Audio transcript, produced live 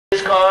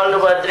place called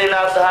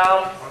Badrinath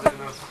Dham.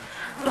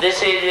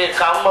 This is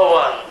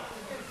Kambavan.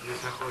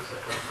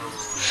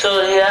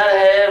 So here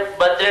have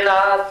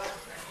Badrinath,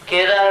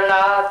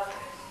 Kedarnath,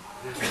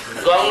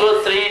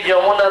 Gangotri,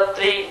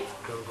 Jamunotri,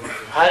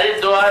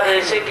 Haridwar,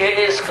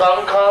 Rishikesh,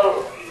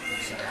 Kankhal,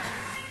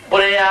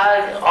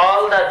 Prayag,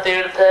 all the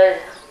tirthas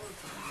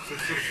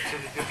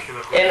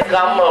in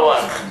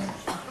Kambavan.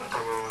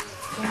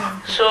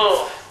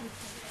 So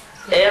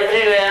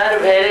everywhere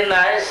very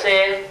nice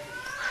and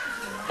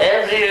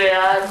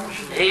everywhere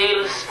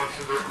hills,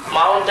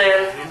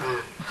 mountain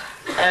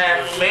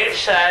and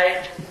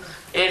mid-side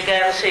you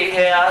can see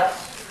here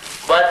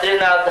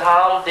Badrinath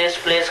Dham, this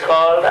place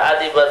called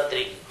Adi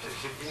Badri.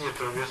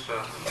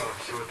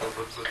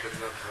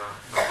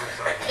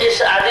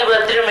 इस आदि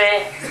बद्री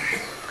में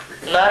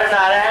नर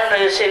नारायण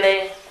ऋषि ने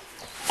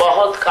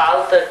बहुत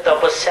काल तक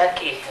तपस्या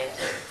की है।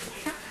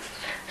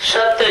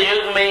 सत्य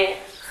युग में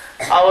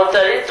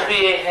अवतरित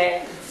हुए हैं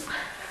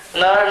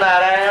नर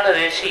नारायण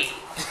ऋषि।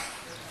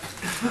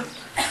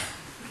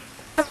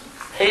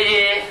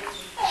 ये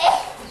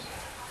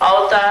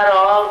अवतार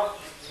of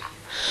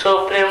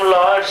Supreme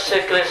Lord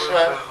Sri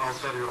Krishna.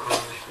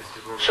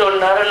 So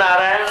Nara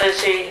Narayan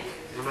Rishi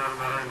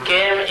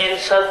came in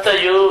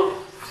Satyayug,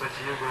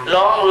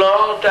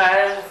 long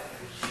time.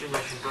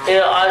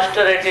 Here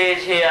austerity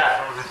is here.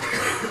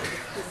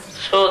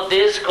 So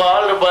this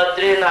called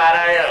Badri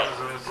Narayan.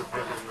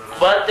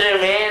 Badri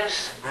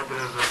means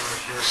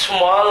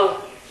small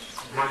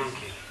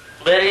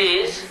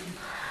berries,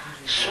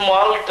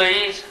 small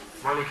trees.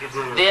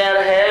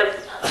 There have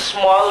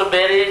small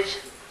berries.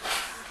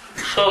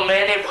 So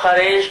many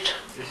forests.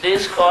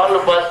 This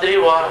called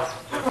Badrivan.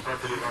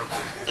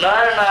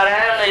 Nara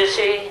Narayan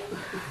Rishi,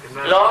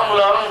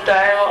 long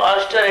time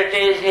austerity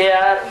is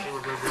here.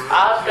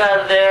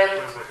 After then,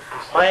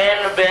 when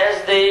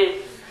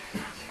Vyasdev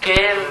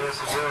came,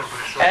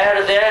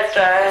 at that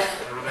time,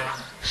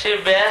 Shri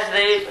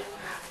Vyasdev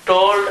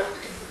told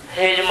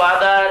his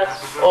mother,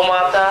 O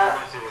Mata,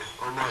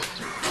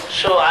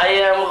 so I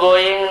am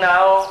going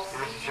now.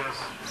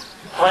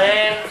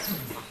 When,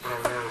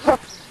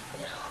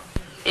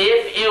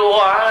 if you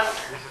want,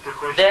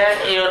 then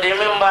you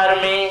remember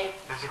me,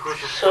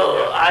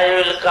 so I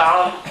will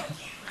come.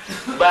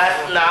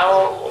 But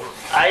now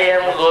I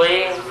am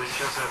going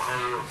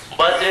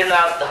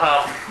Badrinath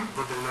Dham.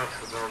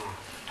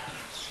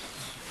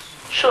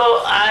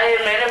 So I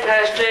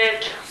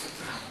manifested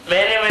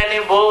many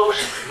books.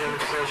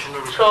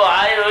 So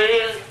I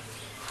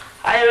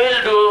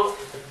will do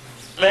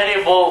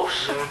many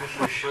books.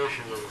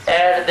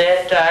 At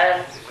that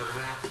time,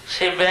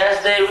 Shri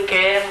Vyasdev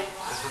came.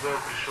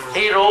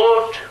 He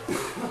wrote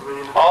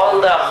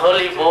all the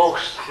holy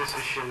books.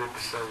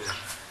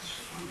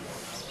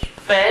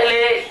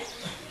 पहले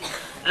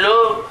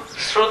लोग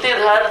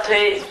श्रुतिधर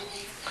थे,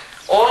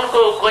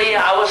 उनको कोई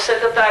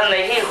आवश्यकता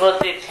नहीं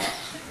होती थी।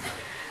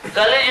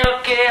 कलयुग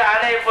के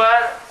आने पर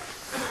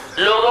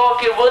लोगों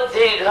की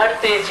बुद्धि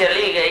घटती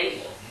चली गई।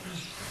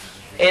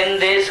 In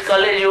this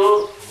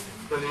Kaliyug,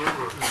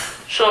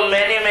 so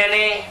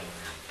many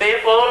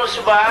peoples,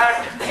 but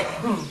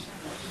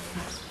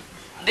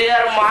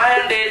their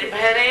mind is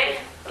very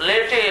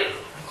little.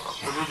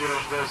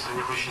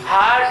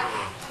 Heart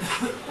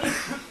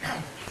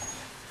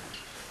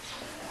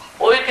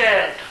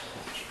weakened.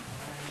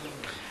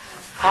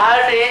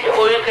 Heart is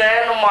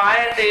weakened,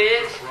 mind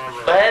is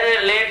very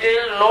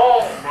little,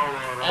 no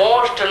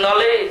most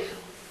knowledge.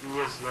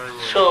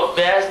 So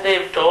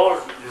Vyasdev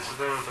told,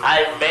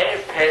 I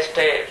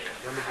manifested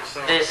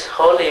this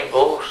holy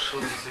books.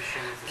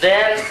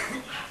 Then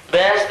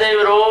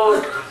Vyasdev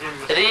wrote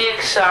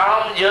Rig,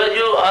 Sam,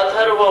 Yaju,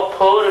 Atharva,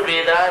 4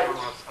 Vedas,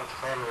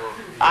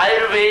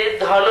 Ayurved,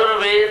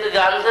 Dhanurved,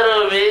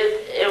 Gandharved,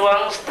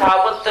 एवं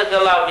स्थापत्य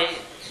कला भी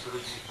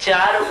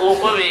 4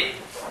 उपवेद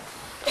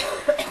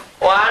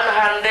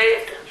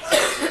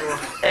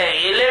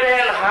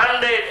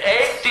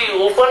 1180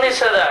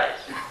 उपनिषद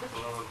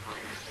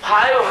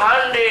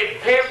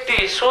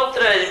 550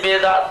 sutras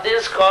Vedanta,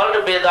 this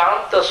called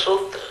Vedanta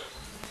Sutra,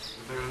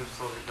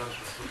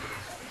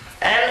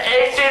 and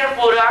 18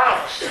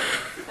 Purans,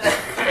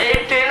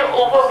 18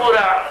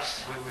 Upapurans.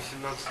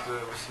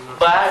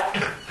 But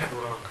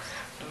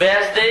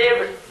Vyasdev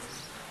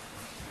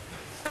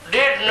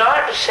did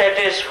not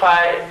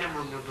satisfy.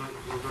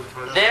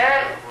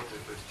 Then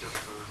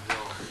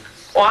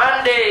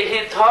one day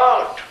he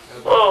thought,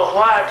 oh,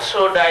 what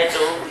should I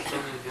do?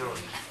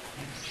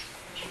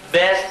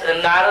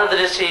 Narad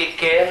Rishi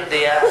came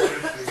there.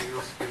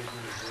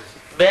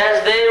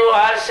 Vyasdev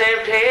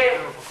worshipped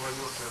him.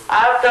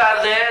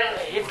 After then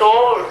he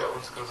told,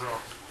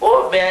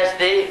 oh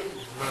Vyasdev,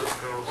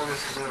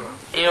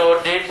 you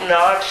did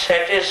not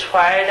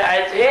satisfied,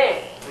 I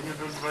think.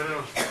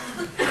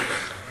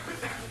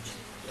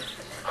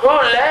 Who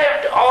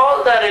left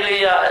all the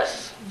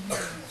religious?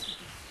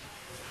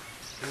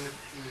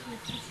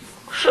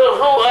 So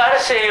who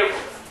worshipped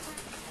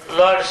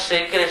Lord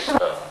Sri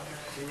Krishna?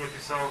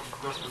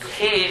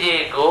 He is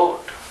a good.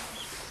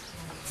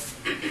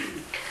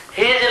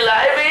 His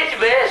life is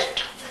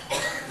best.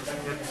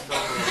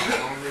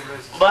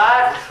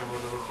 But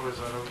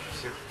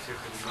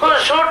who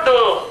should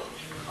do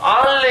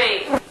only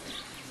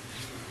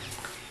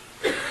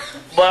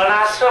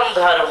Varnashram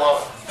Dharma,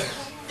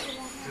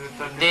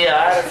 they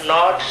are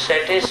not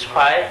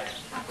satisfied,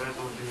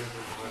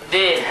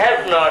 they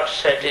have not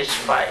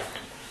satisfied.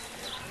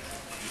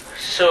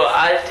 So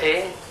I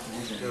think,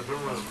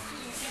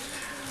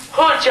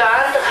 who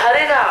chant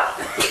Harinam,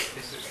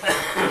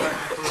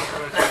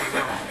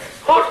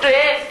 who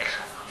take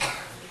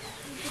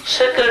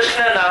Sri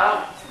Krishna Nam,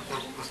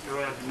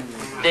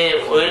 they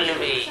will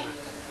be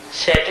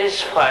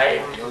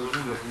satisfied.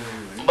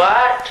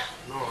 But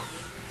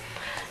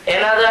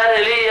another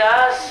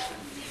religious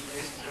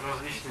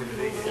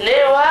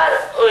never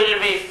will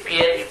be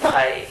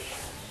purified.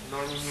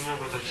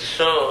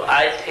 So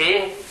I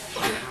think,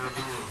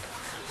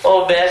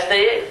 O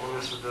Vyasdev,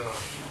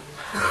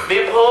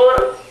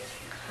 before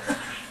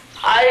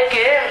I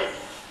came,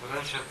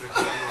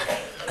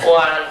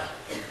 one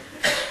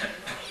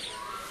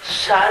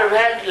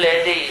servant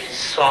lady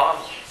son,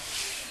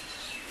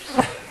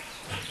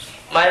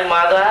 my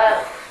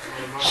mother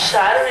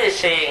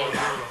servicing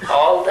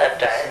all the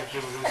time.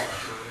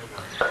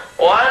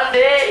 One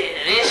day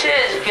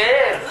rishis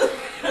came,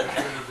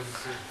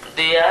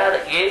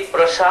 there gave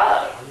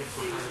prasad.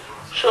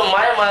 So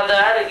my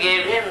mother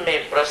gave him me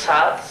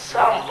prasad,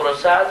 some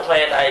prasad.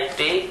 When I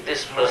take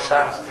this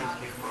prasad,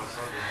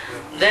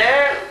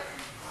 then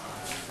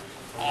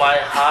my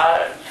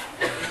heart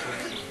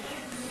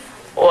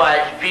was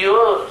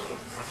pure.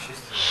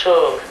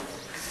 So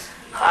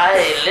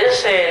I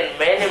listened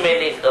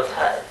many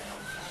kathas.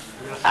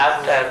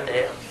 After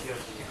that,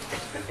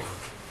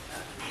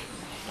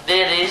 the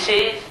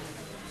rishis,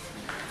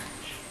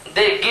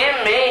 they gave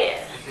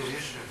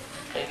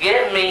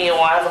me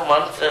one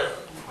mantra.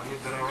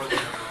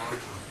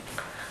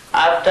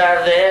 After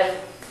that,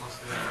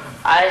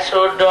 I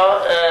should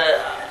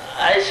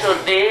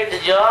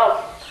did job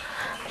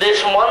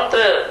this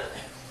mantra.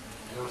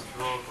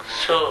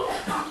 So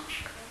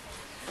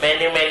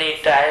many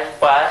time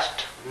passed.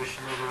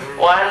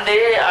 One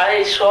day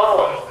I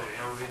saw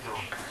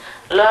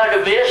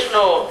Lord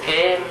Vishnu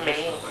came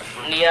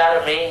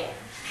near me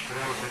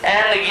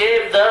and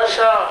gave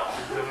darshan.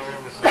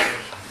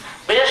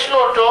 Vishnu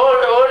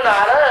told, O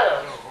Narayan,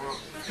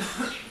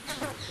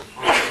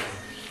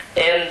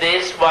 in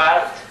this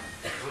birth,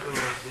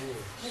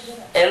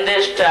 in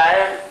this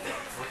time,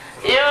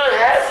 you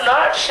have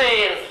not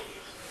seen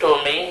to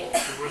me,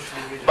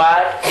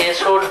 but you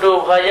should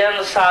do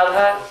bhajan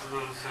sadhana.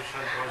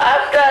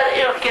 After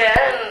you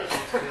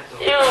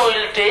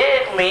will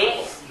take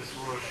me,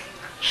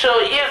 so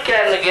you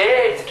can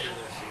get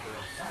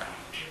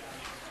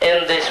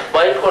in this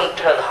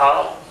Vaikuntha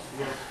Dham.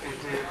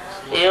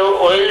 You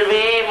will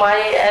be my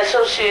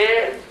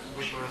associate.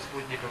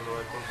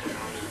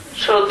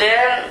 So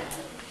then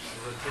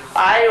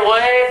I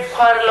wait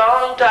for a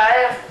long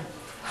time.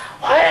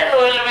 When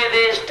will be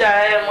this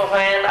time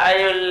when I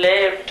will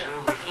left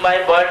my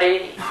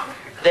body?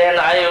 Then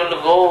I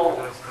will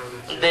go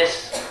this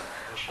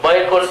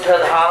Vaikuntha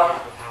Dham.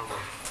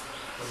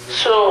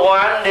 So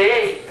one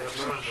day,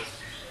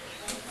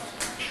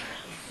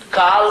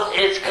 Kal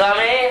is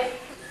coming,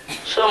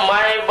 so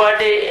my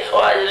body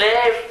was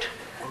left.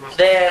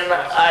 Then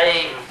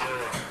I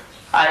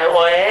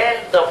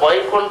went the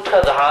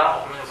Vaikuntha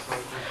Dham.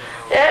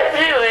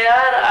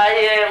 Everywhere I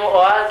am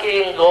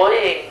walking,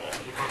 going,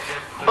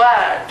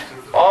 but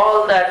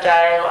all the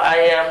time I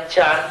am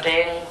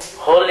chanting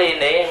holy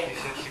name.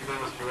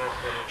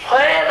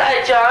 When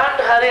I chant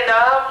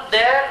Harinam,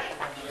 then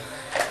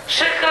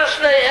Sri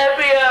Krishna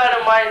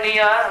appeared my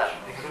near.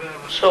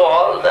 So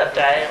all the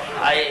time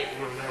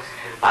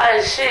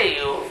I see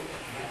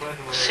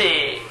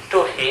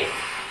to him.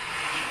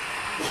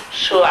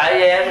 So I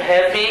am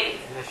happy.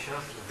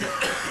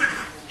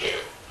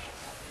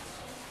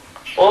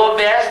 Oh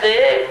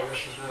Vyasdev,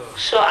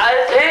 so I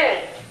think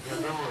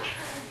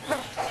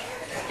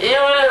you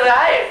will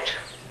write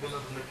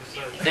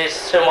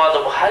this Srimad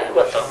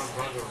Bhagavatam.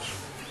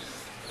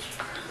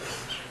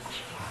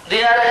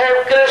 There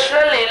have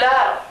Krishna Lila,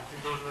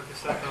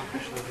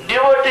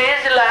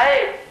 devotee's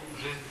life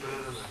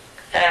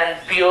and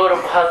pure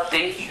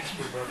bhakti.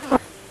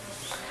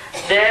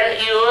 Then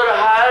your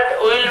heart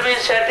will be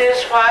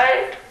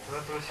satisfied.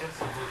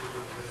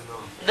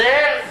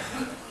 Then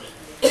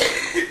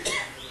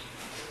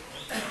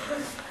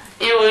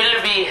you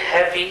will be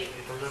happy.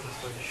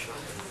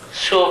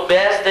 So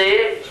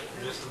Vyasdev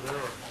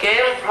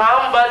came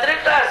from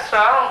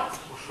Badrikashram.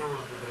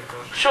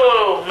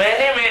 So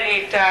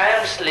many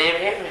times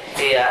living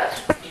here.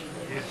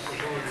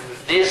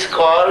 This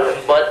called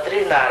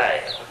Badri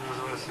Narayan.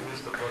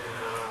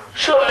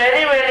 So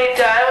many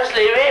times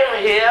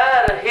living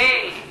here,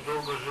 he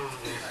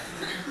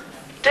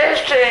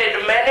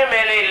tasted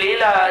many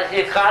leelas,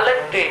 he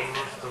collected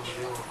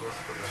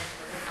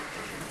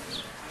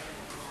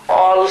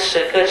all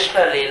Sri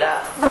Krishna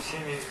Leela.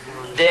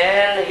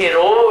 Then he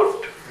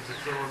wrote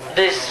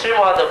this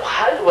Srimad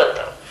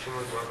Bhagavatam.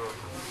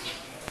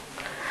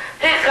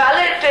 He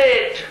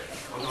collected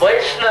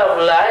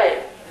Vaishnava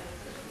life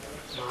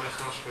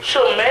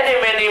So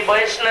many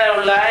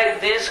Vaishnava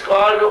like this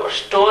called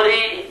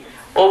story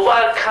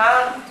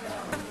Upakhan.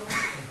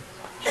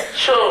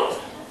 So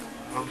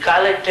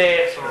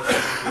collected.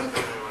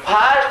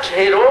 First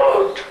he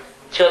wrote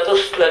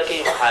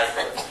Chatushlaki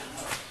Bhagavad.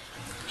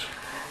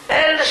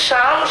 And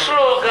some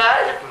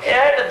slokas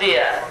add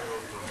there.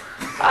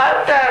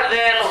 After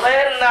then,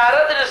 when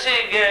Narad Rishi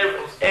gave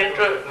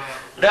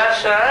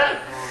introduction,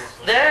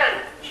 then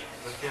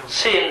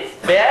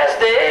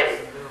Vyasdev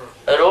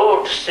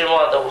wrote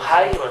Srimad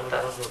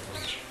Bhagavatam.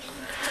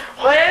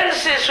 When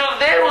Sri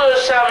Sukadeva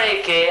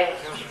Goswami came,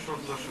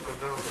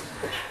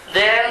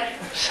 then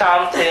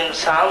something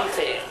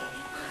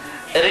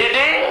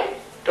reading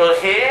to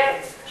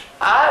him.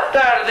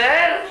 After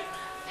then,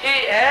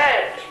 he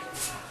had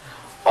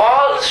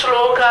all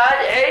slokas,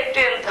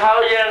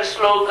 18,000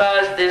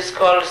 slokas, this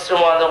called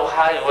Srimad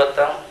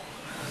Bhagavatam.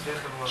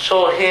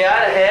 So here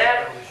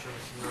have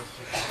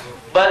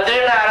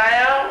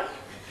Narayan,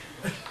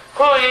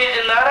 who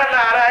is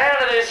Narayan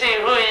Rishi,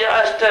 who is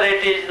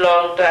austerities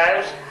long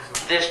times,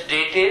 this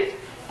deity,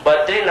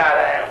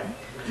 Narayan.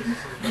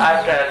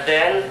 After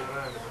then,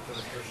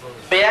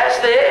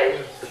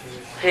 Vyasdev,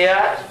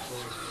 here,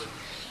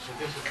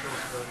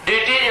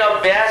 deity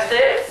of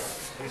Vyasdev,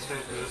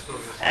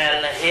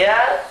 and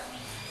here,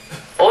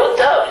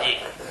 Uddhavji.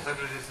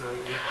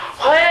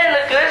 When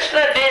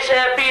Krishna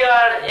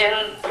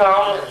disappeared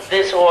from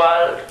this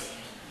world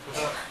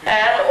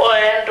and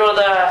went to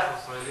the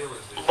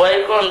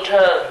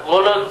Vaikuntha,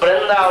 Golok,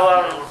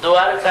 Vrindavan,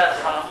 Dwarka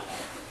Dham,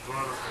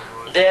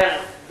 then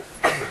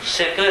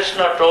Sri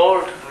Krishna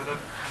told,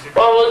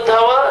 "Oh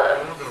Uddhava,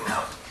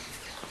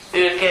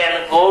 you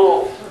can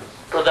go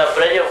to the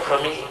Vraj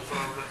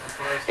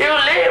You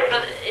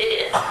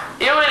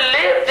will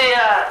live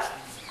there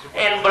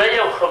in Vraj.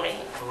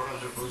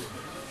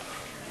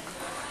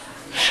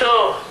 So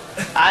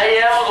I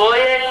am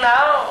going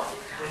now.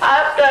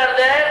 After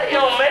that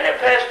you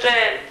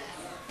manifested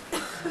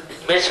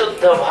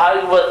Visuddha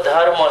Bhagavad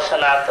Dharma,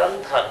 Sanatan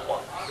Dharma.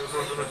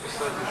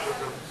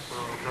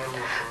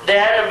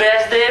 Then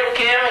Vyasdev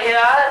came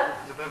here.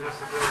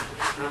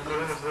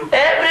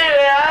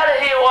 Everywhere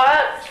he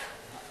walked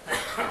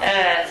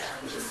and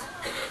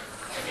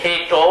he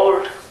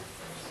told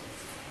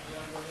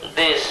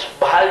this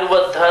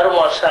Bhagavad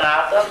Dharma,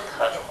 Sanatan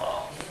Dharma.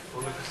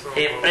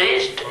 He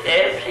preached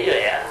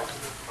everywhere.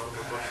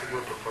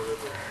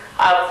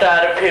 After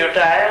a few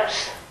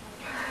times,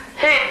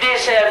 he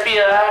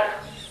disappeared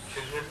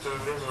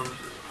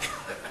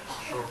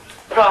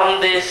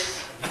from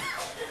this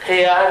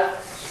here.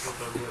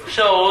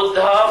 So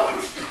Uddhav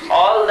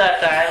all the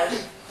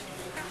times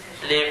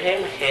leave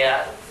him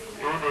here.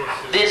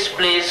 This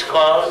place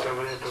called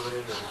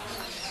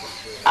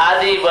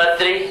Adi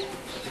Badri.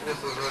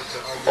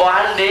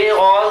 One day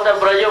all the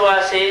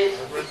Brajavasis,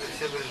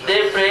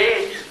 they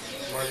prayed,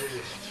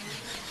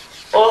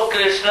 "Oh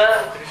Krishna,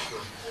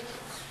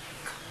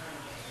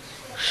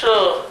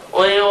 so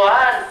we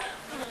want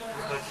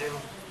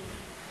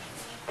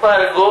for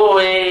go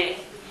away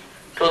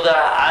to the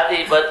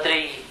Adi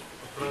Badri,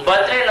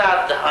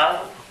 Badrinath Dham."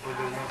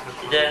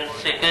 Then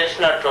Sri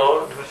Krishna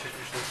told,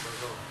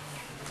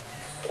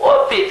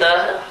 "Oh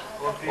Pita,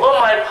 oh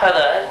my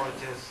father,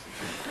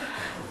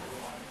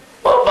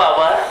 oh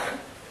Baba,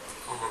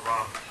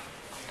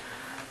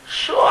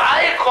 so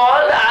I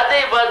called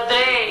Adi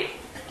Badri,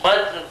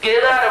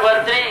 Kedar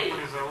Badri,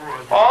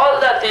 all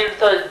the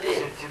Tirthas,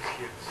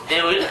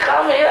 they will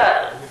come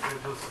here."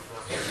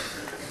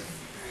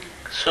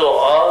 So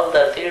all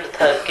the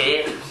Tirthas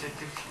came.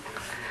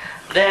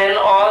 Then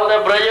all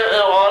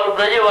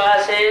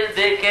Brajavasis,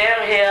 they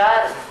came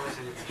here.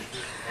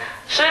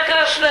 Sri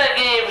Krishna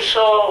gave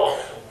so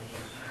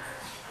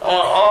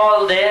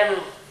all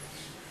them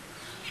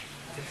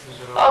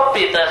of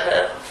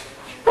Pita,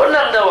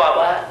 Nanda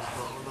Baba,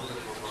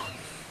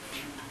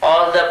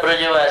 all the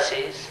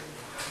Brajavasis,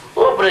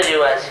 who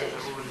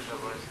Brajavasis,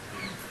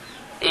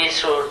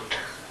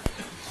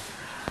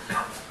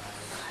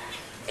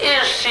 you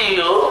see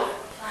you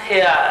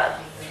here,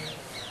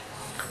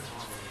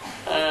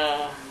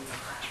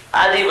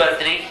 Adi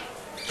Badri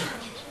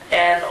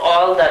and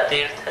all the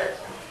Tirthas.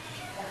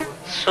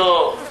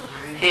 So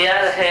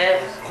here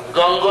have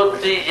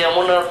Gangotri,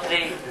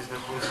 Yamunotri,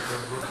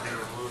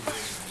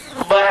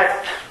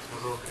 but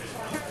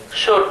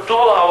so 2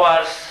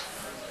 hours,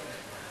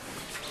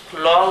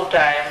 long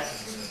time,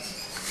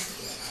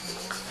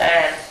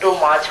 and too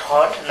much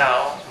hot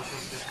now.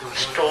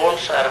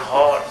 Stones are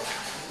hot,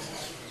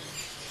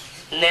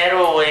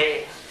 narrow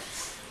way,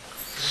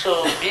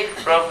 so big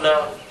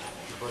problem.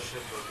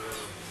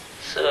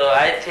 So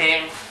I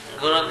think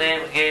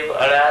Gurudev gave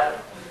order,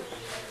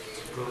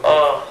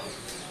 "Oh,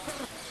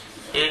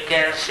 you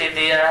can see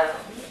there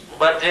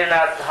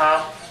Badrinath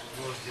Dham."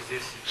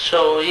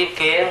 So we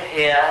came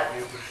here.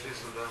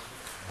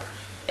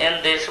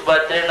 In this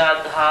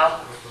Badrinath Dham,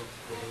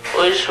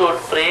 we should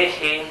pray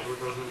him,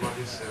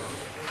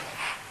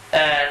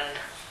 and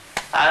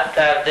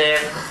after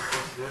that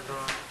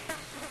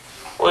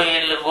we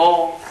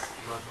will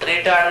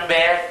return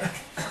back.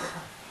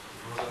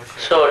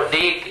 So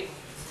dig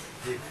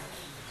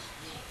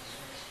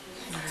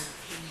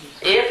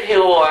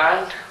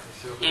want,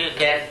 you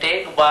can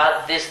take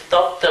bath this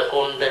Tapta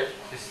Kund.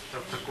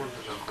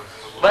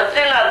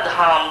 Badrinath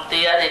Dham,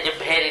 there is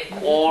very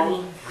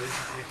cold.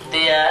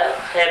 There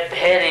have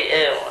very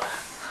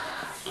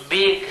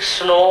big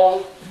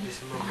snow,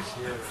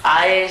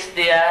 ice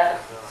there,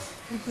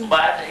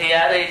 but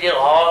here is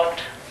hot.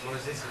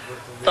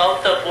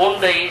 Tapta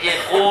Kund is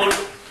cool.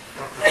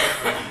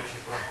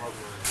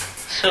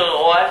 So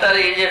water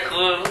is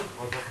cool.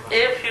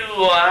 If you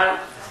want,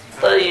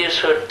 so you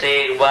should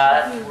take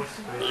bath.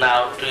 Now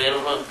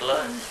 12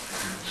 o'clock.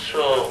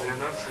 So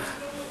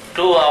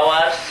 2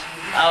 hours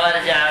our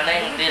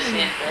journey. This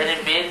is very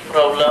big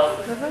problem.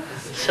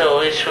 So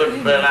we should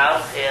pranam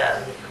here.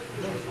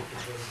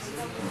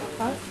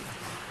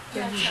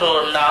 So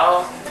now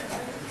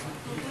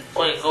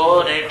we go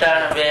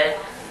return back.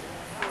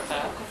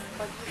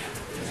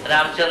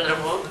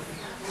 Ramchandrapur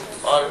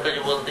और कुछ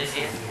बोल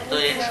दीजिए तो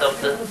एक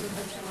शब्द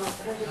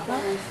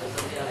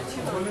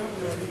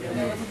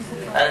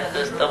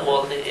कुछ तो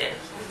बोल दीजिए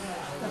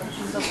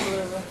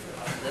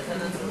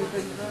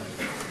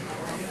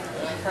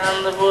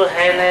आनंदपुर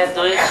है नहीं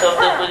तो एक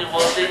शब्द कुछ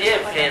बोल दीजिए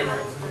फिर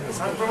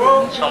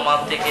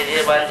समाप्ति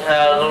कीजिए बांझा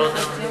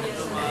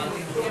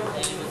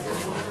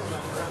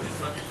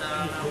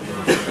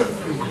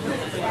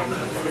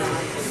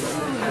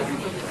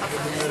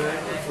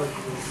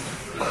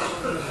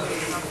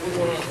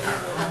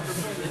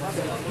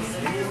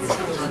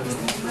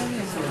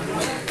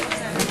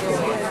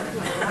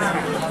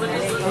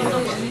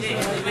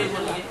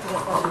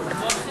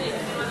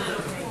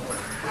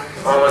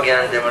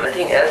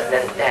nothing else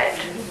than that.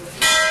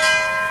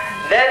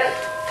 Then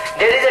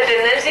there is a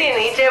tendency in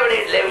each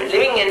every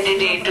living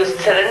entity to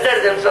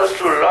surrender themselves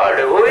to Lord.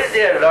 Who is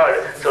their Lord?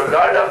 So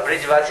Lord of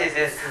Brijvasis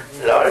is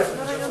Lord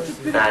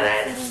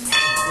Narayan.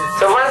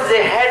 So once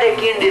they had a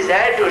keen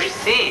desire to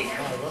see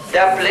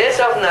the place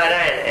of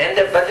Narayan, and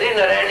the Badri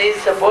Narayan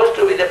is supposed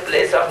to be the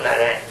place of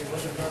Narayan.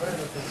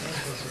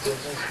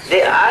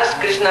 They asked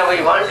Krishna,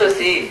 we want to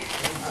see,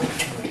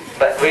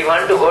 but we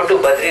want to go to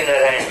Badri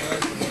Narayan.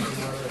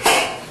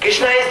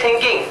 Krishna is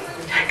thinking,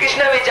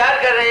 Krishna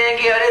विचार कर रहे हैं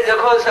कि अरे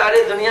देखो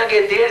सारे दुनिया के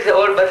तीर्थ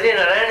और बद्री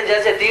नारायण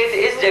जैसे तीर्थ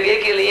इस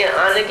जगह के लिए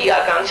आने की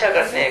आकांक्षा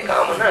करते हैं,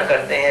 कामना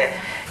करते हैं।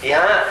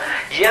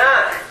 यहाँ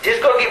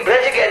जिसको कि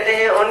ब्रज कहते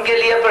हैं उनके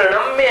लिए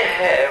प्रणम्य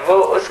है, वो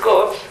उसको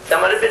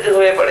समर्पित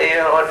हुए पड़े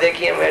हैं। और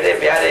देखिए मेरे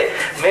प्यारे,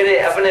 मेरे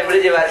अपने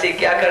ब्रजवासी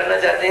क्या करना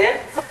चाहते हैं,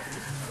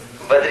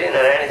 बद्री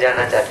नारायण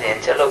जाना चाहते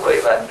हैं। चलो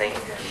कोई बात नहीं।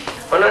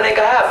 उन्होंने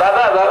कहा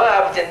बाबा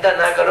आप चिंता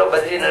ना करो,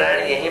 बद्री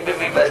नारायण यहीं पे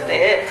भी बसते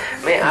हैं,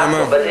 मैं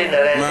आपको बद्री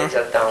नारायण ले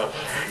चलता हूँ।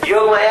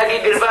 योग माया की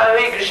कृपा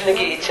हुई, कृष्ण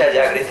की इच्छा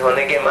जागृत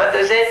होने के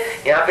मात्र से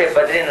यहाँ पे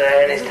बद्री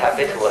नारायण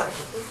स्थापित हुआ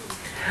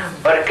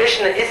और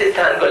कृष्ण इस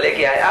स्थान को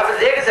लेके आए। आप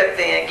देख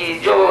सकते हैं कि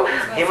जो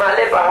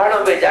हिमालय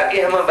पहाड़ों पे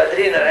जाके हम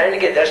बद्री नारायण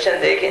के दर्शन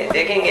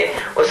देखेंगे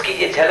उसकी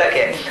ये झलक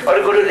है।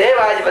 और गुरुदेव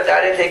आज बता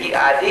रहे थे कि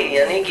आदि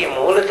यानी कि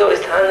मूल तो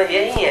स्थान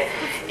यही है,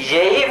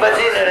 यही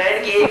बद्री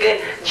नारायण की एक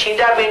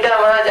छींटा पीटा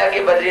वहां जाके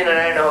बद्री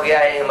नारायण हो गया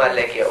है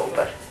हिमालय के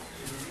ऊपर।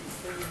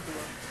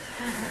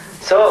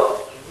 So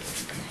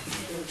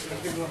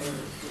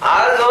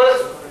all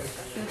those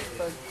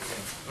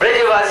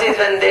Brajavasis,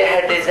 when they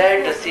had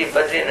desired to see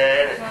Badri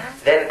Narayan,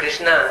 then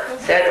Krishna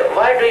said,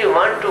 why do you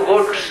want to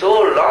go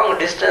so long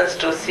distance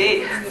to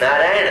see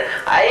Narayan?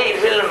 I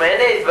will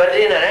manage,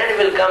 Badri Narayan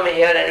will come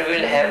here and we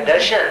will have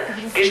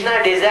darshan.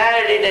 Krishna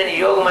desired it and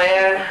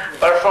Yogamaya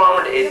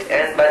performed it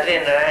and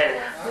Badri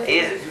Narayan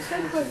is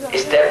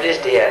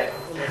established here.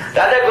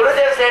 Rather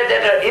Gurudev said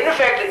that in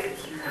fact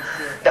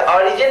the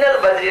original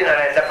Badri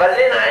Narayan, the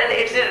Badri Narayan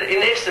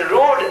in its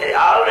root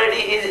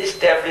already is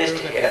established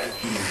here.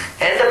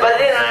 And the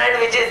Badri Narayan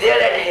which is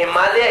there at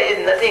Himalaya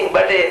is nothing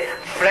but a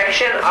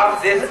fraction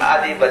of this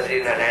Adi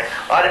Badri Narayan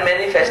or a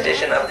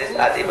manifestation of this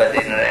Adi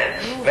Badri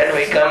Narayan. When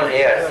we come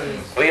here,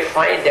 we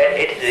find that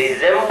it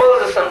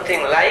resembles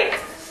something like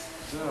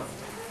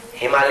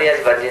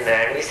Himalayas Badri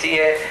Narayan. We see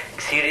a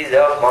series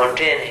of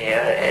mountains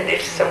here and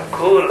it's some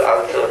cool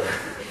also.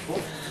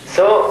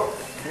 So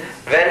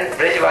when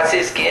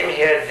Brajvasis came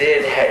here,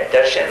 they had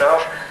darshan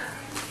of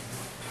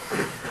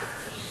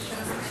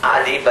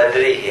Adi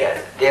Badri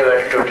here. They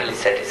were totally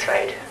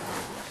satisfied.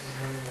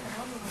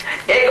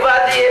 एक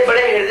बात ये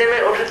बड़े हृदय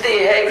में उठती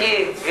है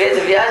कि वेद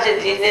व्यास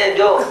जी ने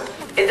जो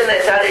इतने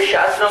सारे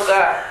शास्त्रों का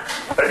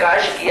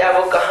प्रकाश किया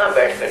वो कहाँ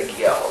बैठकर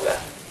किया होगा।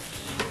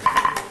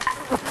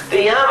 तो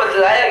यहाँ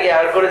बतलाया गया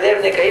और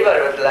गुरुदेव ने कई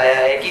बार बतलाया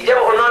है कि जब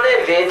उन्होंने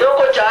वेदों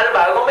को 4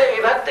 भागों में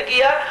विभक्त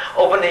किया,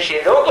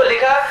 उपनिषदों को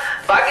लिखा,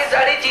 बाकी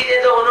सारी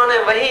चीजें तो उन्होंने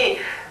वही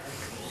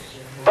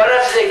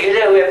बर्फ से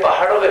घिरे हुए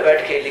पहाड़ों पे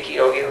बैठ के लिखी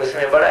होगी।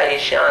 उसमें बड़ा ही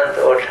शांत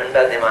और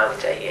ठंडा दिमाग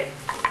चाहिए।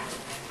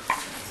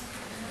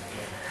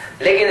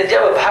 लेकिन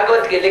जब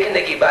भागवत के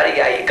लिखने की बारी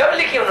आई, कब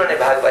लिखी उन्होंने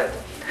भागवत?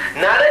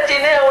 नारद जी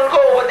ने उनको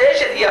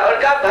उपदेश दिया और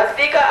कहा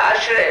भक्ति का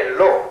आश्रय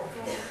लो।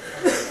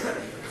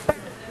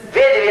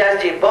 वेद व्यास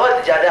जी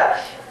बहुत ज्यादा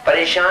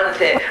परेशान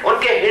थे,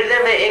 उनके हृदय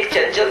में एक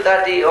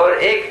चंचलता थी और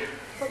एक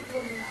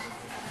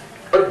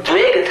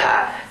उद्वेग था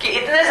कि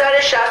इतने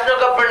सारे शास्त्रों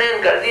का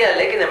प्रणयन कर दिया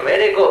लेकिन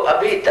मेरे को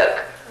अभी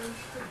तक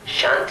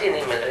शांति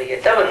नहीं मिल रही है।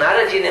 तब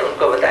नारद जी ने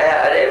उनको बताया,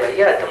 अरे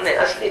भैया तुमने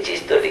असली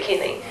चीज तो लिखी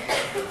नहीं,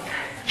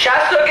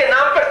 शास्त्रों के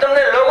नाम पर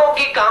तुमने लोगों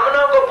की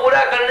कामनाओं को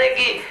पूरा करने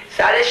की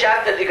सारे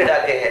शास्त्र लिख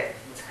डाले हैं।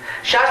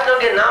 शास्त्रों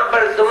के नाम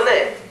पर तुमने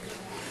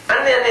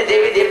अन्य अन्य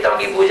देवी देवताओं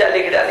की पूजा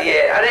लिख डाली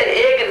है। अरे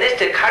एक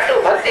निष्ठ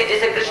खाटू भक्ति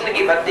जिसे कृष्ण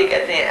की भक्ति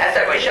कहते हैं,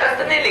 ऐसा कोई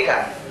शास्त्र नहीं लिखा।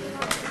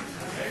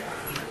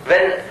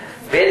 When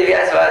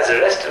Vedvyas was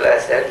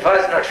restless and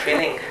was not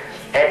feeling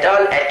at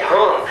all at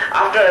home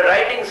after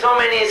writing so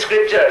many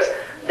scriptures,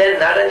 then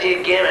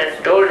Narayanji came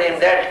and told him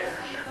that,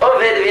 oh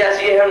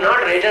Vedvyas, you have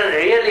not written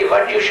really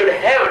what you should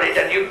have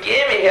written. You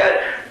came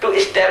here to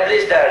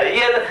establish the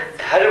real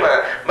dharma,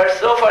 but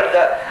so far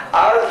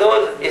all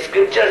those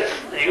scriptures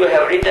you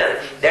have written,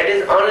 that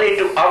is only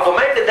to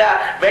augment the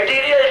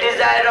material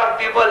desire of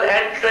people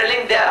and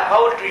telling them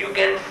how you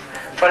can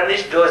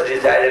furnish those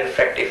desires and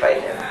fructify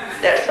them.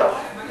 That's all.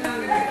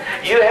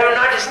 You have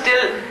not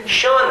still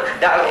shown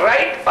the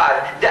right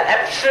path, the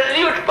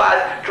absolute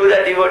path to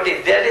the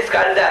devotees. That is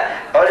called the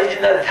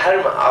original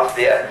dharma of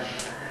their,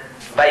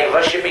 by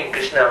worshipping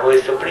Krishna, who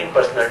is Supreme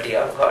Personality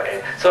of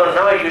Godhead. So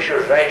now you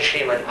should write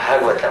Srimad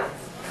Bhagavatam.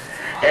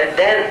 And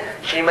then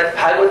Srimad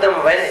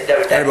Bhagavatam, when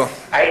the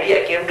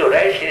idea came to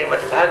write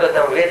Srimad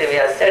Bhagavatam,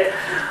 Vedvyas said,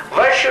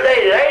 what should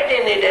I write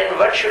in it and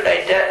what should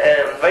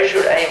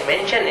I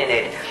mention in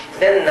it?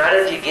 Then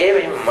Naraji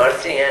gave him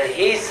mercy and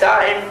he saw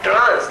in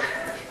trance.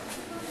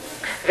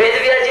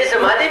 Vedvyas जी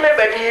समाधि में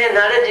बैठे हैं,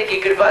 नारद जी की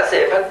कृपा से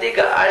भक्ति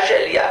का आशय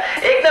लिया,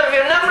 एकदम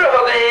विनम्र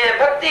हो गए हैं।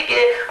 भक्ति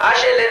के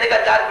आशय लेने का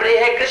तात्पर्य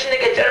है कृष्ण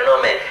के चरणों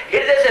में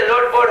हृदय से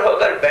लोटपोट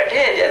होकर बैठे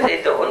हैं जैसे ही,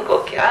 तो उनको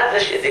क्या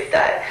दृश्य दिखता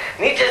है,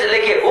 नीचे से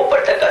लेके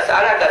ऊपर तक का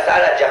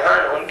सारा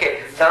जहान उनके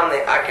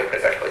सामने आके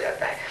प्रकट हो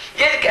जाता है।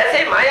 ये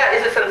कैसे माया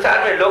इस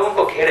संसार में लोगों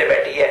को घेरे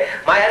बैठी है,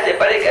 माया से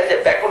परे कैसे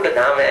बैकुंठ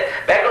धाम है,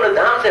 बैकुंठ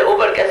धाम से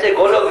ऊपर कैसे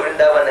गोलोक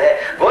वृंदावन है,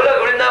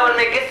 गोलोक वृंदावन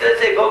में किस तरह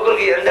से गोकुल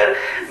के अंदर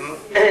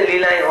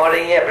लीलाएं हो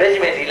रही हैं, ब्रज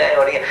में लीलाएं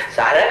हो रही हैं,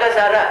 सारा का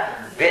सारा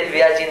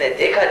वेदव्यास जी ने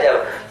देखा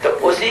जब, तो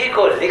उसी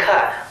को लिखा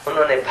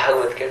उन्होंने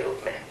भागवत के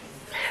रूप में।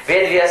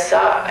 Vedvyas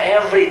saw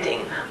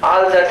everything,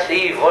 all the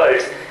three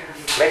worlds,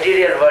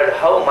 material world,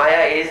 how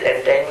Maya is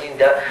entangling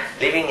the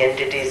living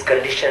entities,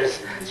 conditions,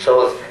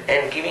 souls,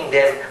 and giving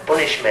them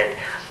punishment.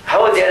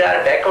 How there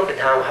are Vaikuntha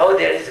Dham, how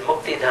there is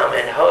Mukti Dham,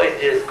 and how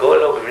there is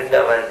Golok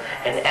Vrindavan,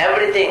 and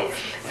everything.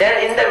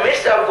 Then in the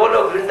midst of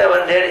Golok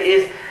Vrindavan there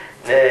is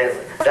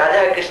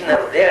Radha Krishna,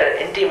 their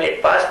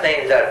intimate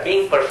pastimes are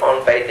being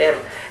performed by them.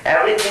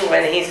 Everything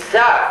when he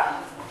saw,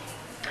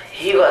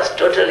 he was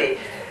totally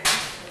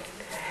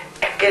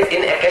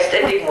in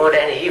ecstatic mode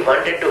and he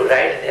wanted to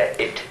write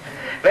it.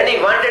 When he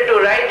wanted to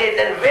write it,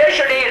 then where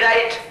should he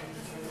write?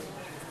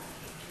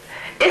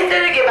 इस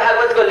तरह के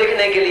भागवत को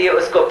लिखने के लिए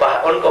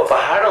उनको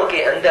पहाड़ों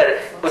के अंदर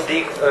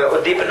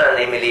उद्दीपना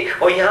नहीं मिली।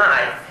 वो यहाँ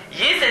आए,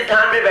 ये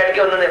स्थान पे बैठ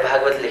के उन्होंने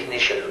भागवत लिखनी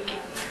शुरू की।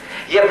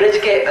 यह ब्रज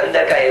के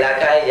अंदर का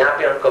इलाका है, यहाँ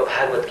पे उनको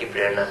भागवत की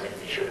प्रेरणा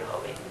मिलनी शुरू हो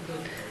गई।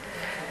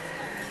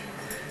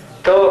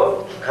 तो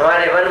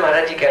हमारे वन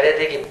महाराज जी कह रहे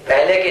थे कि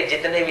पहले के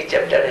जितने भी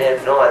चैप्टर हैं,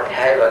 9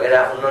 अध्याय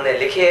वगैरह उन्होंने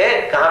लिखे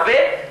हैं, कहाँ पे?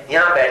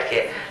 यहाँ बैठ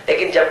के।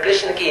 लेकिन जब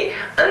कृष्ण की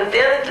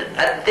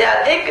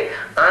अत्याधिक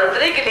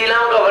आंतरिक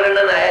लीलाओं का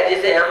वर्णन आया,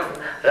 जिसे हम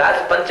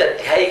रास पंच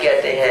अध्यायी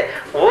कहते हैं,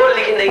 वो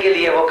लिखने के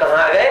लिए वो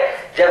कहाँ आ गए?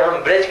 जब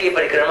हम ब्रज की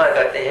परिक्रमा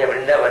करते हैं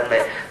वृंदावन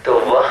में, तो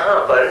वहां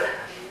पर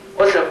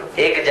उस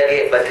एक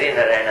जगह बद्री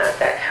नारायण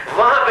आता है,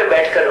 वहां पे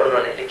बैठकर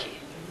उन्होंने लिखी।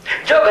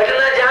 जो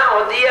घटना जहां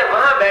होती है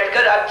वहां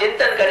बैठकर आप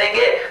चिंतन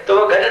करेंगे तो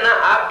वो घटना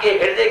आपके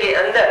हृदय के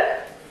अंदर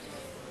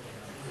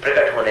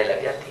प्रकट होने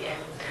लग जाती है।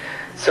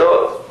 So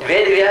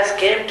Vedvyas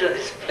came to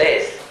this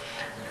place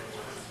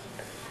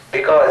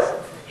because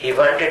he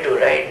wanted to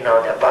write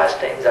now the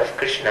pastimes of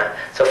Krishna.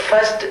 So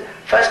first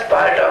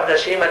part of the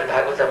Srimad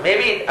Bhagavatam,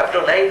 maybe up to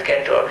 9th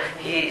canto,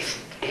 he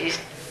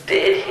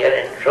stayed here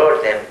and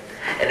wrote them.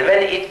 And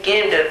when it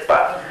came the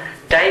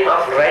time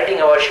of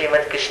writing our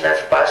Srimad Krishna's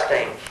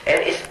pastime,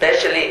 and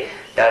especially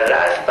the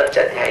Ras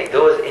Panchadhyay,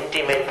 those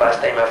intimate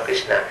pastime of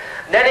Krishna,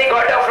 then he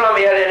got up from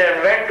here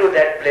and went to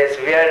that place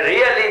where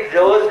really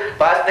those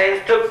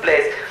pastimes took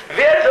place.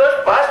 Where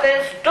those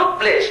pastimes took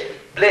place.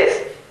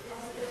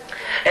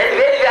 And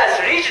when he has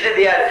reached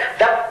there,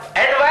 the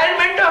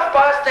environment of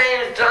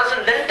pastime,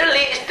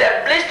 transcendentally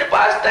established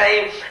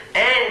pastime,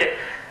 and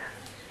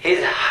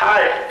his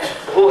heart,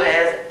 who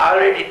has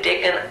already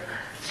taken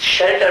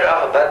shelter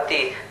of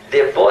bhakti,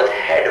 they both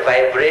had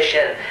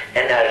vibration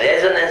and a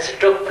resonance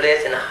took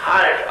place in the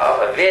heart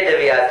of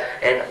Vedavyas,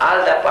 and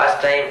all the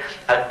pastime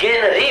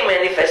again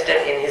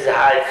re-manifested in his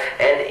heart,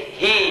 and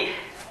he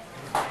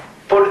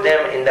put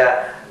them in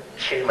the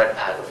Srimad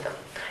Bhagavatam.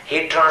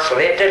 He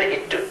translated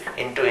it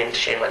into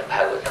Srimad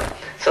Bhagavatam.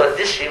 So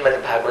this Srimad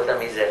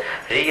Bhagavatam is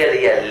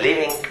really a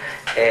living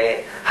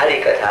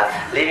Hari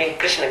Katha, living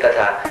Krishna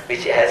Katha,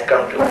 which has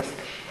come to us.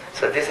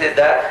 So this is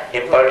the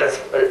importance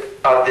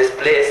of this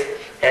place,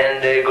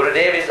 and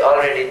Gurudev is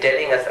already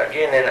telling us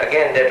again and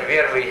again that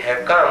where we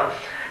have come,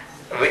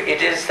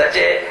 it is such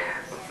a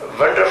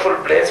wonderful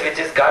place which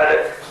is called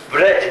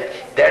Vraj,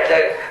 that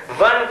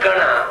one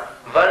kana,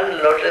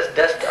 one lotus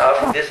dust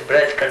of this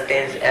Vraj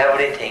contains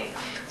everything.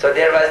 So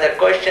there was the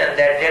question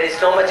that there is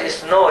so much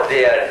snow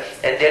there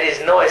and there is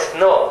no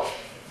snow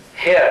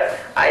here.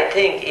 I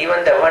think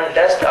even the one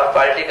dust of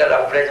particle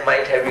of Vraj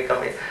might have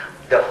become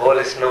the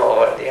whole snow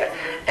over there.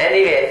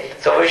 Anyway,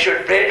 so we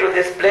should pray to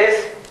this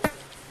place,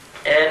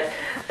 and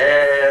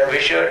we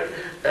should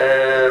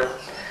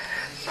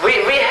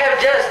we have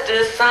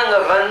just sung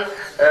one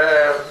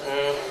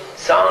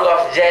song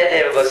of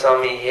Jayadev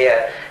Goswami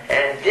here,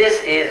 and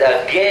this is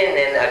again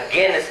and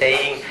again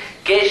saying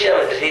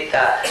Keshav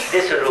Dhrita,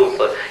 this roop,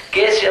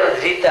 Keshav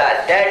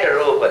Dhrita, that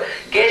roop.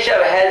 Keshav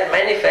has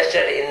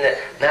manifested in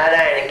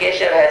Narayan,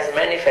 Keshav has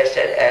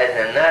manifested as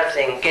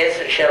Narsingh,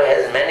 Keshav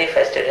has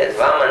manifested as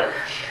Vaman.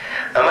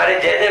 हमारे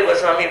जयदेव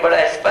गोस्वामी बड़ा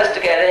स्पष्ट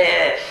कह रहे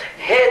हैं,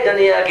 हे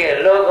दुनिया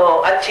के लोगों,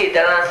 अच्छी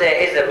तरह से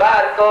इस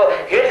बात को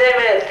हृदय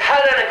में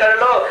धारण कर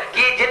लो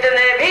कि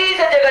जितने भी इस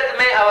जगत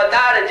में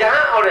अवतार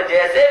जहाँ और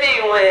जैसे भी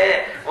हुए हैं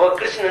वो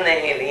कृष्ण ने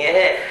ही लिए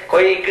हैं।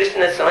 कोई कृष्ण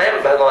स्वयं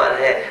भगवान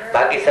है,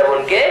 बाकी सब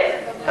उनके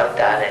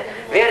अवतार हैं।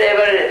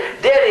 Wherever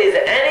there is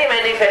any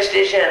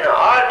manifestation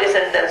or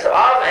descendants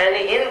of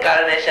any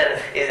incarnation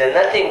is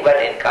nothing but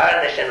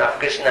incarnation of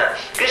Krishna.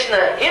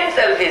 Krishna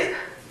himself is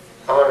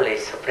only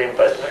Supreme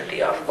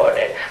Personality of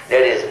Godhead.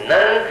 There is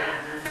none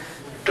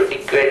to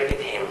equate with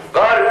him.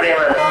 God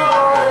Premanand.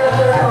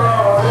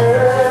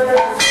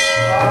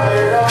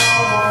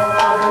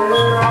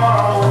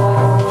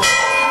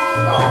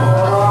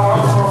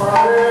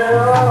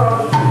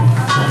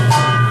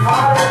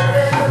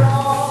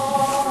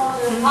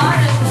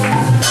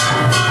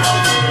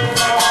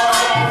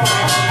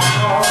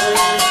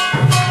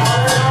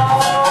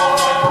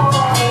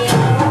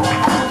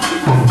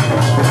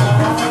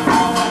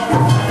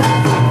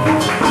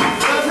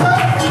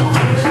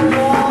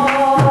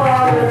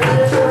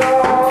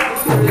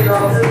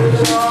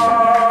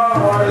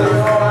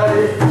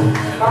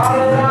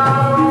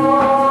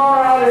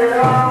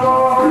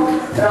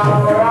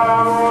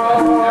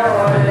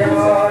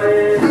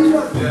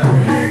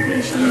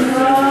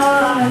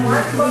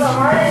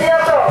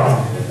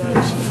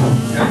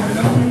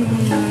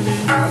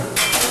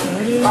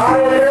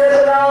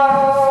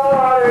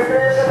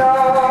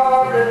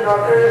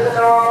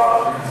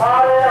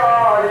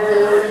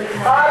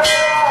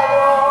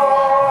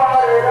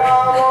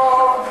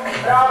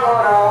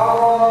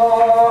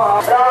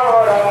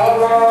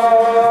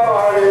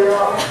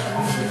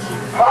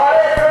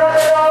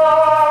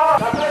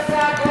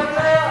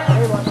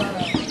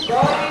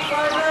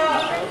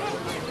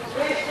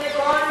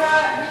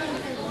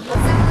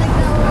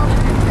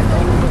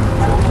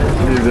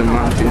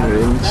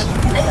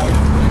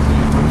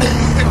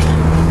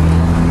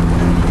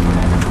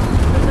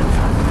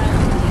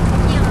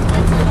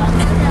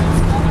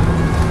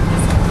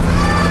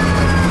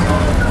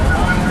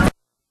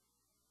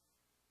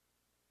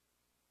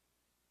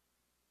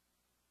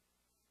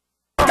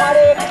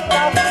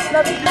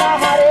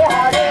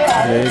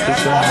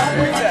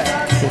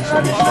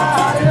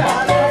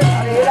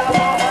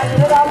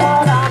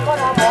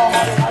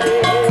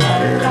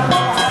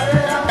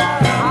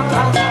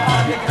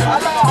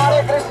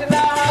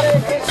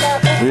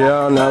 We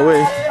are on our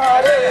way.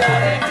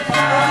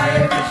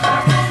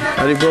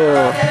 Haribo.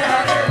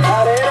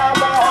 Hare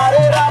Rama,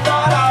 Rama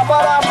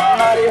Rama,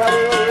 Hare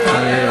Hare.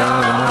 Hare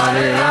Rama,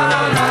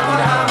 Rama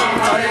Rama,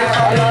 Hare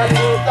Hare.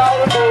 Nitai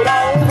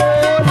Gauranga,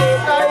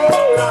 Nitai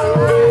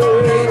Gauranga,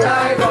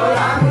 Nitai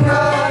Gauranga,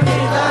 Nitai Gauranga,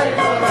 Nitai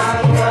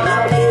Gauranga,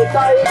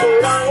 Nitai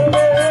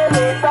Gauranga,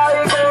 Nitai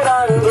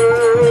Gauranga.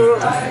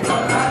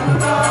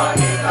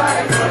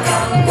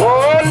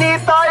 Oh,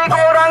 Nitai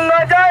Gauranga,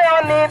 Jaya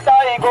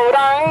Nitai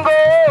Gauranga.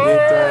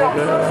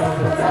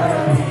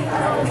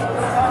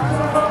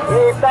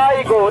 Nitai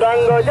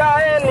Gauranga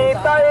Jaya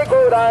Nitai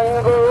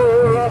Gauranga.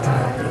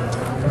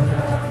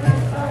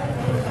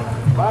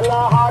 Bala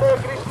Hare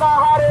Krishna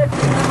Hare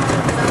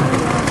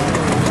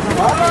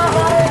Bala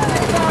Hare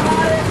Krishna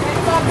Hare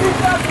Krishna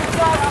Krishna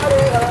Krishna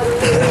Hare Hare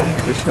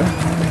Krishna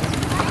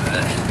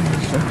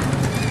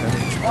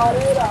Hare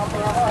Rama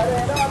Rama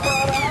Rama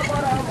Hare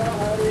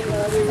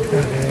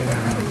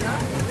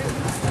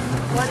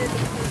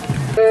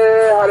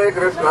Hare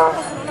Krishna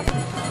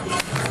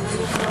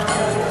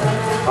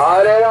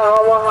Hare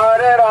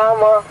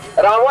Rama,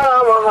 Rama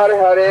Rama, Hare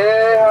Hare,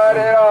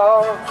 Hare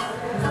Rama.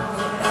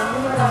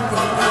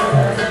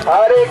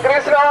 Hare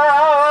Krishna,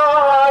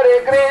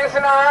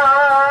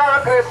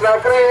 Krishna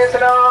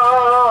Krishna,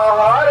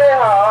 Hare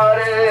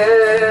Hare.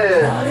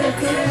 Hare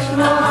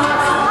Krishna,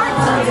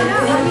 Hare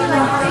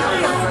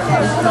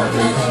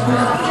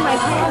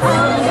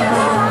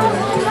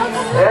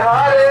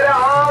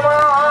Rama,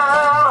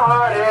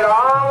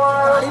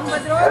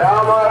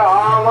 Rama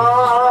Rama,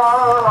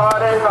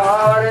 Hare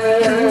Hare.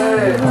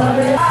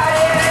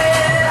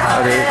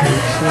 Hare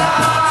Krishna,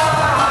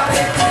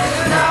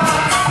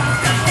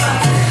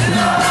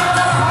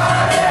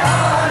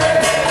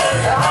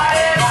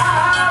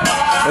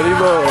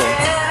 Haribo.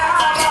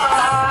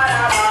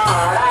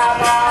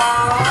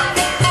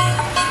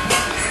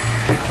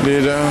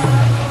 Lira.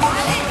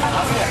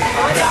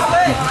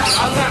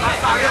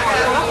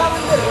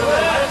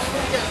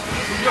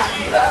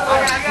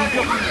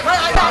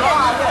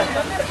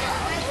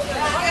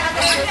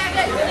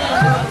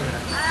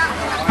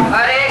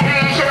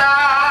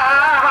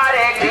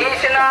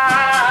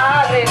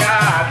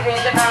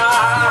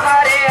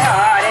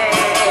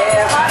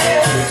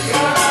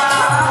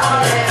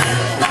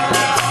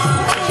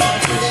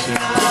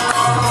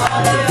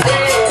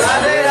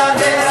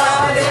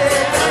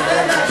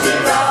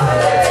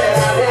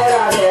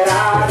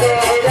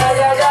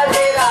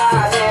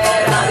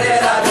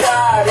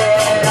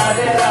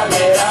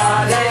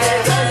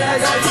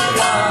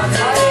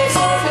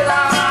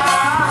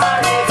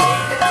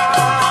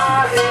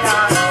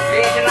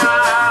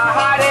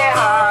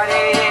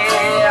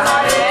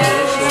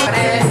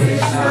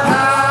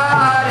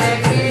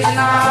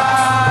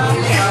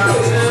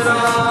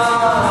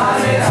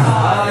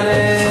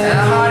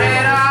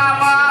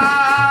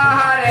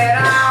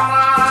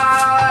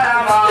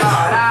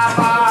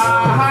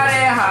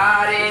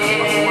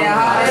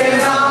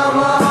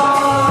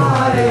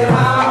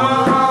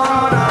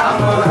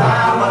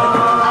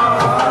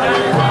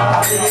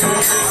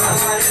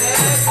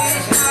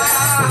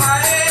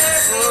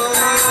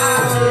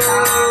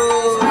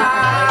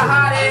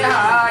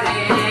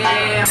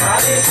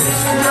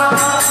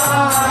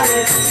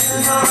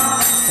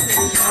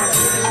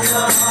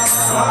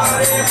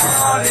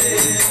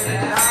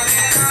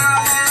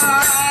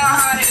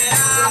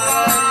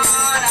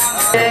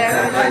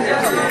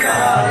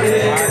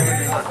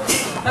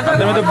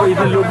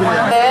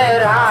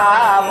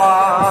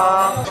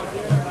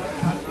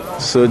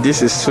 So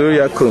this is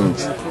Surya Kunj,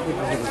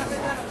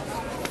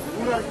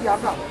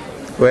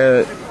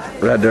 where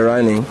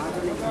Radharani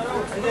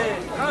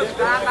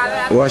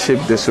worship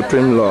the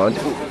Supreme Lord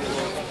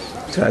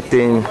to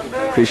attain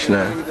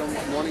Krishna.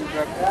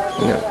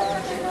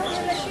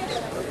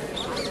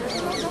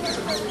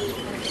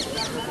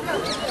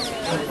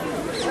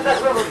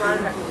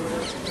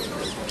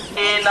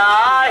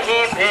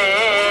 Nahi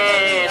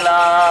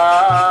bhela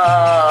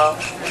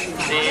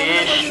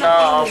Krishna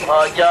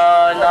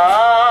bhajana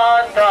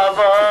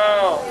tava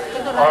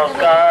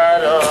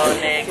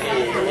akarane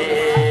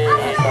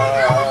gela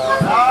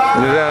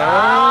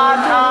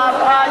Radha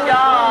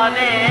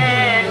bhajane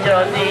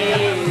jadi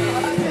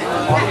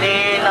moti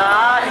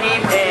nahi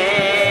bhela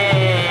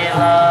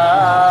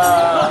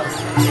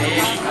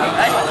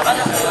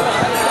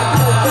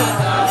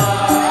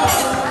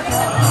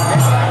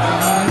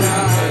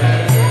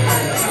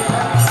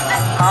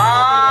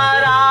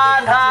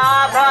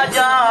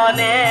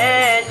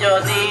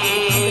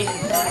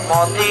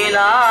moti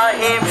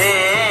nahi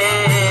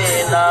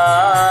bhela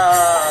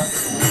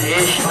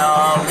Krishna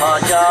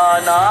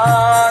bhajana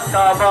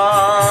tava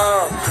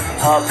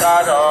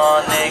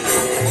akarane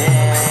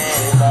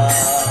gela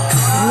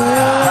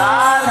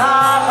Radha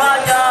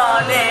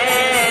bhajane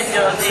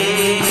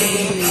jodi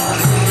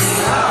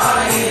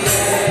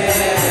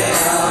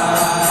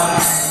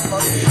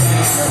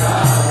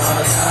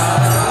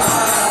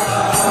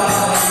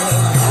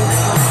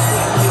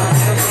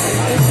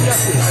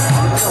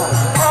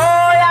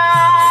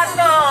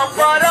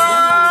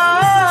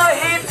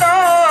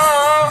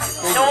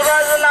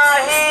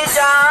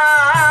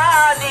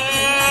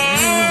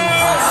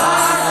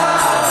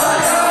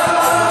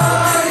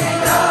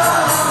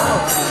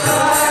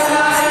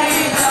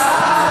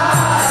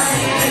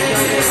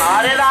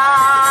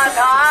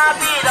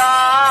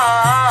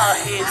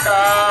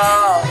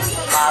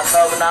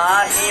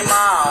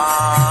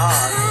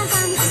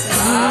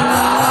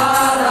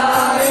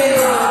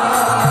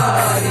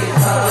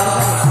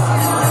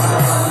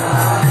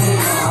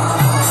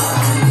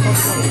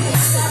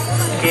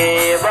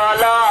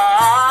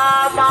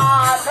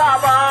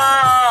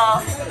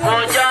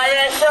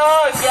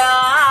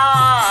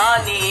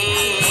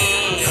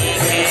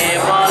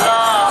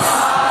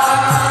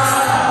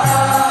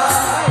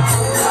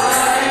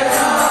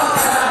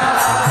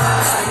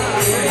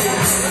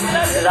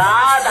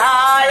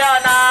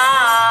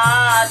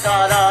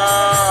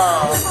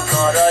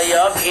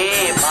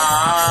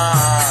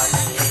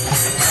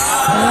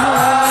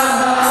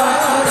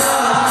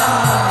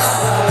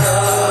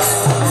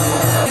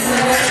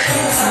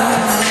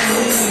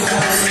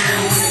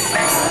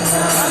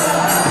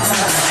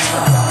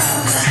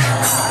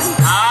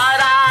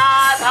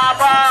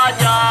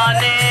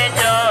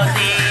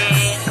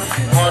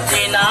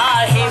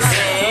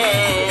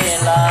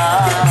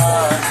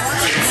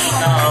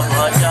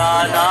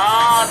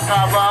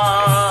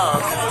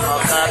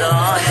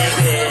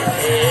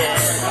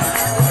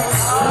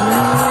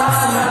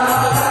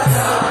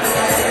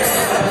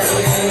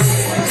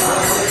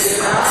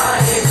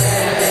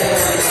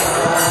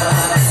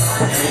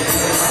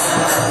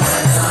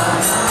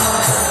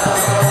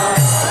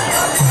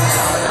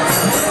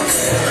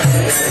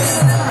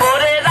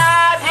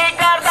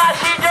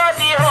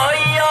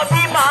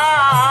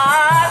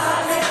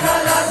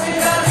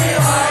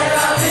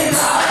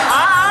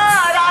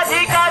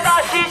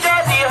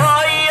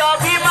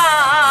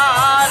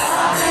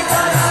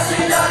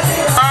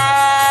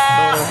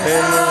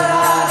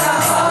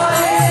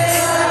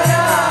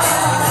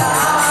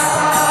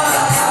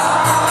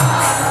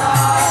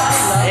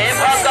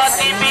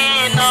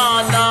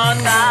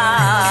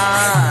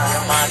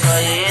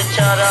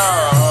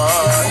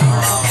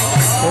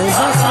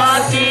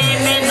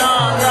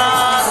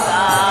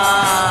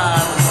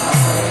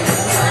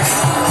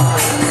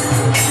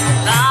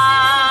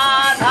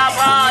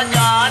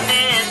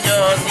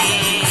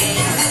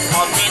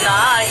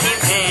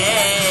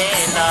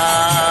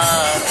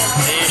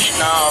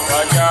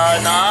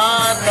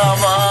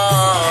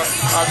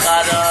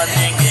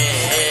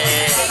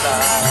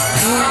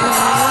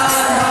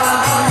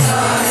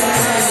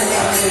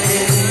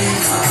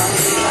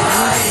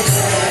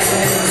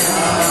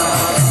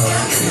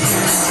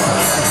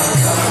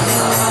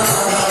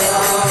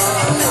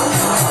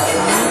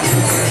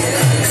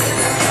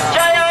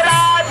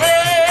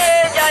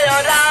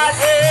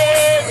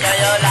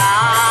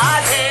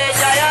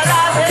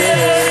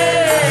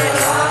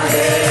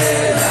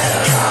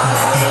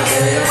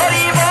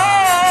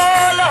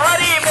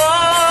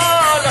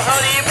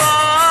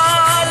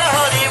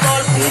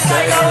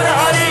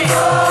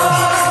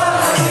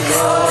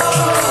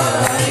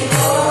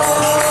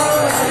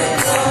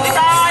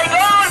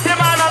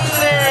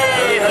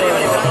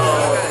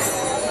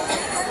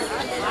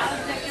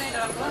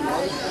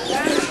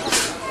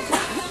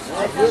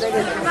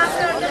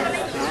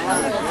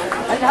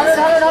ज्ञान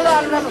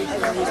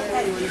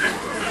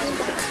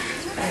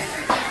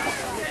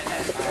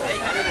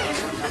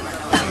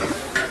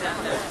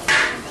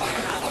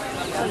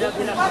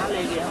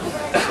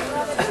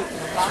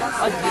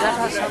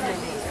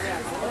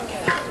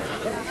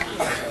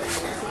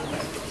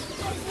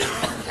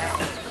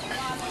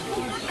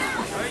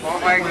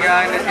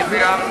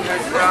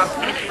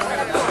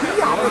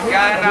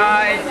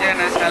ज्ञानाञ्जन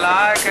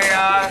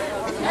शलाकया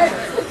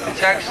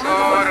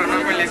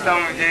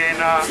चक्षुरुन्मीलितं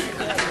येन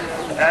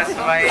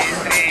तस्मै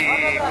श्री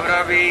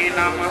गुरवे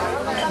नमः।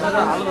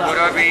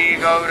 गुरवे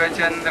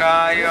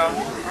गौरचन्द्राय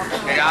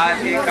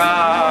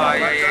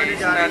राधिकायै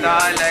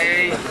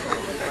सदालयै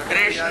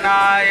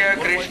कृष्णाय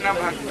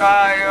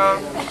कृष्णभक्ताय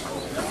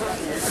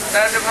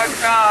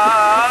तद्भक्ताय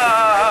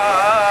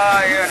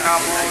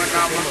नमो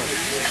नमः।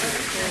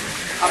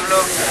 हम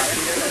लोग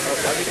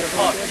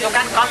You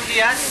can come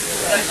here.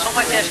 There is so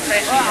much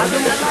space here.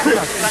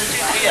 You can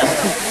sit here.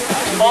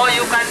 Or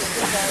you can,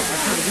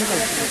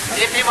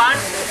 if you want,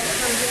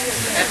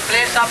 a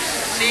place of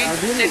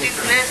sitting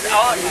place,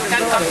 or you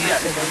can come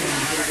here.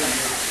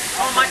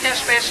 So much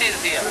space is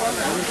there.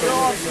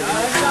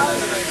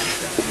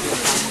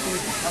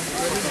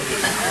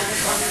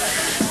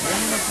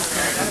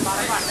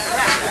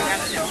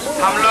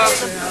 हम लोग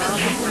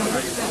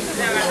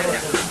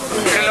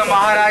श्रील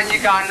महाराज जी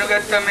का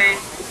अनुगत्य में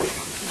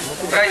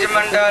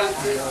ब्रजमंडल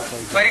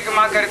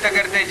परिक्रमा करते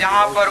करते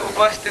जहाँ पर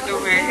उपस्थित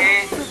हुए हैं,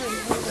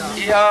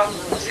 यह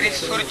श्री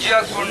सूर्य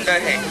कुंड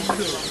है।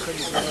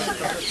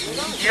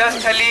 यह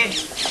स्थली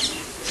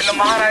श्रील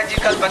महाराज जी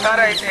कल बता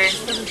रहे थे,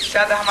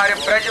 शायद हमारे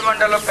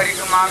ब्रजमंडल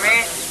परिक्रमा में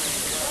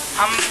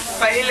हम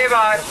पहले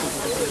बार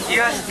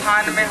यह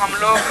स्थान में हम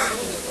लोग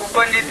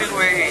उपस्थित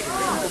हुए हैं।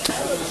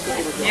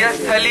 यह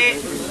स्थली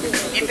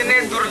इतने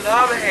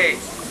दुर्लभ है,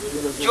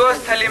 जो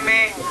स्थली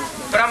में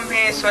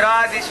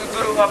ब्रह्मेश्वरादिषु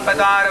दुर्लभ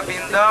पदार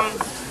बिंदम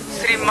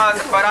श्रीमद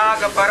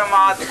पराग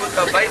परमाद्भुत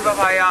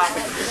वैभवाया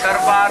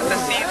सर्वार्थ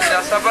सिद्ध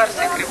सबर्ष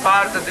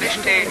कृपार्थ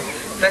दृष्टे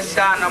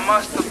तस्या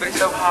नमस्तु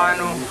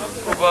वृषभानु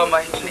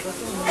उपमहिने।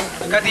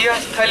 कद यह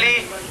स्थली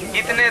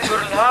इतने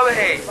दुर्लभ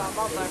है,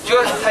 जो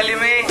स्थली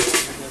में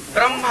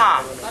ब्रह्मा,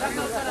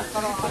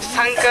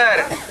 शंकर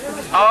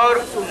और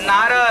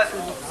नारद,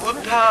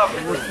 उद्धव,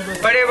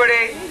 बड़े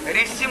बड़े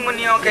ऋषि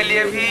मुनियों के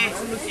लिए भी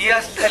यह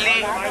स्थली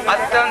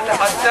अत्यंत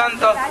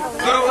अत्यंत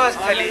दुर्लभ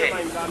स्थली है।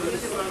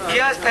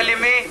 यह स्थली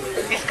में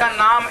इसका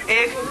नाम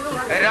एक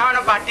रण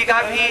वाटिका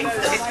भी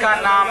इसका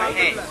नाम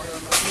है,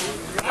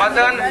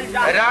 मदन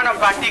रण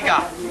वाटिका।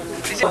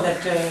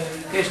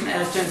 Krishna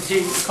he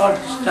called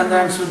Chandra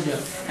and Surya,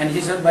 and he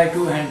said by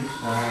two hands.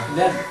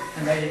 Then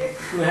by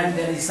two hands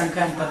there is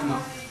Shankha and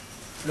Padma,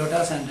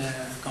 lotus and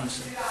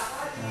council.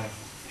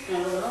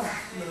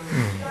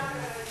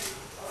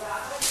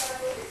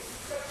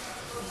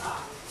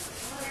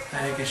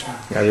 Hare Krishna.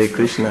 Hare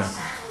Krishna.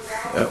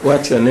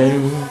 What's your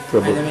name,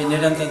 Prabhu? My name is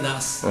Niranta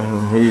Das.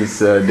 He is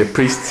the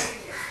priest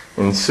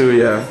in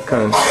Surya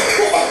Kant.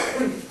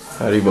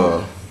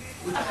 Haribol.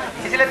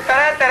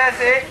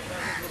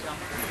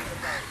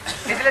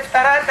 इसलिए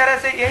तरह तरह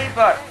से यहीं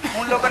पर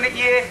उन लोगों ने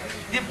ये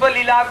दिव्य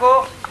लीला को,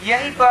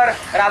 यहीं पर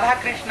राधा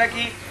कृष्ण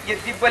की ये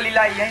दिव्य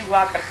लीला यहीं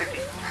हुआ करती थी।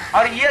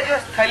 और ये जो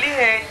स्थली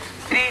है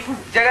श्री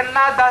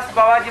जगन्नाथ दास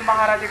बाबा जी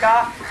महाराज का,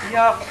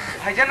 यह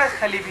भजन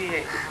स्थली भी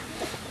है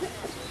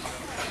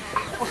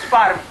उस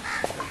पार।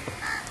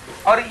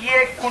 और ये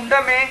कुंड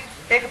में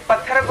एक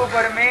पत्थर के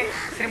ऊपर में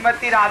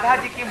श्रीमती राधा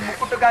जी की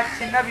मुकुट का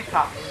चिन्ह भी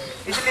था,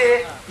 इसलिए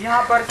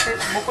यहाँ पर से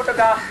मुकुट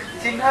का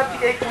चिन्ह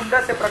भी एक कुंड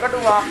से प्रकट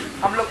हुआ।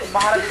 हम लोग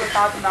महाराज के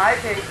साथ में आए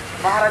थे,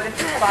 महाराज ने इस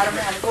बारे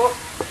में हमको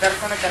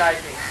दर्शन कराए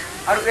थे।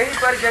 और यहीं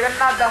पर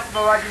जगन्नाथ दास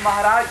बाबा जी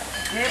महाराज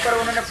यहीं पर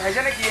उन्होंने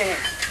भजन किए हैं।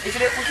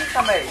 इसलिए उसी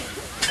समय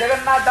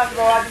जगन्नाथ दास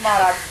बाबा जी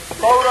महाराज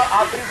गौर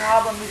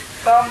आविर्भाव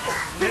मिष्टम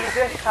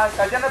निर्देष्टा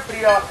सजन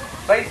प्रिय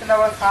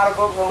वैष्णव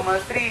सार्वभौम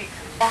श्री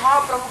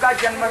महाप्रभु का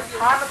जन्म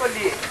स्थान को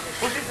लिए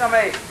उसी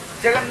समय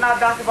जगन्नाथ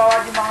दास बाबा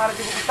जी महाराज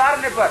को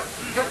उतारने पर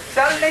जो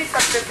चल नहीं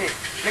सकते थे,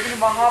 लेकिन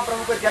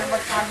महाप्रभु के जन्म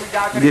स्थान में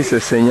जाकर This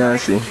is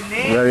sannyasi,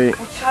 very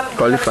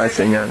qualified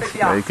sannyasi.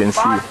 You can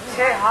see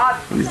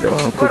he's the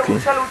one cooking.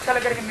 उछल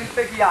करके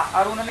नृत्य किया।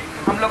 और उन्होंने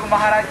हम लोग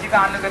महाराज जी का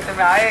अनुगत्य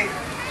में आए।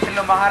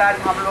 चलो महाराज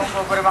हम लोगों को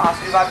ऊपर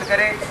आशीर्वाद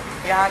करे,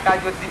 यहाँ का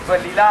जो दिव्य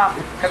लीला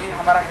कभी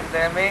हमारा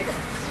हृदय में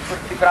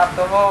स्फूर्ति प्राप्त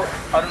हो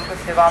और उनको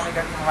सेवा में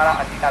कभी हमारा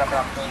अधिकार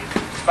प्राप्त हो।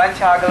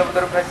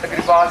 वंशागलवदुर्भस्य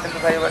कृपा सिंधु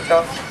भयवतो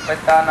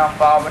वैष्णव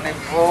पावने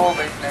भो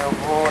वैष्णव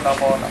भो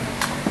नमो नमः।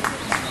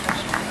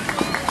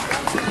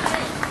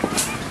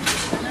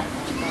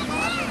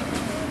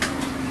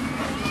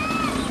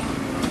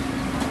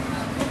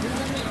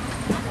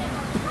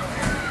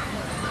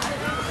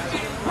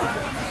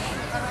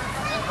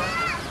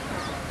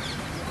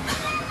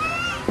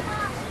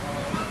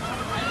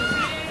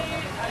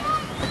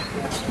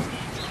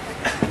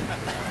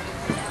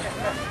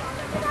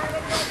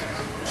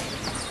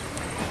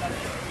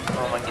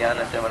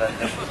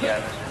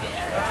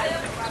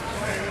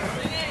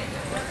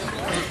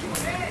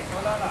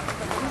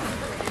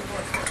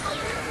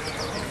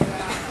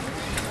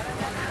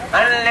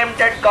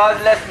 unlimited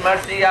causeless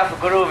mercy of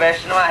Guru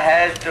Vaishnava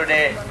has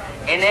today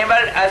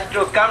enabled us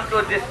to come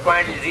to this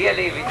point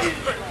really which is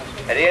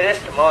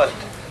rarest most.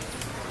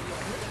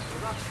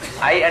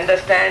 I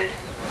understand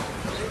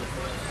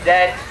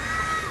that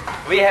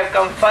we have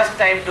come first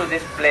time to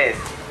this place.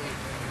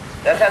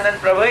 Rasanand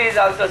Prabhu is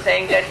also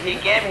saying that he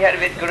came here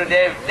with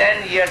Gurudev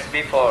 10 years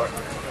before.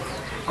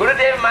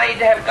 Gurudev might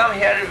have come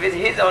here with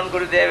his own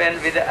Gurudev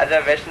and with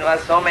other Vaishnavas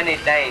so many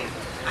times.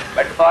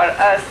 But for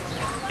us,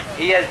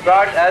 he has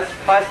brought us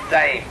first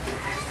time.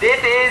 This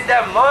is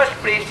the most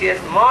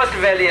precious, most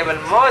valuable,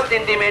 most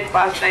intimate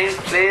pastime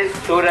place,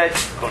 Suraj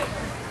Kund.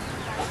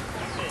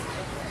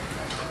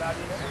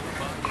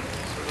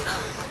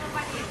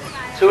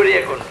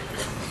 Surya Kund.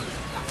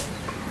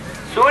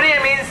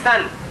 Surya means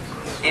sun.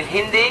 In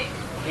Hindi,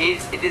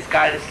 it is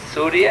called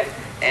Surya,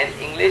 and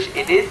English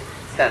it is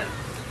sun.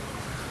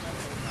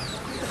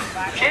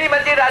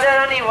 Shrimati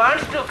Radharani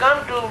wants to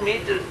come to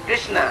meet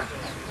Krishna.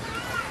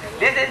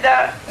 This is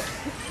the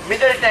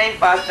middle time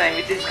pastime,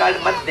 which is called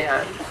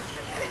Madhyan.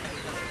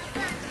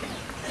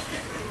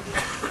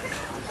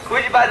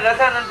 Which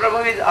Rasanand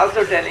Prabhu is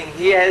also telling.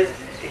 He is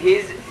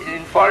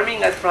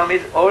informing us from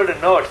his old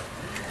notes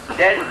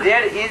that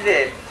there is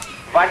a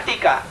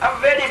Vatika, a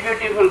very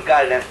beautiful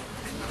garden.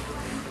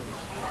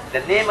 The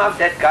name of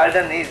that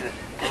garden is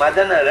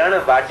Madana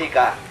Rana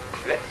Vatika.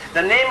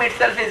 The name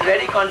itself is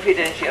very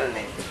confidential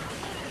name.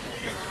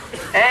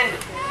 And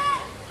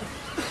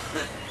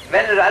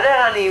when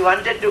Radharani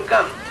wanted to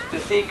come to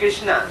see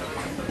Krishna,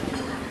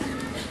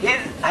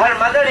 her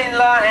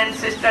mother-in-law and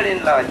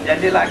sister-in-law,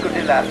 Jatila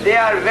Kutila, they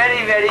are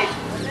very, very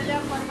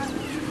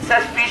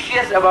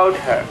suspicious about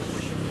her.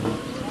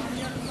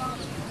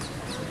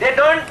 They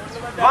don't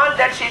want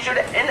that she should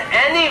in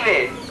any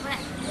way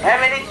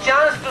have any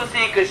chance to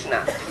see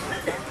Krishna.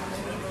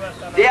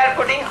 They are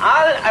putting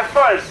all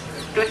efforts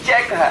to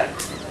check her.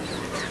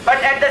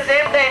 But at the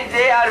same time,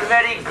 they are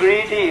very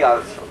greedy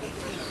also.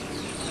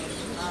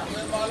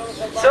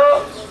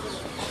 So,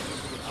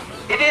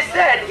 it is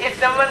said, if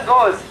someone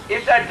goes,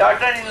 if the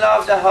daughter-in-law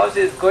of the house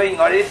is going,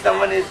 or if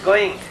someone is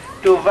going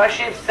to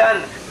worship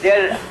sun,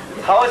 their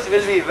house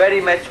will be very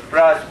much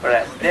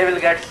prosperous. They will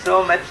get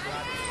so much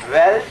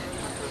wealth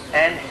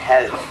and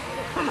health.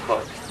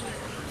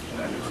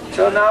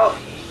 So now,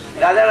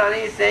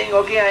 Radharani is saying,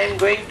 okay, I am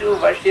going to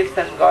worship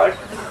sun god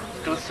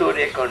to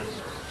Surya Kund.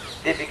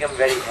 They become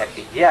very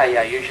happy.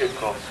 Yeah, you should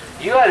go.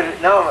 You are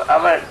now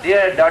our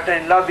dear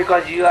daughter-in-law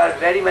because you are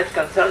very much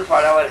concerned for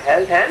our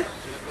health and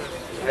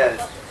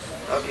wealth.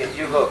 Okay,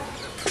 you go.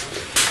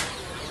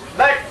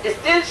 But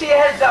still she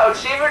has doubt.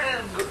 She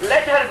would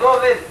let her go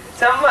with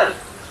someone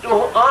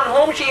on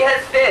whom she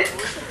has faith.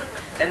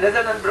 And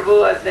Rasanand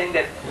Prabhu was saying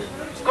that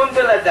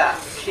Kundalata,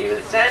 she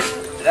will send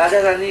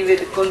Radharani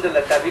with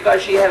Kundalata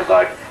because she have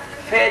got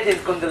faith in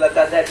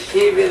Kundalata that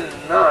she will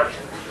not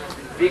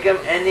become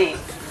any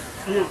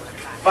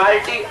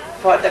party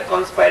for the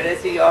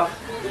conspiracy of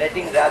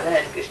letting Radha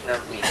and Krishna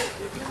meet.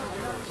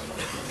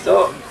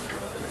 So,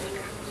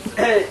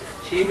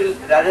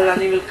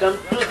 Radharani will come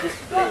to this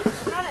place,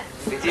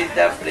 which is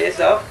the place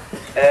of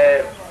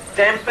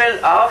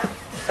temple of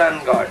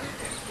sun god.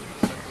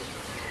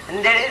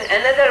 And there is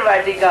another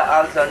Vatika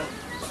also.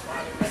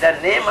 The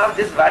name of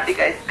this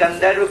Vatika is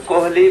Kandarv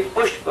Kohli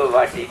Pushpa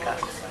Vatika.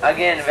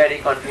 Again, very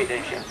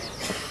confidential.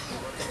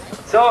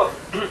 So,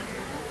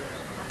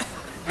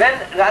 when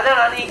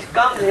Radharani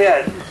comes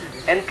here,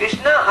 and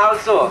Krishna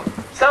also,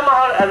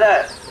 somehow or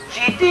other,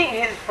 cheating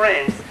his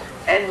friends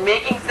and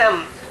making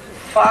some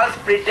false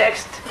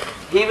pretext,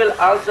 he will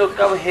also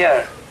come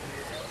here.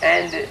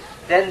 And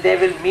then they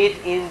will meet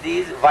in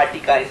these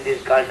Vatika, in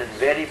this garden,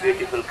 very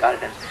beautiful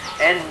garden.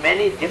 And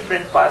many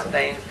different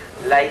pastimes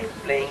like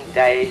playing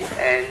dice,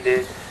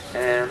 and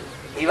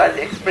he was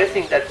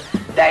expressing that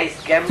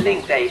dice,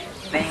 gambling dice,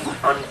 playing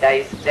on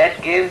dice,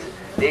 that games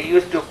they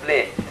used to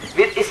play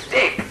with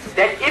stakes,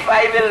 that if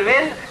I will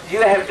win,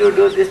 you have to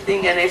do this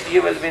thing, and if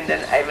you will win,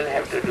 then I will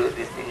have to do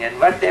this thing. And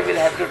what they will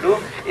have to do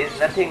is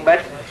nothing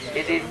but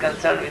it is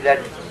concerned with that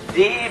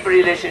deep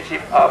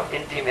relationship of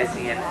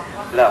intimacy and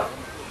love.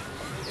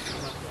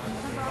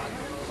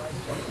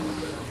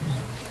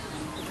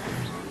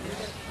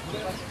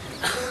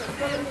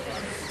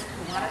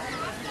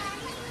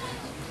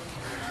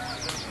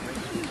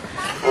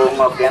 Om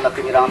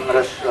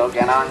Abhyanapimirandrasya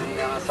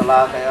Gyananyana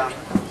Salakaya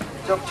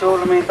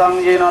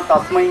Chakcholmitam Yena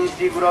Tasmai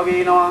Sri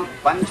Gurave Namah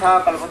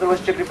Pancha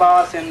Kalpatarusya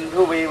Kripa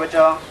Sindhu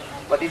Vevacha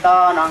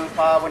Patitanang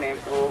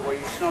Pavanebhyo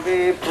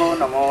Vaishnavebhyo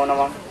Namo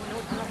Namah.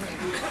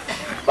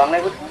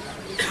 Bangla good.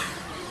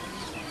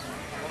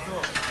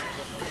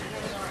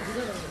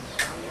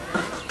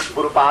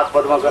 Gurupad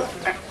Padmagat.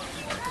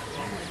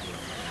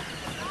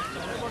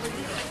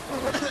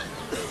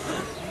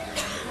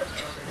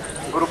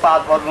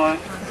 Gurupad Padma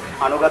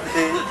अनुगत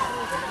से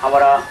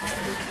हमारा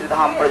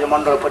श्रीधाम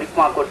ब्रजमंडल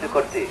परिक्रमा करते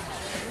करते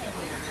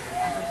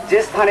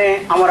जे स्थाने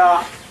हमारा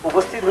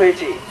उपस्थित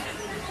হয়েছি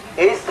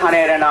এই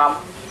স্থানের নাম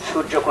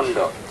সূর্যকুণ্ড।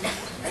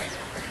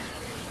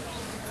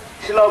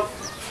 শ্রীল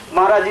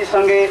মহারাজের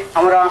সঙ্গে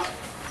আমরা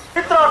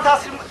মিত্র অর্থাৎ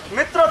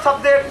মিত্র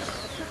শব্দের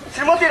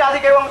শ্রীমতী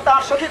রাধিকা এবং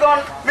তার সখীগণ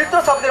মিত্র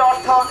শব্দের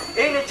অর্থ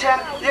এই নিচ্ছেন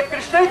যে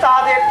কৃষ্ণই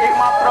তাদের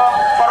একমাত্র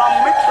পরম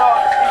মিত্র,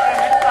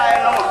 মিত্রায়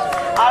নমঃ।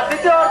 আর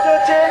দ্বিতীয় অর্থ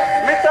হচ্ছে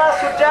মিত্রা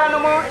সূর্যায়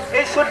নমঃ,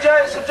 এই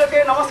সূর্যকে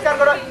নমস্কার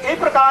করা। এই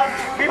প্রকার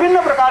বিভিন্ন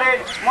প্রকারের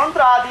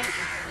মন্ত্র আদি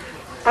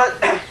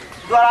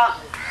দ্বারা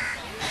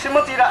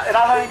শ্রীমতী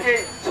রাধারানীকে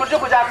সূর্য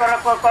পূজা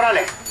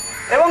করালেন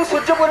এবং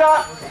সূর্য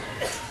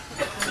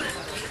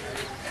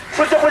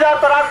পূজা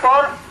করার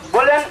পর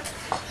বললেন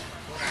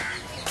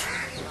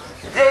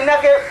যে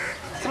ইনাকে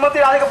শ্রীমতী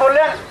রাধিকা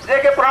বললেন যে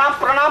একে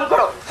প্রণাম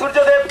করো,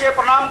 সূর্যদেবকে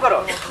প্রণাম করো।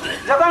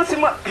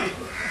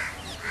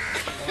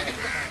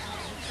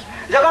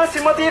 যখন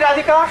শ্রীমতী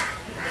রাধিকা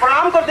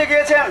প্রণাম করতে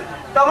গিয়েছেন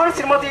তখন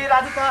শ্রীমতী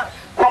রাধিকা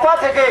খোপা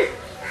থেকে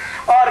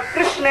আর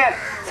কৃষ্ণের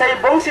সেই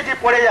বংশীটি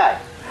পড়ে যায়।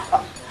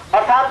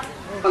 অর্থাৎ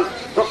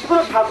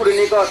ভক্তিপুর ঠাকুরের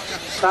নিকট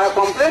তারা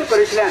কমপ্লেন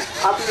করেছিলেন,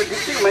 আপনি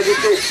ডিস্ট্রিক্ট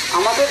ম্যাজিস্ট্রেট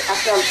আমাদের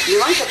একটা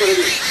মীমাংসা করে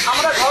দিন,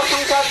 আমরা ঘর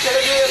সংসার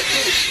ছেড়ে দিয়ে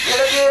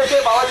এসে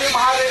বাবাজি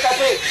মহারাজের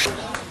কাছে।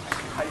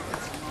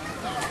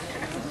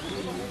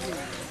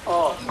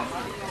 Oh,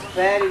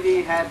 where we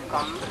have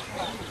come,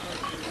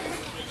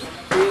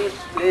 this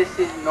place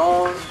is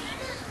known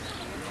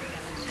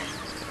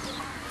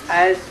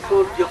as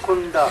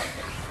Surjakunda.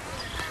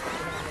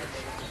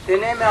 The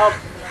name of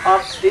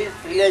this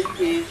village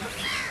is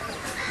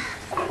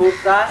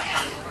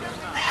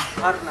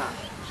Varna,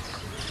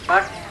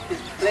 but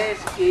this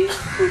place is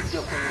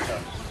Surjakunda,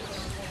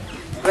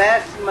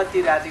 where Srimati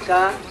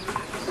Radhika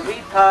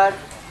with her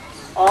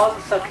all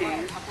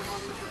Sakhis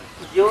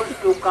used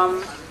to come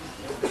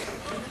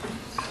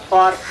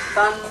for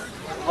sun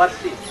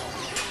worship,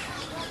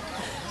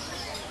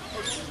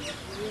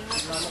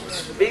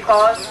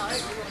 because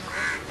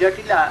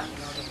Jatila,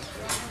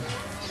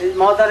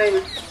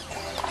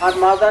 her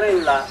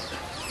mother-in-law,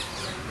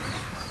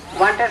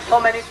 wanted so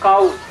many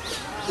cows,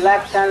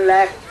 lakhs and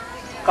lakhs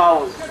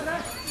cows,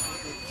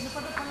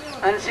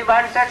 and she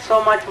wanted so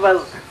much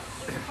wealth.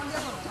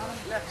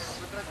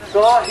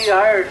 So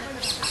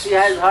she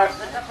has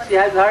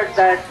heard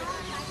that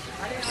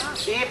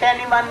if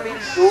anyone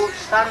will do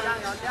sun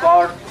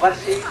god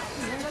worship,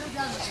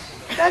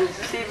 then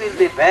she will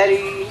be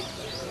very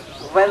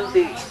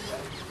wealthy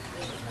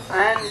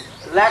and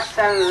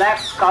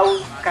lakhs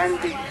cows can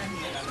be,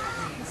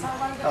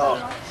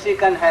 she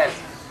can have.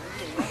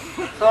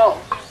 So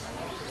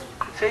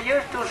she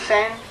used to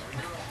send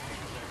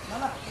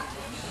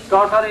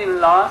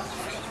daughter-in-law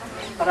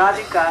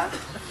Radhika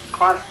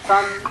for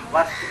sun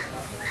worship.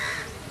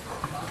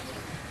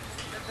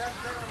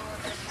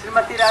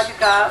 Srimati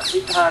Radhika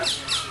with her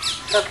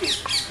Sakhi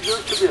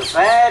used to be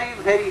very,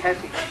 very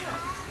happy.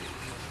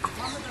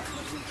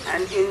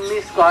 And in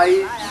Miss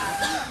Guise,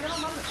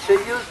 she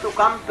used to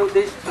come to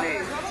this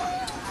place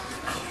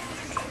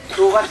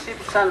to worship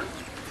sun.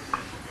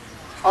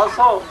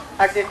 Also,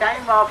 at the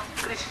time of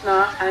Krishna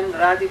and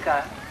Radhika,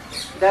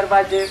 there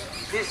was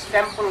this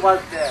temple was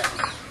there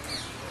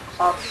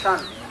of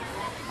sun.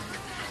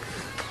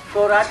 So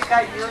Radhika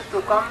used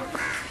to come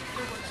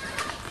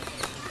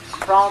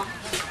from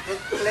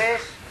this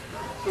place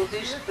to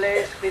this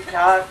place with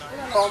her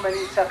so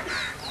many Sakhis.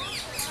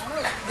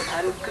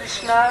 And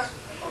Krishna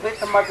with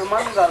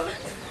Madhumangal,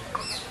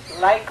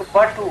 like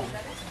Batu,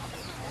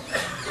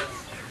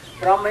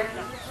 Brahmin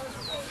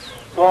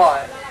boy,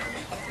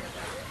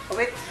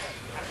 with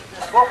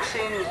books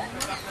in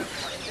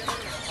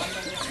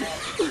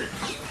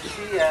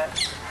here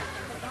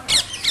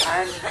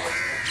and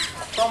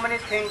so many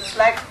things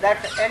like that,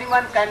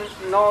 anyone can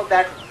know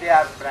that they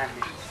are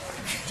Brahmins.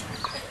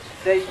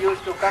 They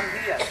used to come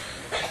here.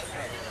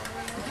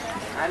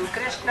 And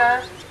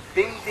Krishna,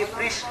 being the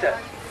priest,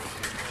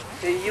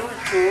 he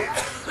used to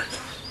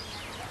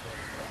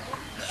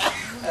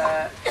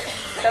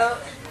tell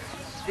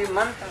the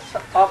mantras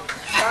of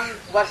sun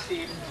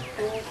worship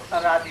to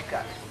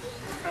Radhika.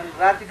 And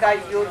Radhika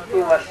used to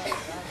worship.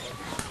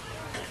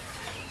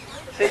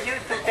 She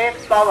used to take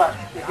flowers.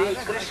 The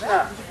Krishna,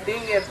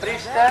 being a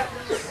priest,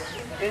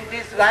 in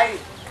this guise,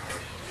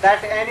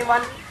 that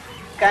anyone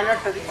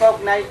cannot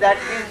recognize that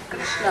he is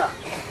Krishna.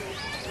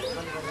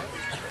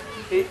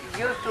 He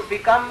used to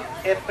become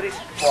a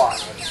priest boy,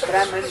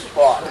 Brahmin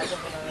boy.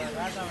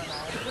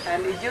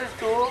 And he used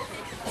to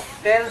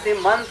tell the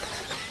months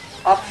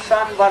of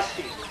sun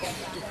worship.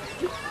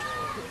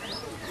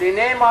 The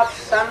name of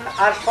sun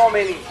are so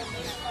many,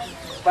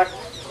 but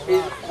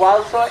his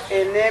also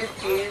a name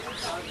is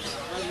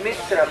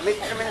Mitra.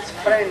 Mitra means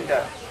friend.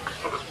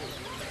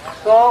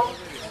 So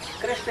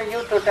Krishna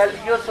used to tell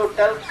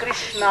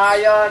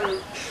Krishnaya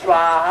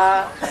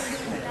Swaha,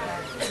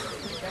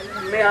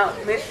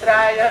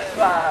 Mitraya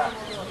Swaha.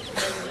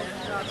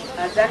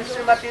 And then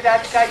Srimati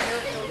Radhika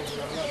used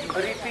to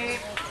repeat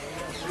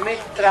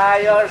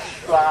Mitraya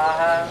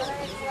Swaha.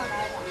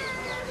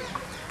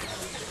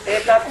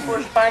 Ekat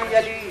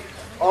Pushpanjali,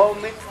 oh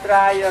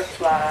Mitraya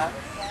Swaha.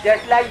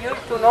 Jatla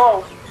used to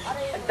know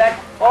that,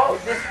 oh,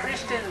 this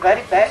priest is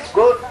very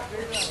good.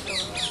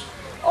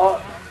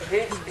 Oh,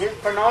 his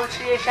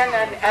pronunciation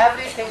and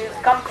everything is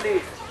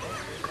complete.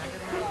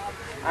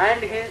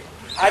 And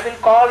I will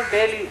call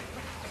daily.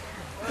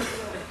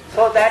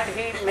 so that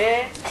he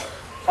may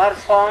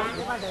perform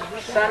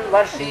sun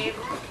worship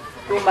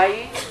to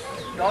my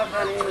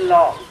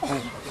daughter-in-law.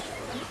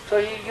 So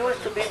he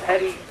used to be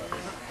very,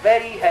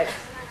 very happy.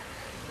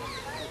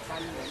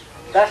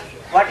 Thus,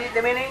 what is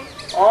the meaning?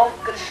 Om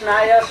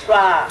Krishnaya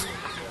Swaha.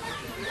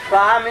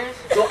 Swaha means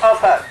to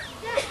offer.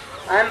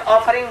 I am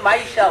offering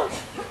myself,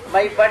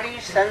 my body,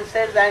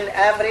 senses and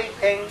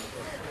everything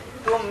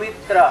to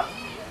Mitra.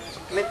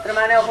 Mitra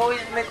means who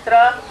is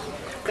Mitra?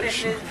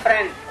 Krishna is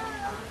friend.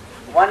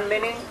 One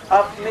meaning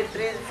of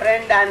Mitra is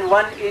friend and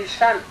one is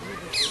son.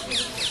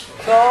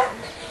 So,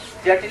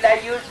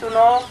 Jatila used to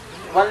know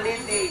only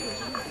the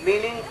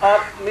meaning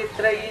of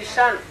Mitra is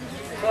son.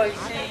 So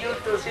she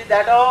used to see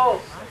that,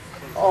 oh,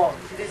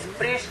 this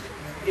priest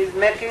is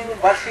making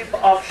worship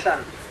of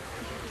son.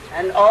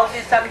 And all the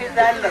Sakhis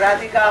and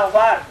Radhika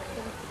what?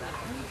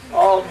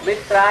 Oh,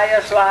 Mitraya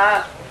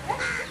Swaha,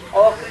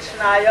 oh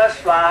Krishnaya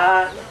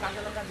Swaha.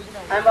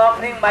 I am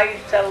offering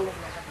myself,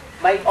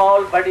 my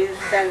all bodies,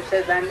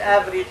 senses and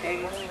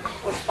everything,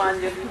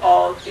 Pushpanjali,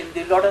 all in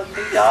the lotus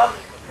feet of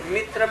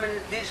Mitra,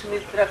 means this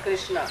Mitra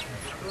Krishna.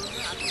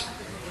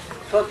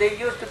 So they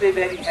used to be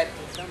very happy.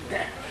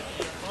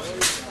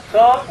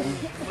 So,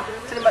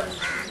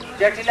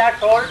 Jatila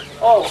told,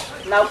 oh,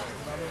 now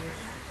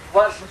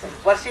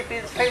worship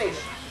is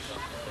finished.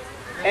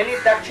 Any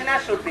dakshina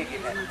should be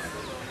given.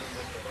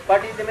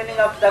 What is the meaning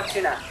of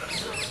dakshina?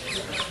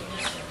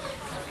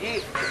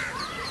 Gift.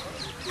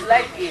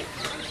 Like gift.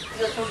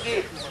 You should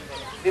give.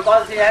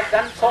 Because he has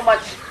done so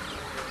much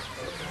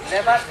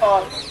labor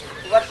for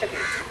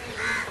worshipping.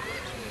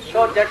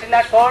 So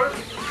Jatila told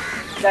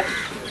that,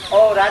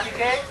 oh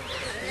Radhike,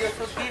 you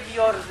should give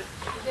your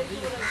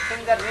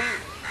finger ring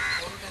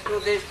to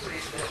this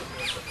priest.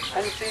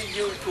 And she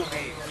used to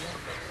be.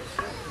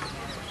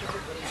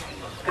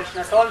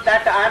 Krishna told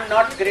that I am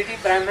not greedy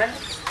Brahman.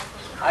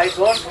 I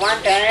don't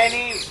want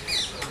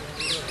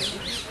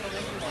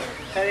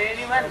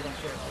anyone,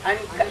 and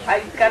I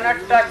cannot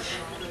touch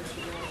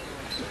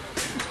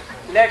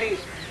ladies.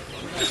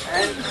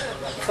 And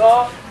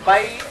so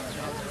I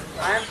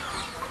am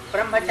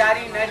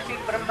brahmachari, naitik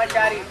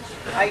brahmachari.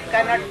 I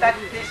cannot touch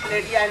this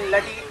lady and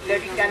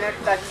lady cannot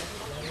touch.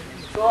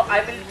 So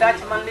I will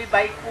touch only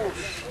by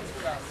push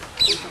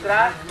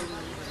grass,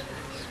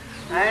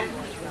 and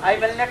I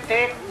will not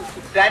take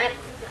direct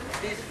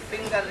this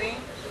finger ring.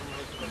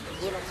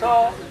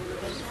 So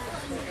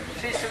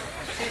she should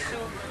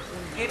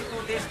give to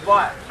this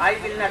boy. I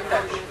will not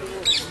touch.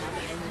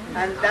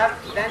 And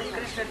then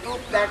Krishna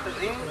took that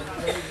ring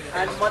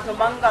and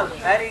Madhumangal,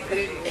 very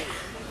greedy.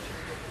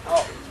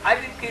 Oh, I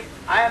will keep.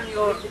 I am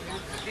your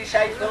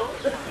disciple,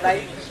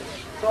 like,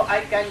 so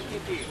I can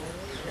keep it.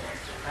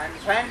 And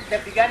when they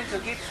began to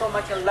give so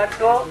much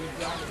laddu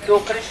to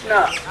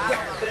Krishna,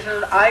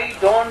 Krishna, I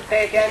don't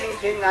take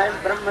anything, I am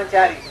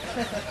brahmachari.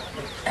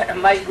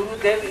 My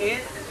Gurudev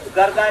is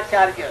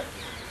Gargacharya,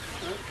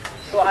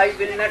 so I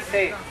will not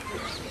take.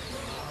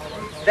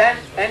 Then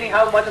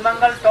anyhow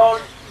Madhumangal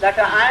told that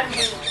I am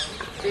his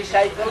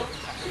disciple,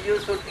 you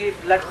should give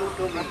laddu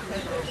to me.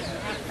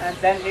 And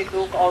then he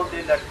took all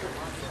the laddu.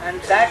 And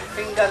that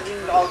finger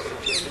ring also.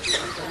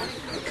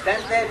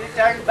 Then they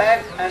returned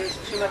back, and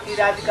Srimati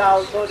Radhika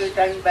also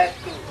returned back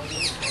to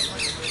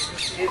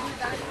his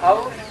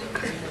house.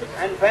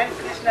 And when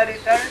Krishna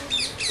returned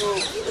to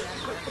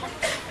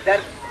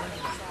their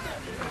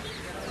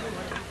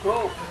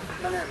group,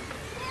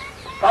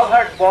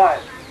 cowherd boy,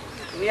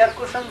 near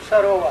Kusum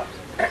Sarovar,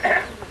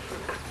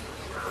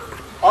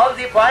 all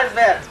the boys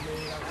were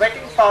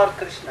waiting for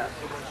Krishna.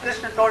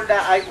 Krishna told them,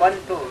 I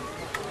want to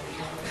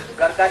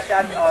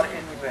Gargacharya or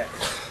anywhere.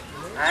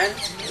 And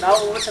now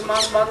with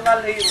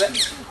Mangal he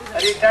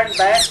returned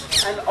back,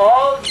 and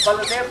all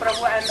Baladev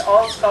Prabhu and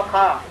all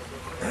Sakha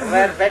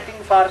were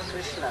waiting for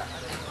Krishna.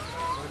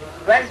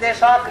 When they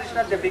saw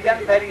Krishna, they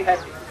became very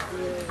happy.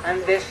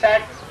 And they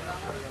sat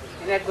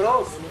in a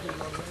group.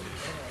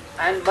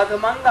 And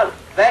Madhumangal,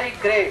 very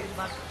grave,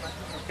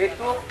 he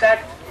took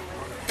that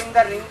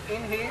finger ring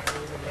in his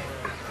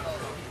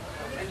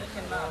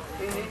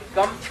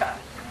gamcha,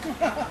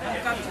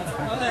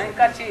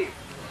 handkerchief,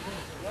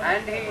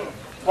 and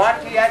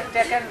what he had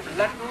taken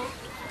laddu,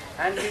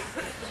 and he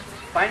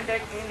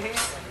binded in his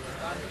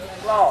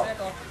cloth,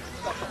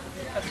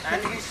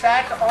 and he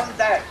sat on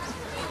that,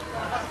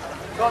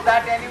 so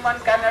that anyone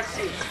cannot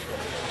see.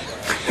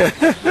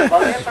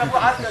 Baladev Prabhu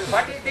asked us,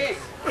 what is this?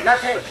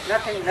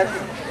 Nothing.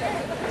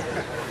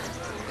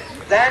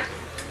 Then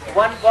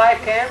one boy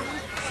came,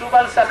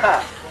 Subal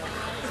Sakha,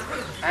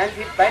 and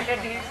he binded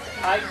his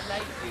eyes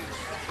like this.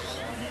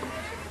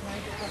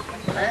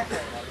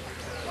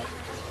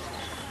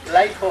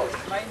 Blindfolded.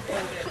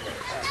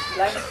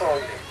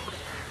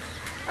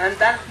 And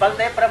then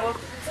Baladev Prabhu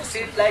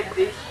sit like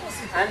this,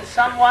 and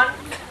someone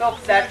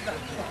took that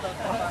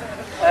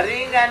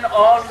ring and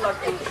all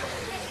laddu,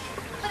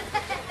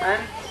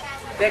 and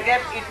they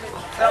gave it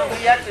from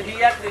here to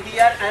here to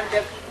here, and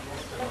they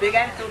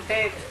began to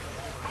take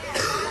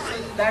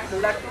that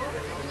laddu,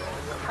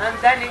 and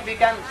then he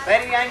became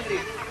very angry,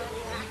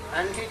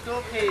 and he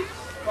took his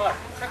What?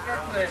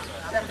 Separate.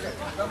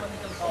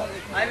 Oh,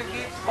 I will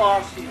give for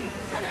you.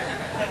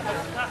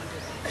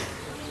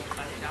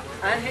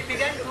 And he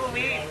began to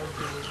weep.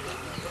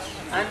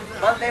 And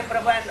Baldev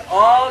Prabhu and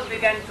all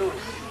began to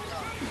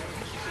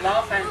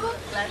laugh and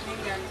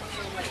clapping and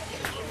so much.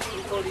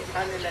 उनको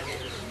दिखाने लगे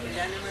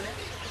जाने मने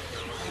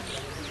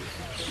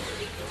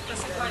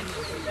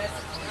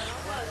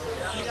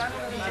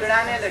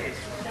चिढ़ाने लगे.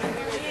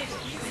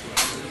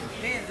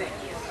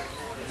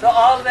 So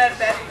all were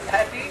very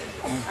happy,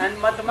 and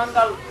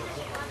Madhmangal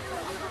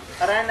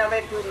ran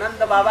away to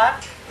Nanda Baba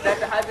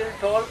that I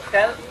will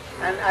tell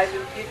and I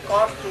will give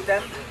cause to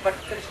them, but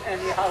Krishna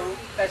anyhow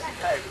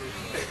pacified me.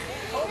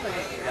 So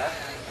many years.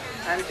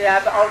 And they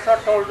have also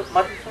told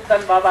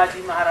Madhusudan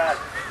Babaji Maharaj,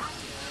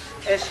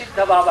 a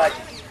Siddha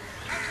Babaji,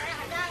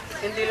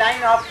 in the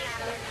line of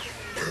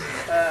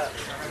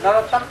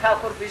Narottam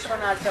Thakur,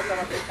 Vishwanath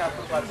Chakravarti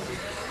Thakur Babaji,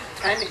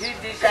 and his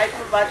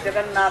disciple was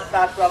Jagannath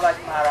Das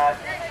Babaji Maharaj.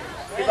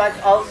 He was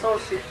also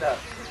Siddha.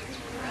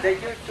 They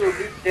used to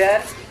live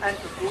there and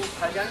to do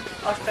bhajan,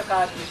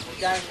 Ashtakar,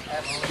 Puja and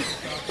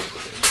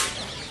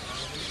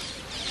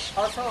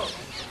also,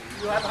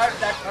 you have heard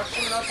that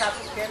Bhaktivinoda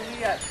Thakur came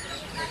here,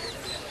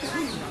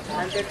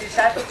 and the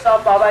disciples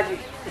of Babaji,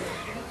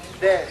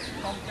 they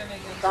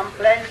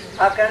complained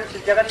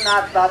against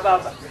Jagannath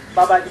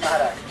Babaji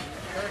Maharaj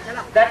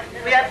that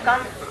we have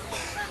come,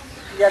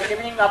 we are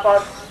giving up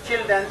our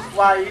children's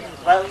wives,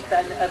 wealth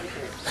and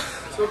everything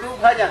to do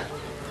bhajan,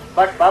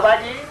 but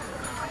Babaji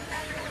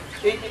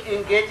is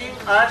engaging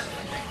us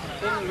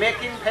in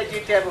making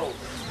vegetables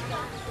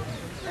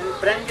and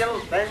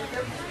brinjal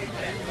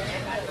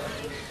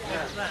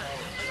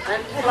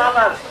and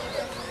flowers.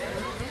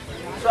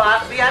 So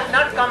we have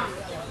not come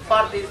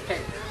for these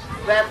things.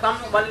 We have come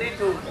only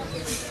to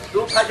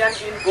do bhajan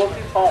in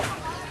gopi form,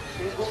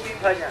 in gopi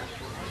bhajan.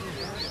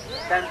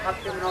 Then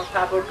Bhaktivinoda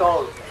Thakur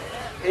told,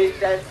 he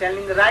is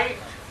telling right.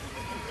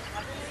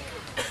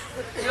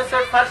 You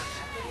should first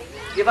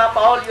give up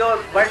all your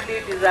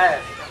worldly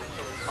desires,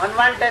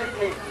 unwanted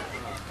things,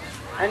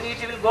 and it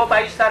will go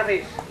by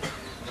service.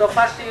 So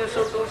first you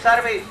should do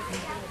service,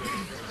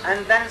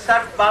 and then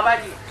serve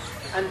Babaji,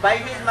 and by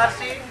his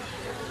mercy,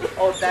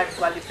 oh, that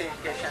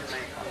qualification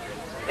may come,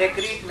 a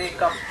greed may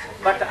come.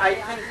 But I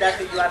think that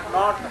you are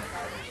not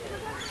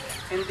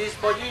in this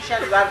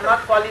position, you are not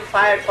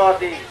qualified for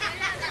this.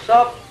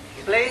 So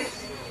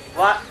please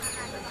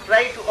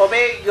try to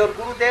obey your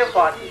Gurudev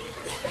for this.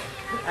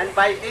 And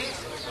by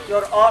this,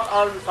 your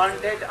all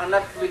bondage on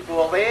earth will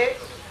go away,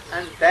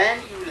 and then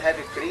you will have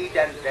a greed,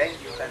 and then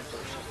you can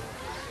proceed.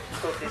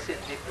 So this is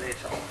the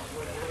place of.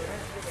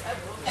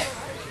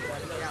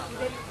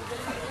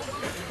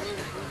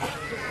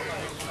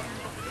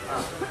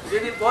 We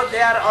will go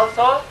there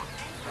also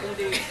in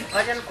the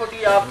Bhajan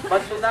Kuti of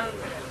Madhusudan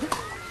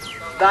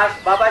Das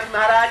Babaji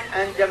Maharaj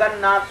and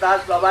Jagannath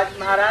Das Babaji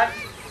Maharaj.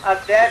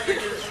 There we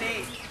will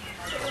see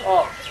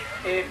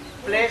a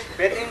place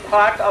bathing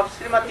part of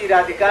Srimati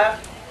Radhika,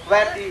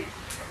 where the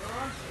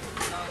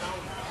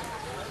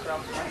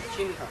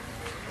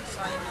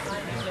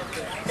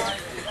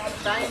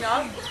sign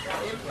of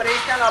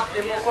impression of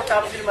the mukut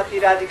of Srimati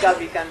Radhika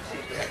we can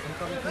see.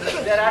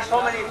 There are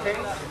so many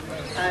things,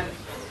 and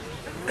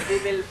we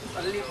will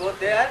only go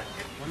there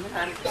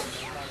and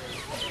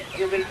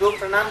you will do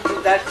pranam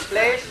to that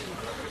place.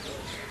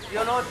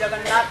 You know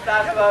Jagannath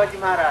Das Babaji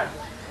Maharaj.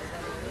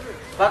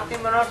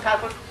 Bhaktivinoda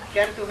Thakur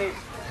came to him.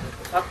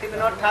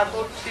 Bhaktivinoda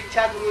Thakur,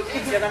 Shiksha Guru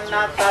is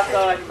Jagannath Das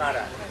Babaji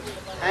Maharaj.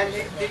 And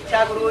his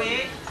Shiksha Guru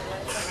is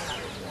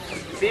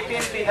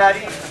Bipin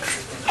Bihari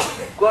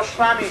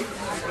Goswami.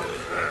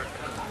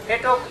 He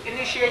took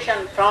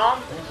initiation from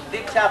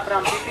Diksha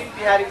from Bipin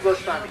Bihari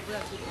Goswami.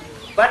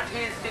 But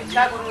his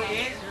Diksha Guru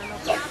is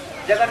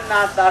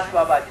Jagannath Das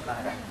Babaji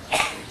Maharaj.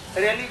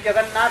 Really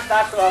Jagannath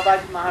Das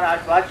Babaji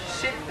Maharaj was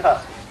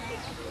Siddha,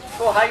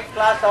 so high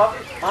class of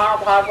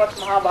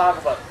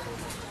Mahabhagavat.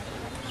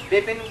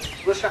 Bipin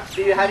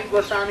Bihari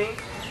Goswami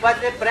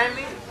was a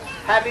Brahmin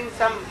having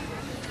some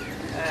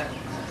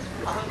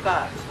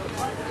ahankar.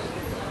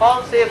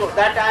 All say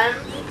that I am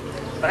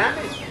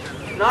Brahmin,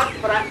 not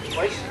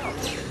Vaishnava.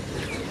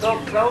 So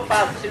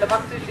Prabhupada, Srila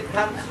Bhakti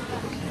Siddhanta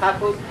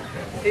Thakur,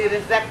 he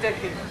rejected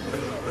him.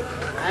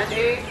 And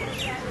he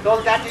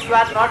told that you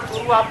are not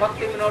Guru of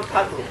Bhaktivinoda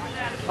Thakur.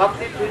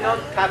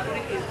 Bhaktivinoda Thakur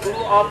is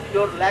Guru of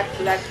your lakhs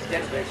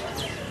generation.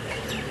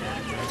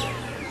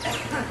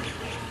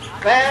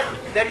 Where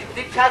there is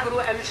Diksha Guru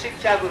and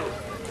Shiksha Guru.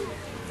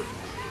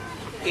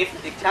 If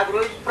Diksha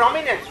Guru is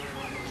prominent,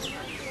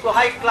 so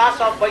high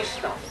class of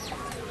Vaishnava,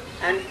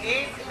 and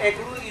if a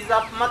Guru is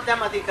of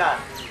Madhyam Adhikar,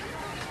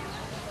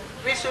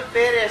 we should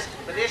pay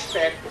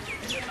respect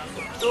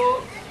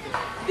to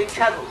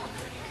Diksha Guru,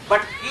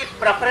 but give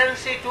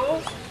preference to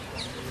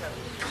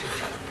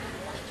Shiksha.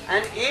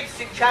 And if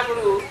Shiksha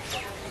Guru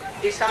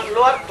is some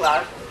lower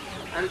class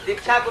and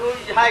Diksha Guru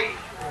is high,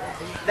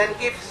 then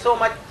give so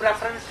much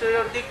preference to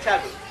your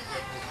Diksha Guru.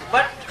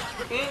 But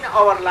in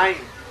our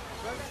line,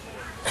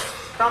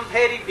 from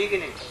very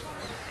beginning,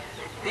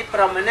 the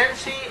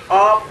prominency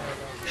of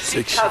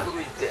Shiksha Guru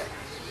is there.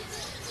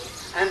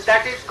 and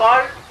that is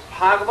called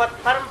Bhagavat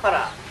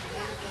Parampara.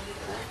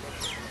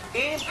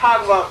 In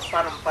Bhagavat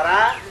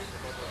Parampara,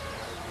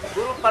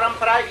 Guru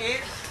Parampara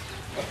is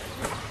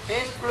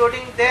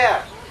including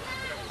there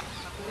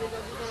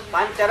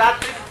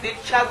Pancharatrik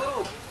Diksha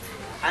Guru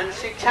and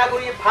Shiksha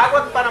Guru is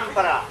Bhagavat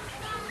Parampara.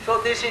 So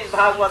this is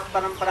Bhagavat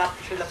Parampara.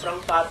 Srila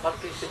Prabhupada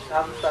Bhakti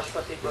Siddhanta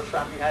Saraswati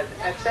Goswami has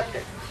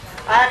accepted.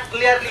 I have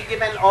clearly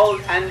given all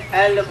and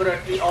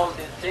elaborately all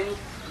these things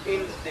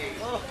in the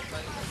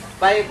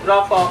by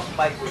drop of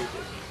Bible.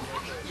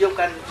 You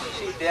can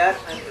see there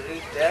and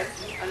read there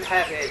and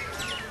have a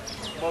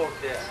more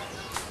there.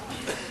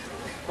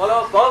 बोलो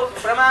गौ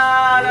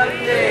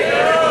प्रमानंदे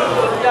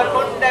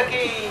कुंड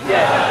की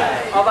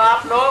जय। अब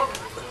आप लोग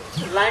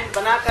line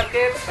बना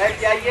करके बैठ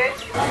जाइए।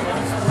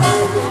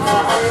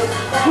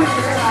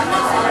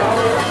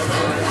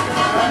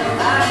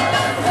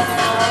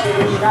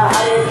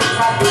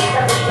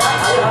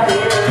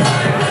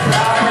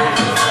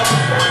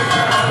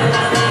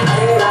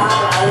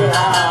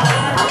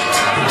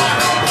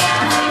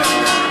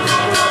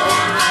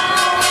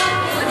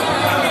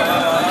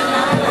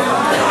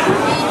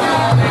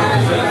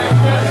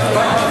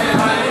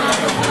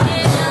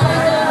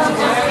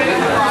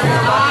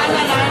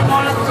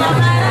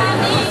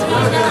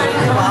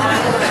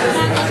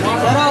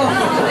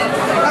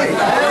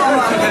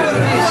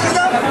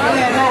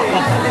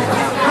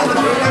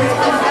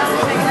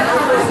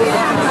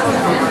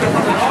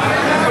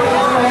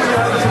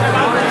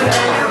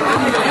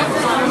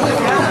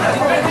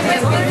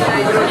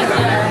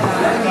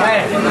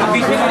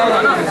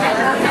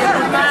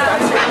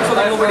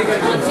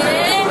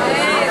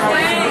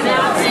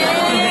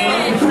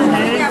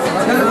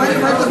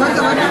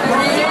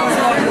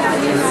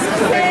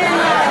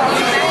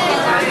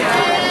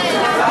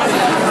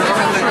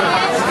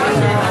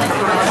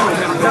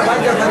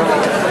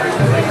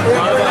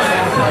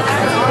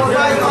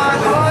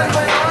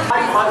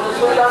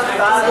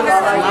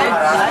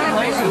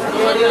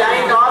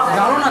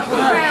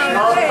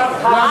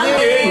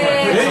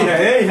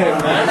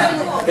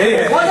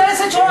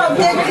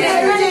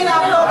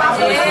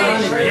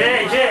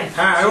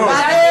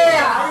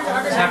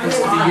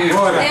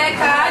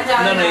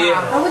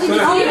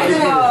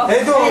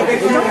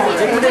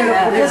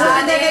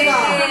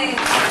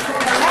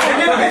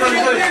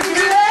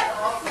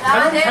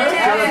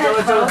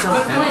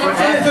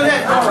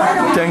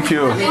 Thank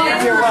you. I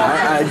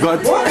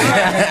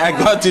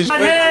got it.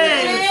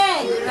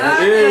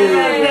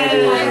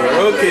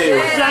 Okay.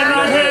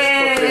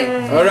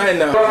 All right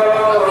now.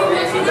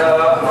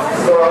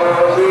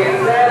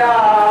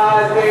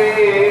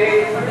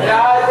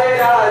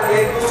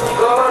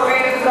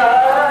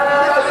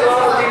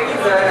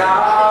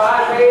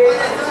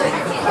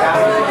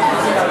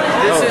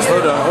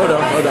 Hold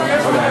on.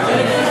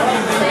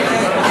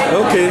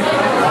 Okay.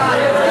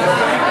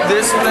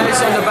 This place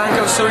on the bank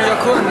of Surya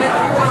Kund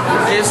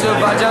is the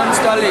Bhajan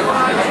Stali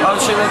of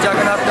Srila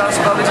Jagannath Das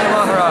Babaji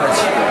Maharaj.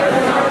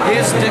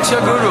 His Diksha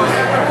Guru,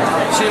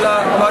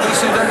 Srila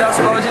Madhusudan Das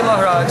Babaji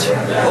Maharaj,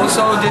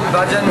 also did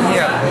bhajan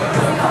here.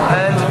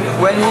 And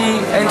when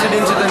he entered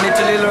into the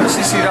Nityalila of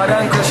Sri Radha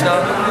and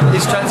Krishna,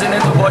 his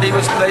transcendental body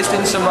was placed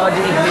in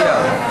Samadhi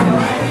here.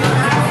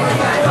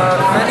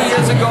 Many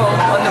years ago,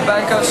 on the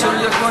bank of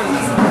Surya Kund,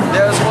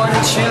 there was one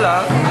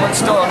Srila, one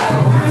stone,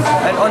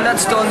 and on that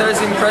stone there is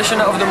the impression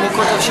of the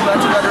mukut of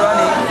Srimati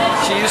Radharani.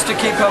 She used to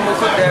keep her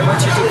mukut there when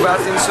she took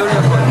bath in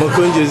Surya Kund.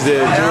 Mukund is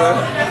the jewel.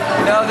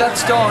 Now that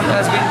stone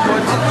has been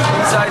put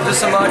inside the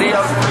Samadhi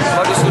of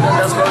Madhusudan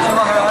Das Babaji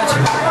Maharaj.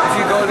 If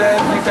you go there,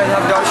 you can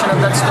have darshan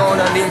of that stone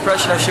and the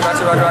impression of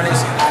Srimati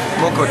Radharani's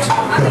mukut.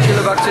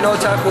 Srila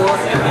Bhaktivinoda Thakur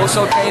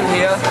also came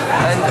here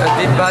and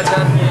did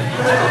bhajan,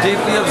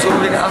 deeply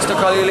absorbing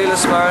Astakali Leela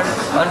Smaran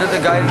under the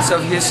guidance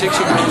of his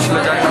Shiksha Guru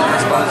Srila Jagannath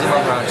Das Babaji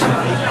Maharaj.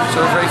 So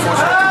we're very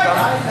fortunate to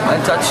come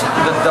and touch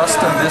the dust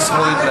of this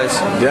holy place.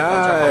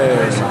 Yeah.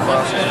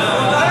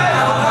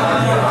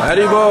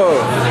 Haribo.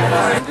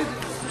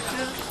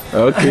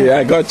 Okay,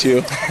 I got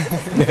you.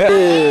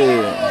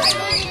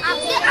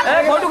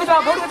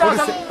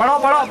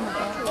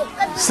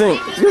 Sing.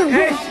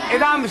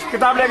 एकदम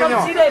किताब लेके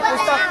जाओ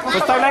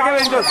पुस्तक लेके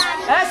भेजो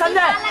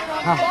संजय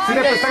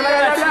सीधे पुस्तक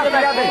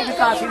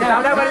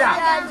लेके जा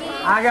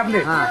आगे अपने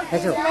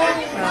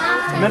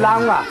मैं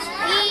लाऊंगा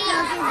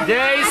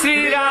जय श्री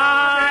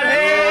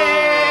राधे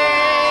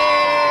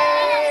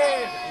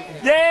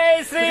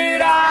जय श्री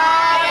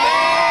राधे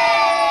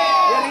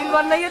ये रील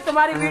बन रही है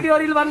तुम्हारी वीडियो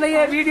रील बन रही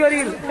है वीडियो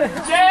रील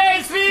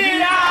जय Shri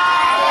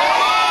Radhe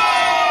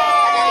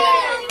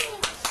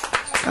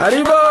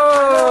Haribo.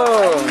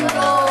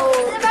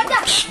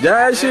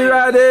 Jai Shri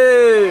Radhe.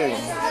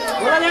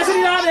 जय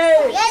श्री राधे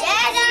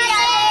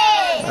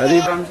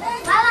Haribo.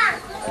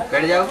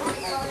 बैठ जाओ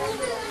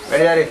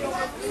बैठ जा रे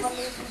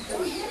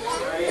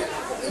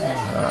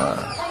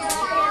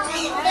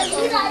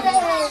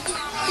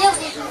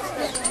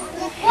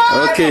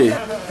Okay,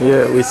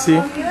 yeah, we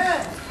see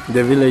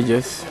the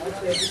villagers.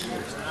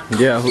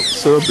 They are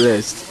so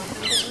blessed.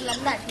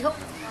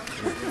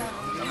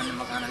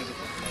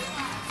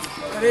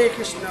 Hare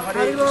Krishna,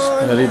 Hare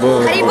Krishna. Hari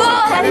Bol. Hari Bol.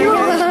 Hari Bol.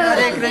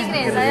 Hare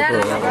Krishna. Hari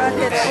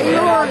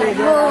Bol. Hari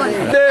Bol.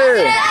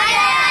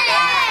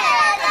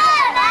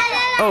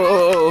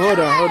 Oh, hold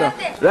on.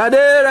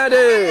 Radhe,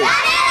 Radhe.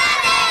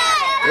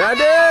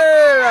 Radhe,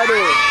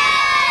 Radhe.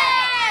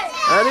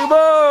 Hari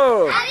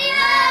Bol.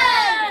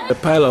 A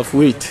pile of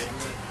wheat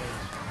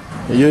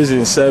used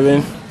in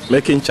serving,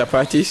 making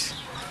chapatis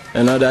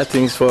and other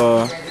things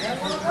for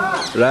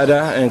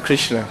Radha and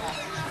Krishna.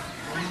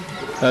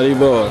 Hari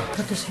Bol.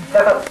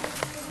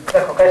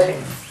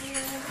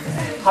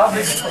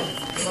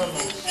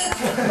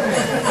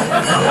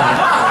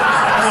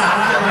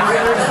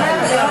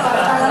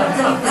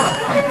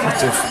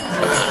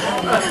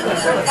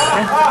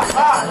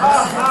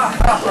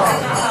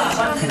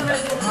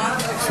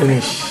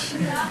 Finish.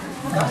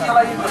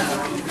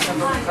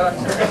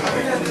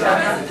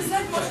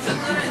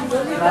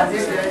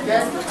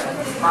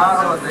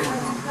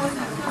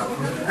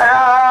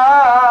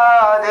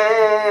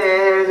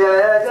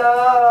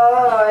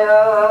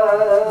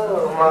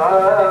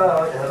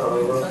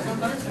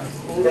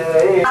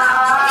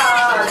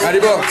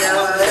 Haribo,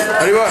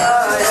 Haribo.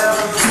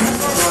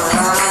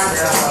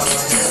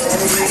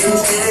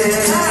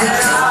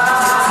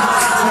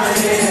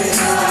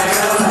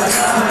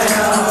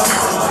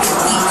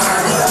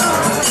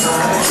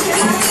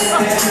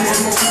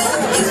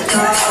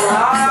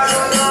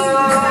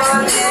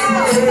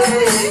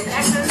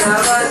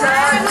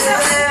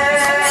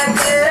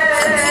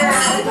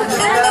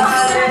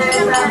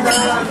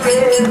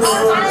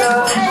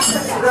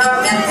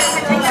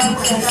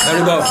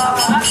 Haribo.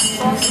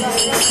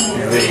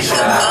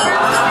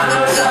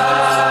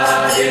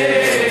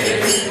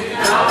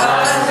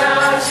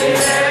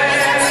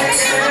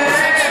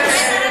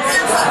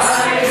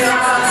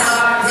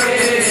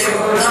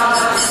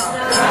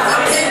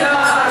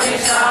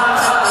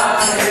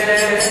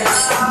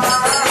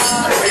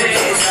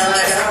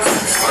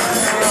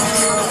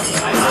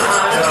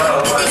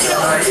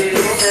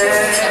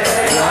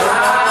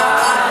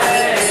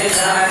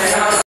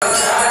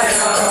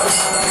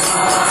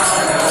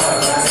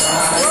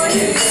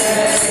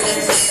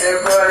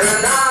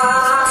 Karuna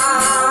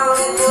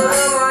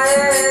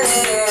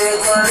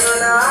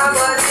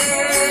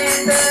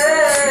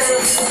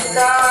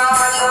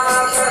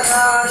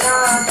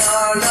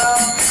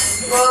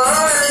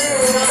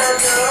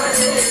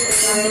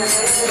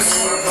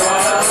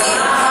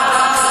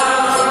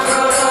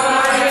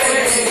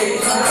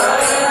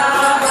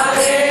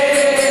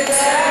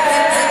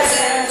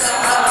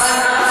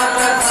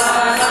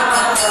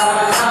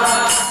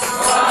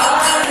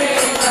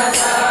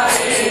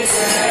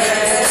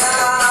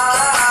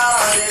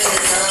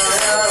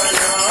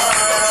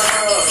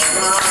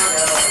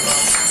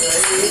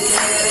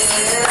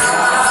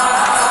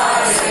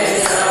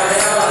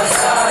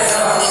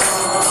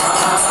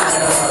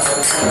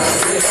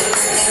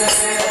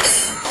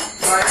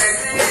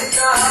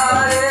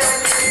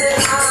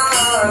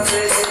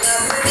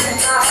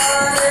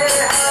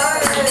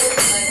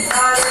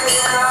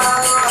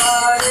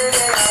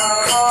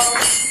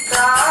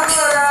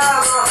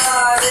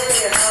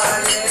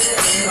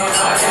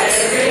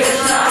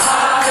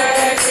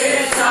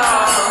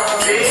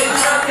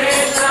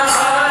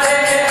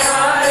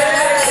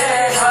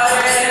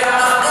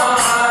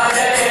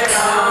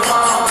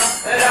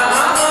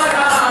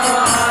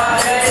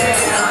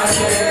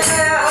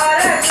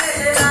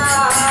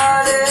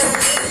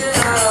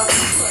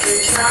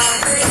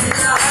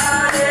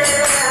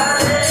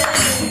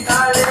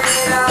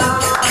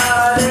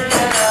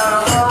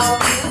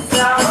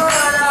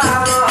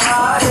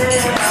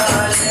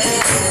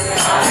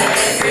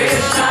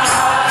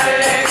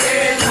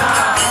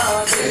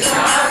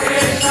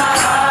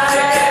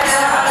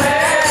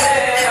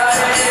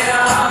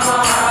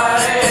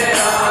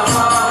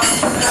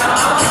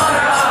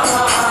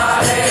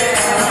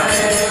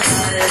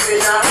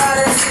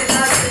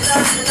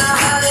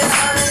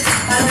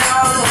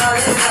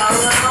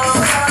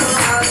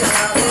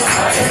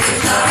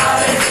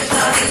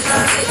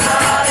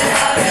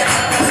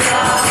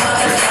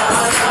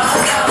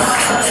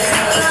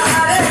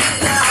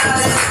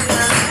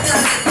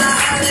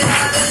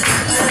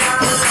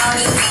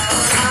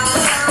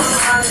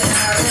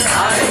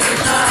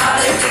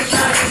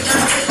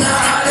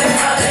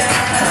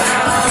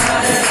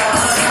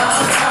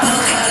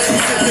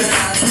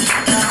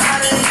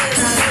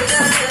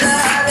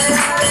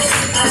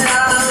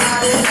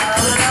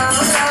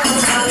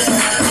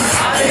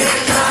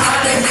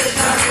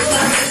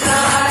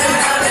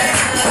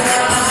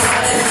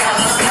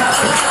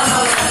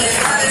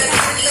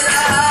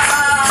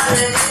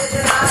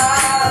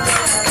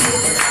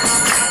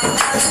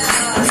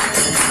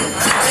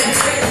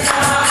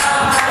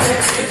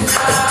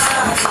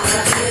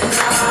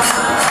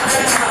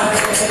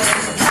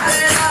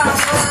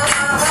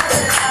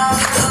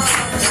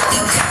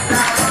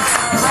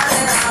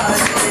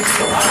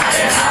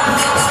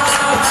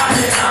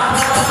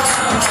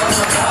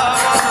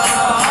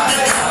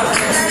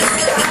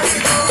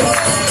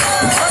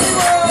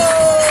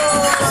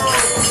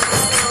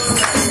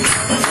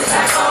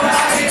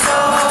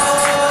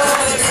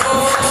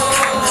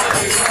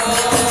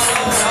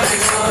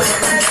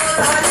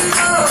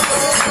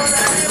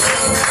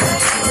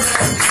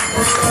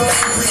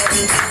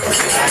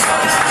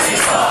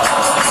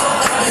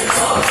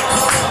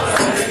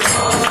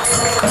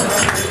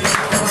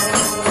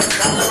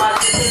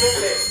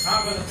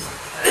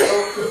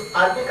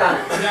आदमी कहाँ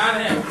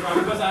है?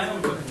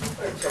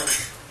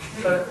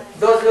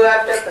 Those who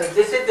have taken,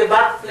 this is the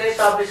birthplace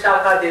of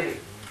Vishakha Devi.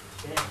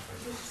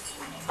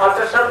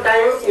 After some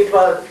time it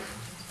was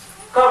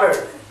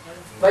covered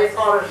by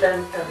forest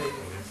and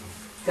everything.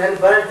 Then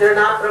Vraj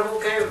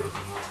Prabhu came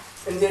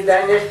in the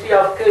dynasty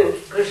of King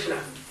Krishna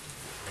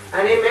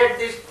and he made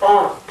this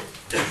pond,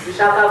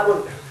 Vishakha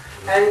Kund,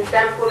 and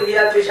temple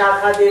here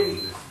Vishakha Devi.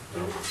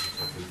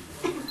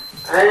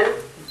 And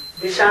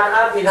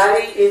Vishakha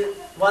Bihari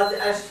was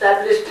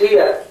established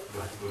here.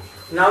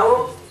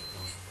 Now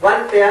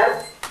one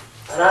pair,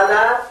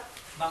 Radha,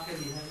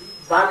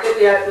 Bake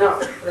Bihari, no,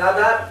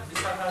 Radha,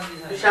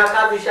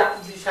 Vishakha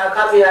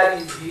Bihari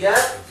is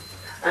here,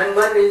 and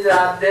one is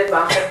Radha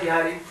Bake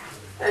Bihari,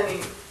 any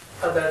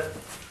other.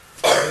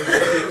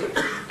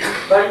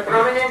 But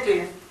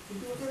prominently,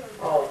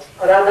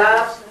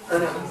 Radha,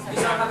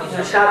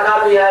 Vishakha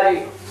Bihari,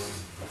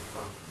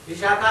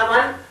 Vishakha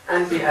one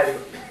and Bihari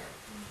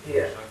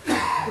here.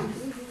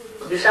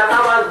 Vishakha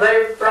was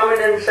very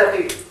prominent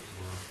Sati.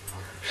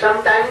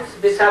 Sometimes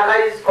Vishakha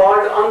is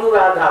called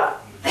Anuradha.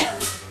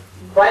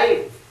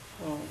 Why?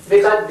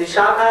 Because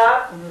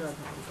Vishakha,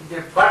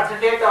 the birth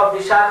date of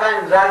Vishakha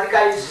and Radhika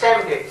is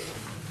same day.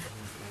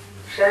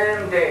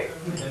 Same day.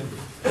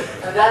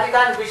 Radhika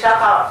and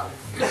Vishakha,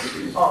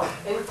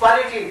 in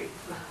quality,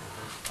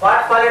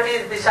 what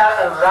qualities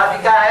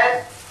Radhika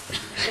has?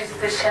 She is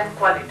the same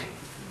quality.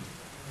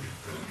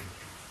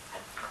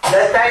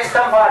 Lalita is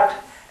somewhat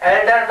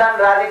elder than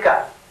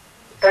Radhika,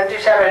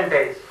 27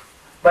 days.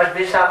 But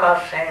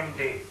Vishakha same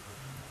day,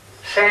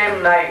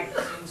 same night,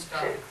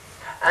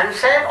 and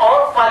same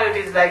all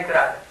qualities like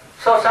Radha.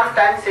 So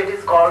sometimes it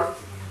is called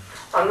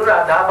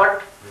Anuradha,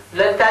 but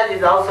Lalita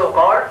is also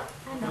called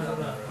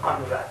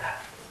Anuradha.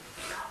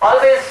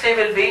 Always she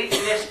will be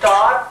in a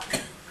star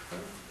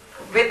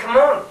with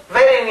moon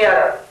very near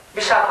her.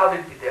 Vishakha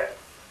will be there.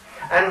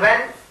 And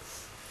when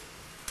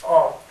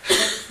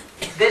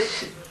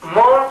this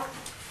moon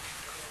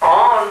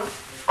on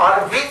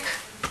or with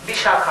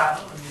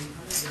Vishakha,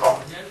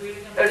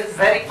 it is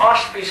very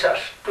auspicious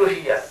to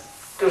hear,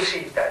 to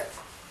see that.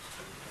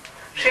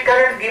 She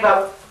cannot give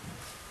up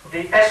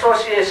the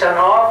association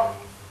of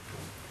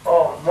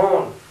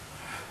moon.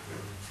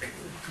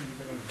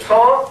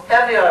 So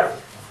everywhere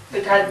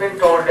it has been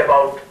told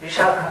about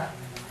Vishakha.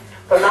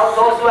 So now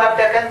those who have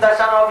taken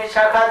darshan of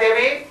Vishakha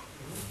Devi,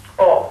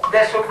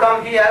 they should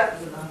come here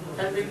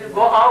and we will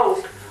go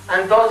out.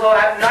 And those who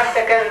have not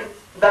taken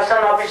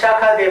darshan of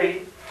Vishakha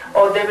Devi,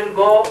 they will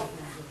go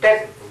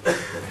take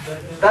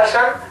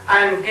darshan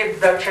and give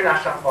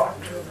dakshina somewhat.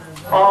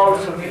 All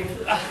should give.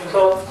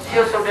 So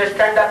you should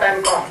stand up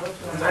and come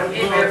and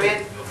give a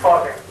way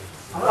for them.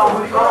 Come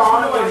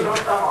on.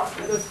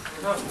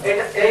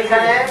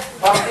 এখানে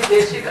ভক্তি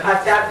দেশিক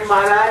আচার্য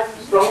মহারাজ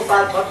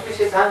প্রভুপাদ ভক্তি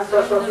সিদ্ধান্ত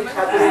সরস্বতী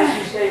ঠাকুরের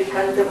শিষ্য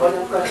এখানে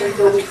ভজন করছেন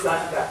 24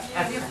 ঘন্টা।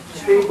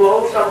 তিনি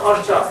বহু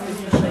সংঘর্ষ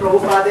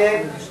প্রভুপাদের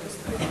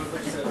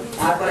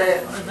তারপরে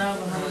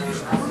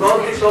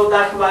গৌরী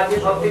সৌদাস বাজি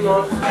ভক্তি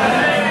মোট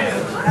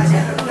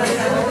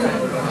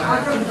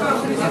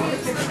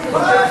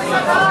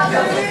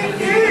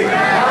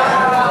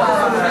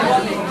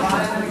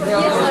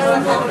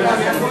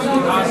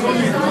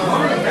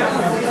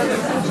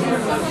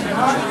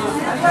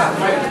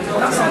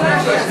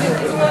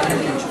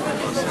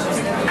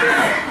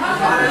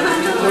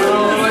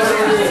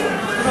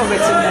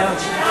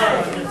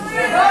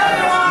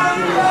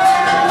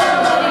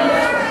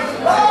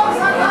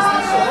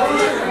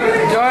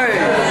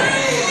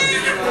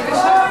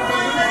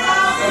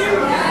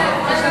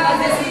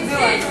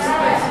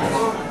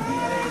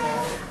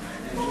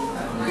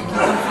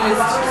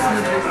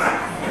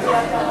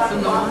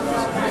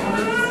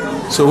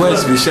So where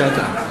is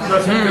Vishaka?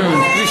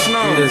 Krishna.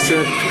 Yes,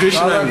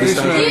 Krishna and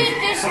Vishaka.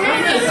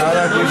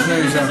 Radha Krishna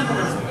Vishaka.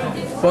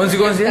 कौन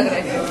सी है?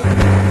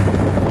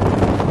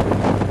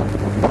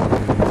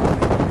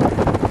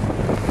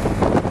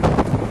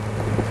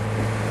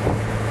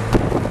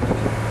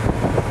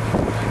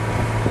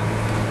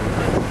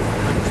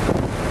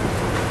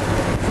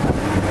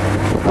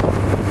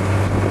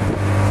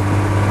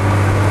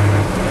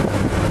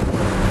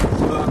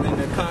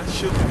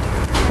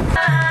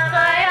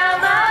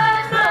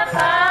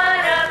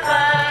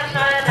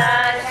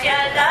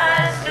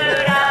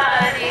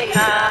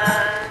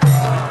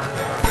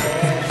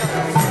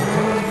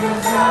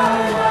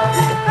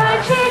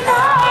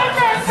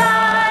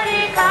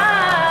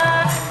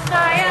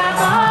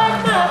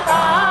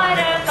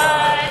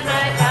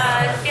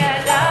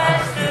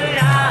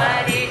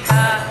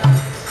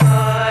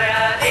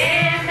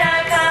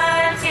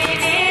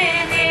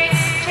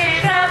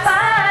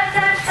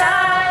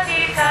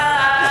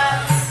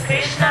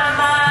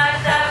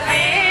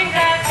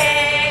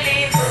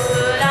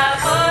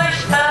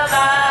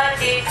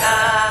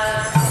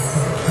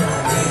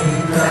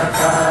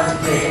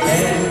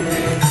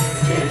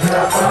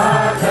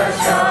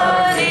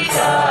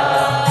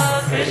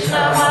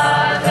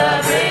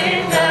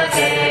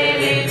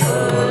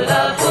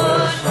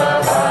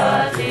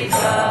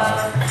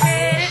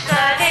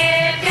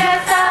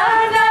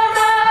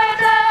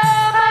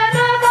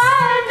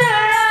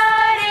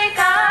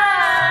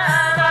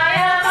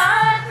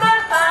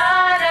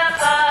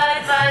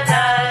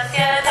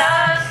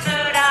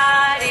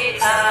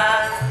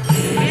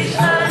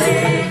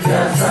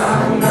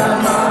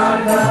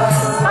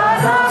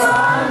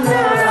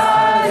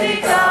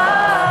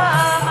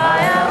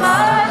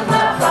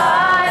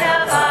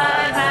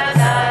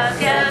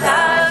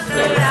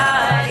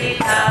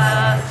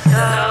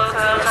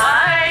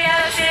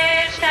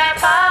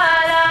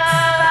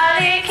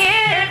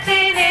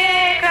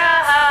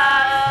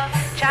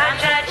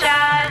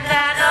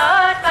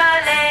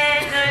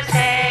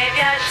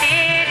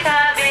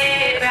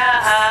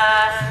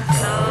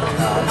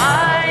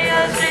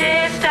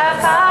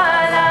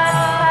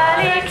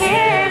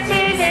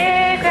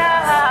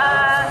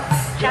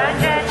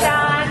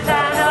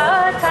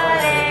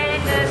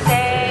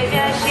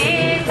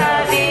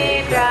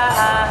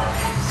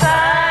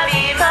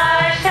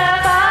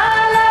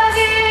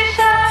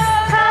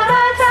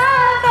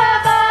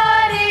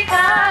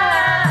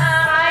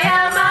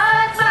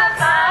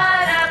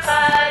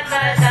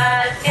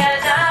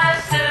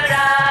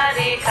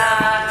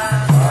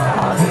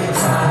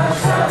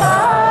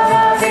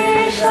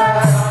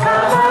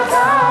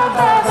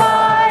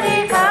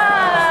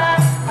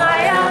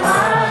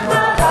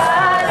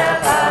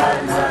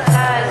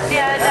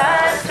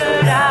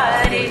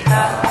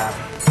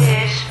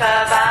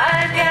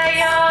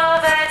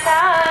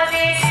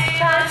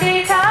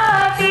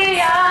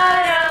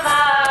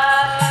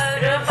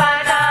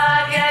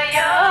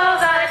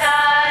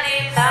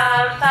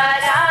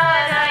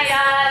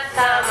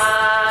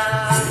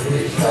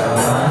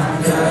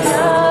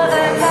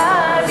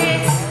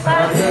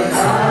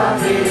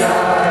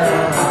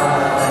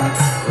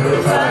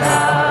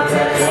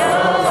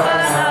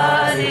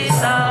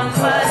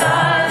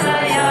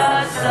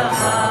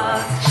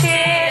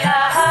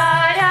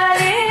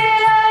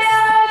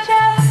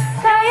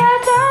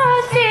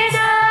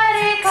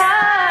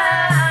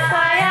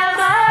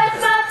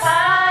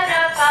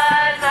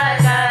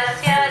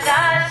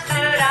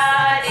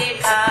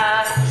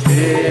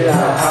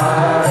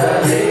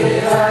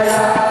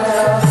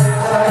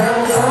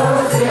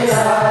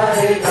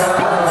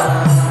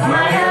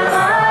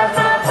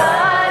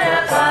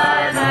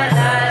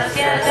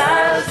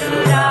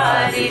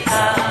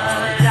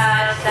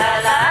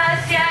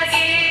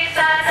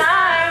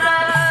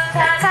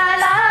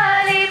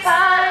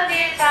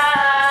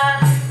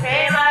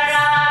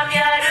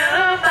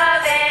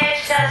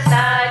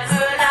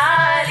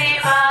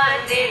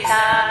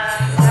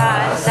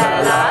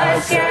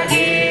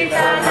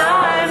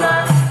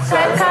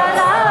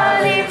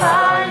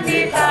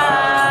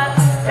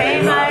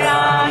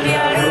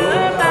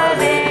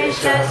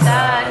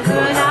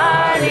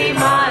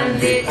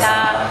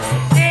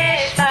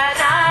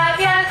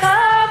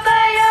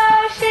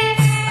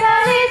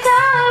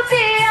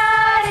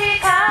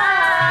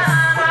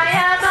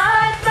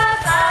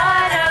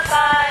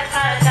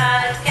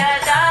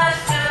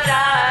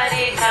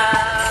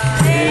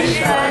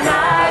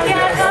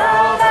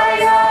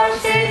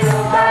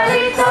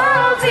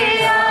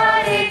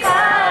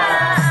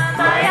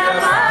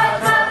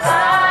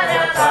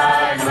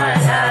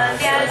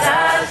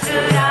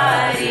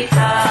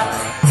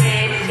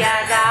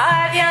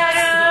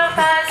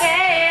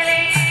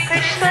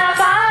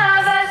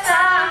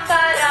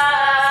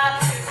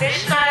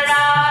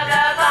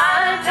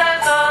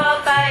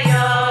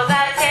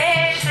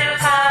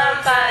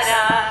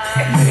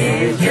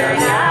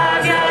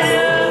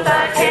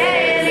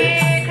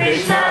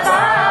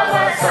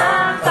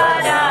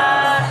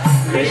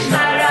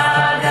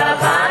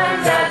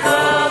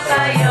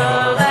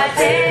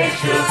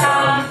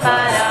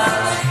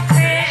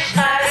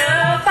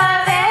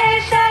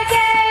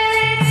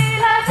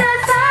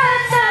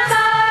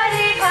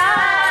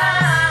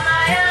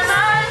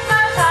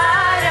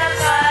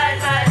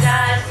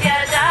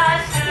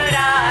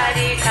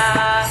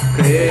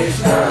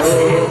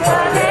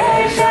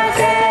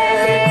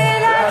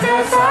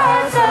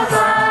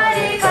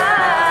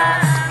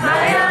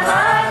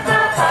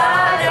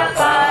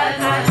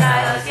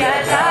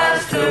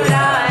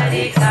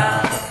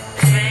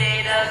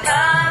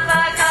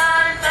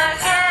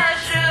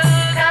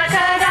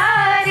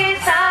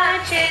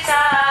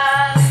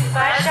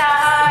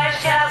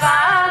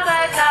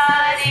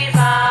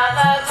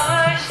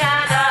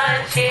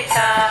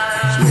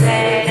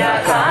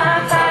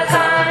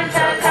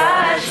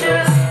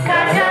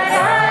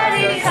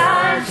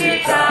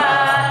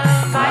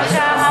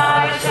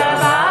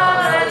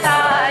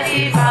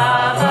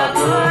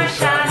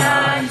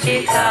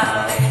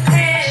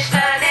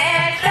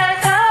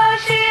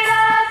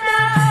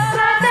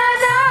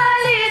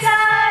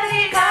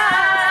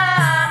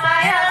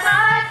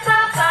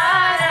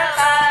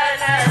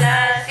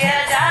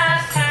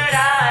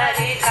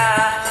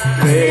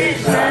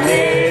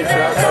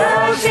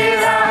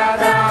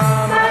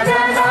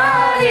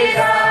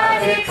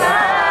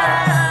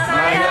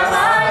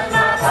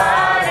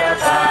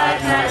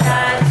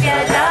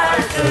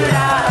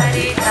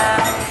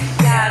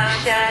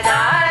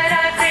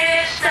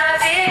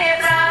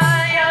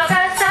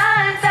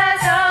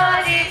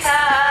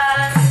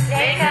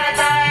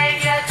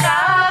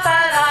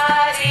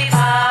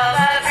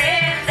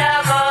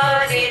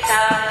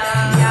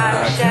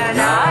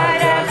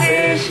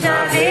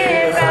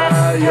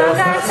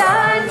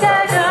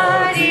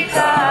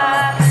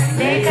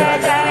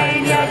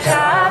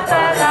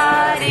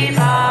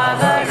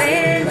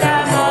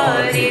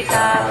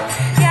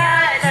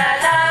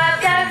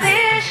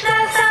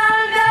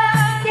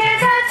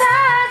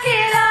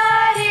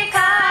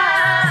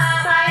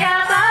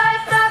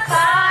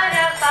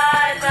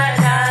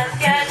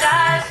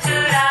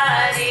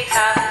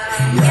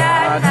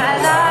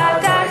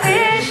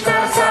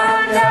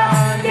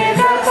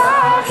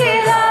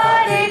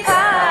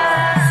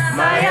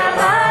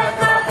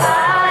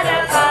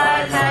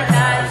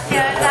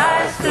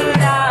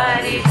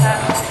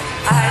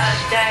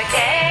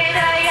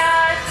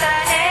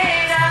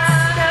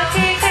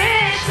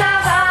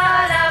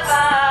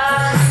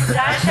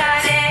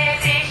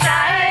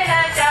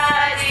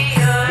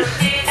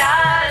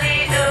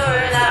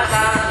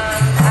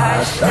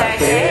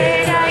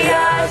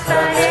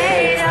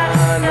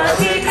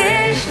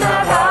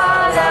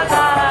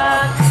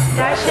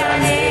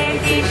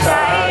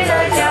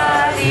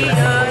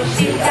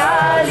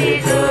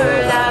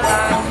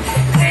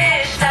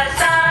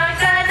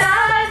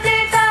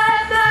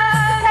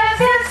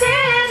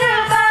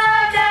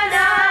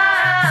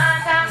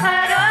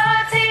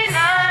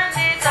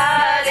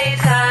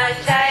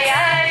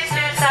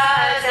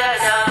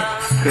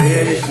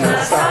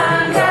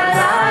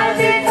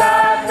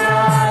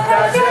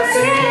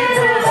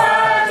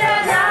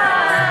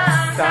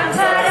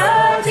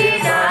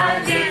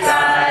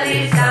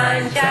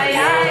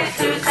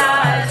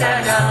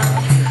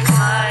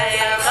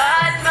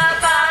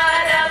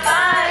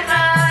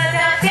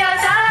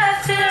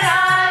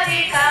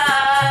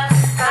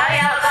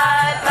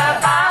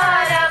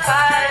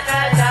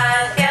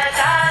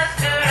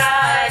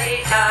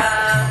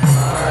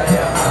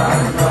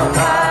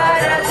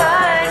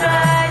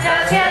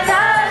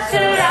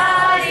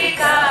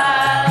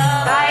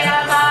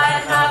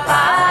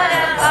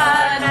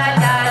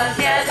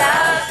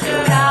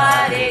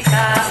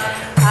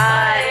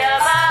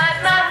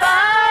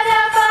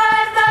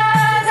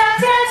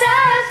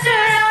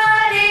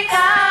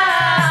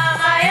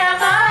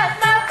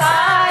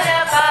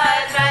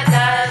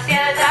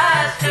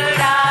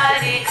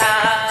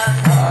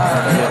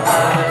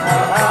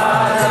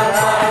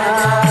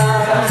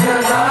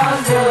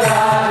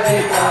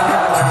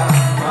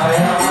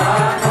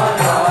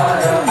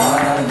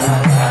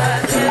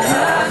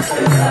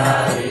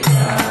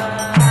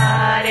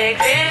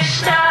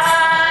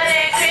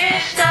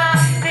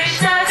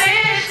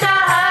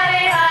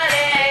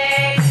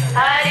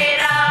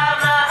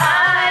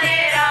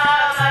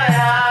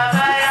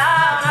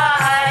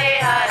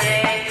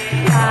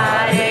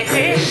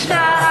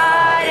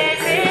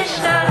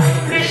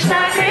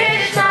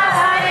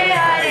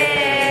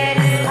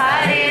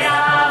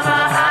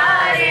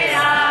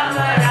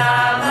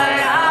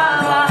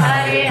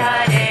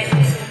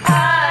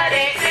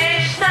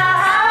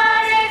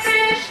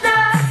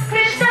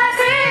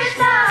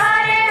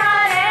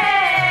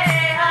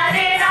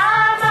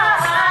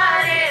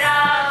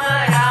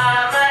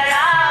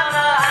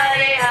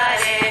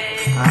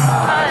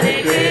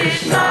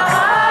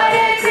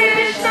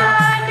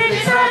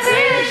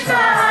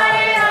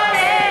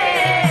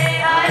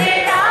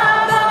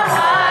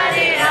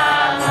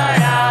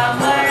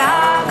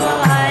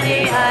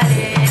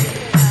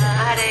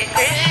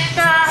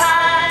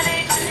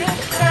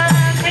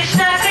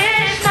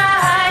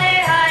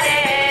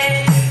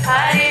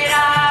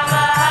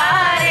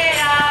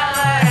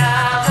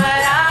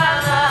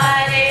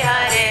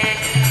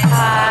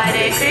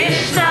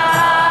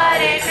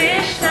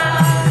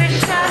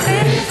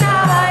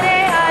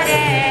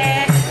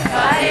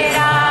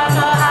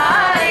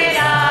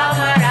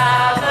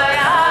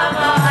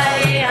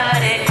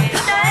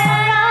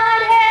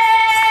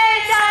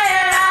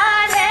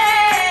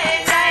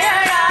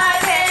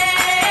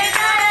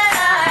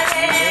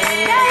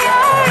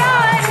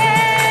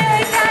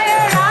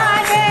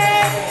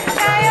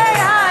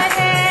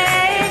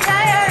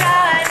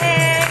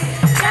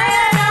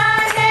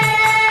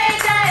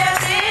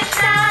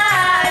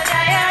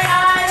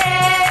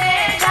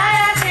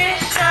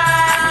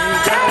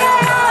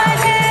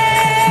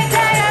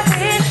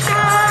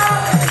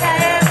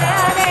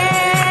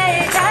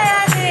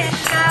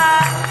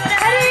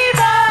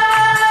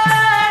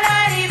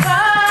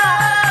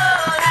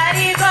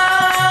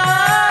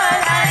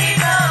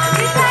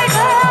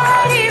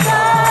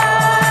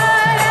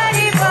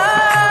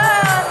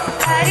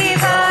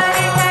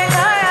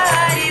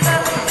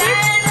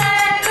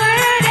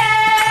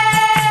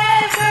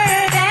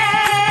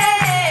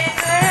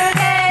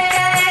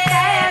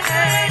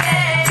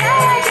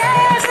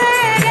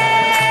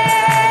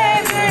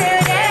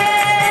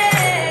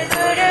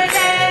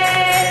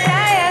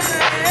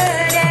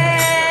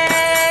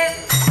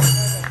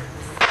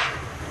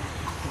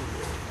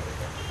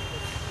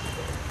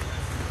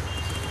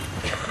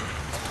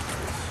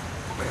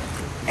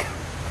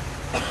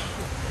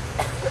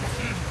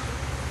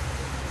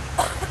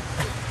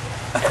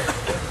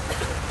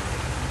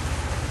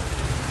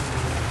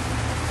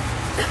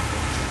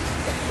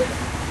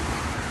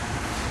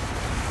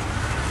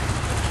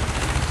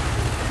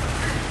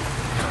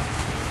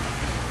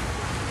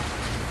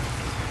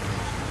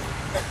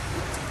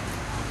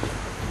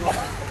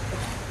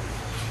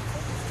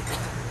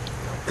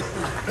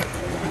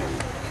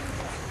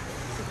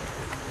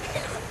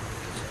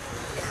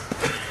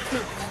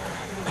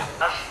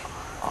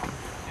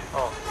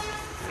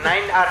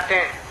 9 or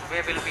 10,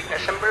 we will be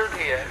assembled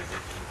here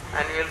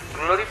and we will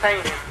glorify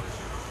him,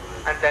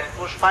 and then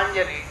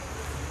Pushpanjali,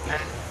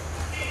 and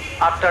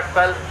after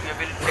 12 we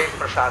will take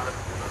prasadam.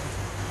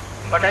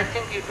 But I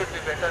think it would be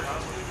better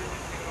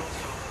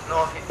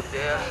no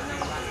there.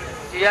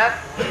 Here,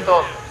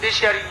 so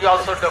this year you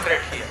also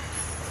decorate here.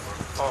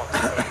 Oh,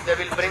 they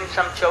will bring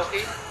some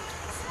chowki in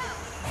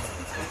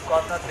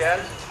corner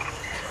there.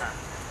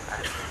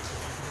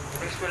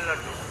 This will not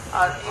do.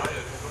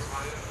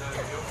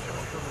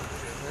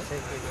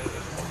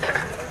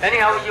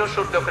 Anyhow, you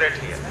should decorate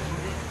here.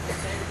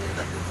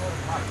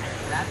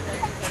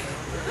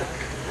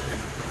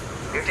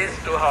 It is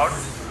too hot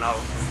now,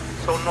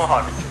 so no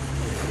hot.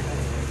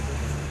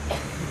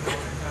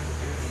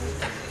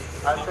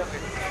 Also,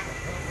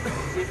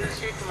 we will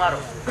see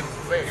tomorrow.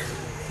 Wait.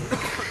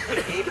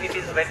 If it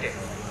is wet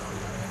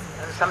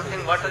and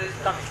something water is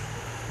coming,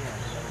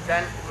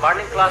 then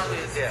morning class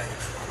is there,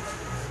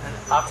 and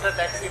after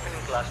that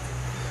evening class.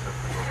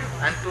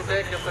 And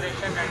today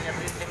decoration and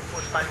everything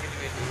Pushpanjali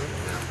will do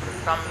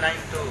from 9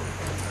 to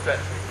 12.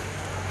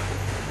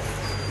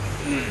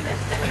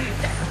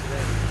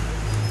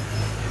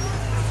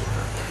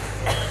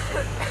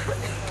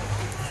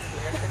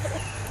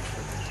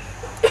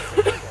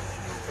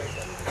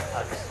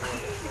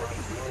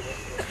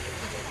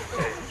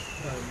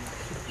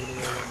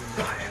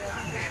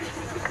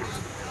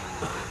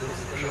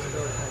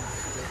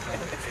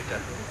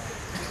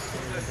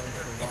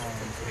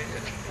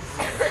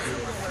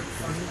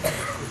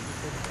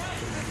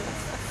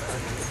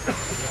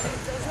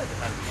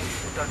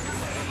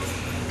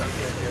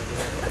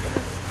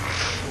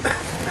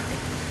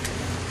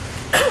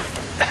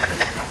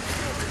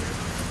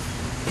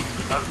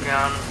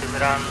 अज्ञान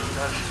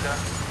तिमिरान्धस्य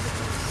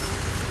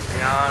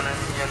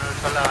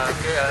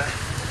ज्ञानाञ्जनशलाकया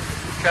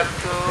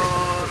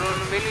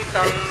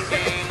चक्षुरुन्मिलितं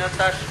येन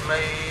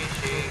तस्मै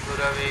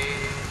श्रीगुरवे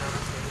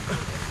नमः।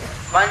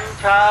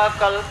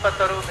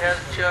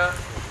 वाञ्छाकल्पतरुभ्यश्च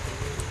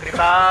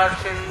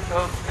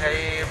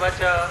कृपासिन्धुभ्यैव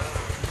च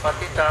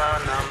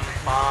पतितानां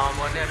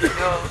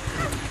पावनेभ्यो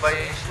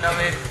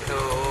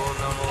वैष्णवेभ्यो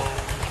नमो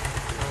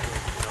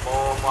नमो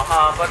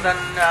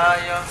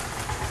महावदन्याय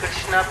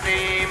कृष्ण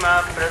प्रेम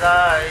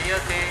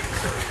प्रदायते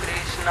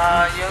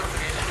कृष्णाय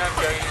कृष्ण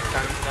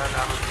चैतन्य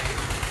नामने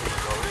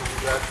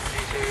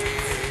गौरत्रिषे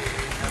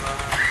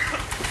नमः।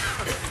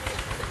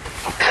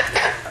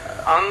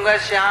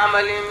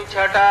 अंगश्यामलिं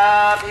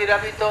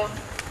छटाभिरभितो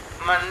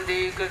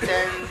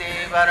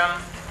मन्दीकृतेन्दीवरं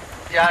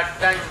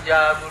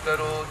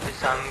जाड्डञ्जागुडरोचि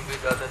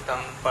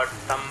संविदधतं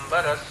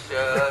पट्टम्बरस्य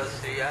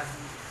श्रिया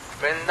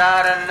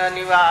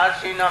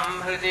वृन्दारण्यनिवासिनं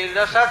हृदि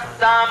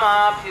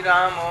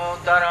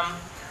लसद्दामाभिरामोदरम्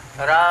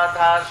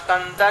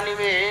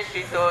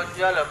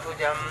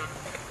राधास्कन्दनिवेशितोज्ज्वलभुजं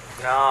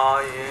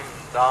ध्यायेन्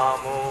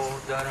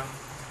दामोदरम्।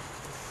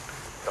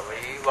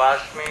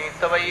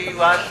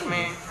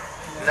 तवैवास्मि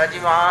न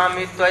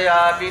जीवामि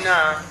त्वया विना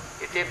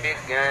इति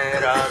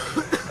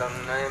विज्ञायराधितं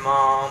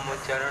नयमाम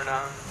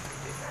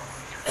चरणान्ते।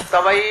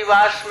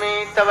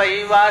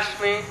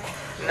 तवैवास्मि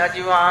न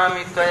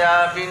जीवामि त्वया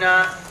विना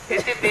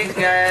इति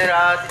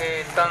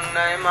विज्ञायराधितं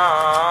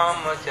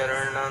नयमाम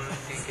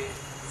चरणान्तिके।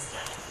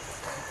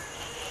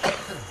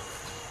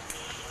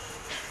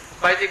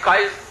 By the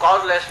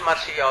causeless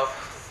mercy of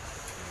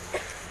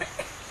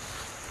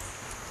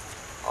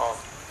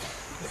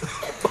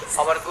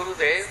our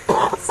Gurudev,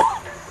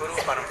 Guru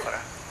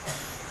Parampara,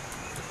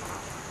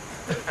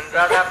 and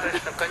Radha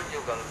Krishna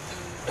Conjugal,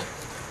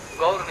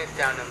 Gaur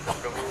Nityananda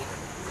Prabhu,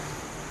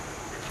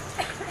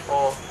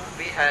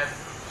 we have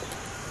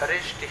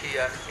reached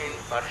here in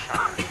Varsha.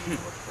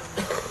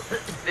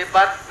 The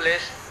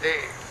birthplace,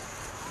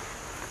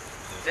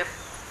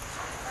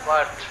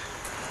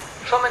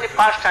 so many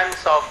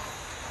pastimes of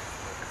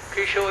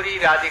Kishori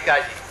Radhika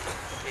ji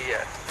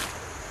here.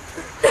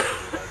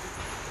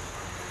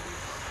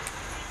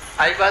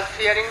 I was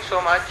fearing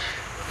so much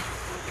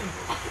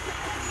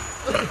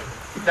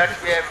that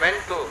we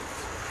went to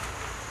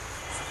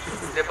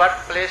the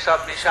birthplace of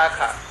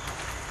Vishakha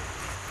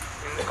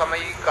in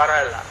Kamai,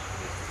 Kerala.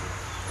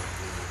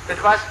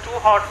 It was too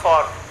hot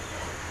for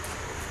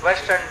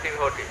Western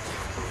devotees.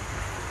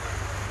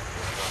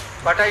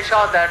 But I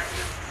saw that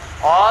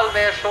all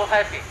were so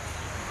happy.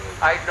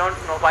 I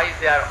don't know why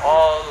they are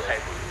all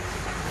happy.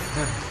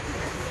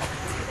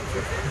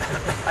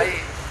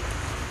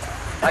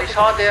 I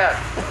saw there,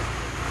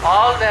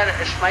 all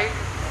were smiling.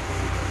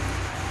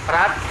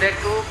 Perhaps they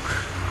took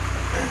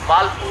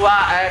Malpua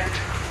at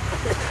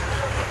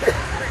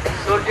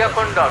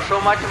Surjakunda,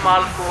 so much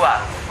Malpua.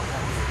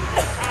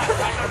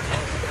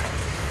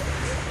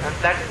 And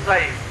that is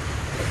why,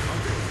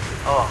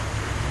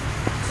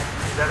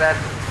 they were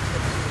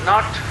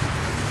not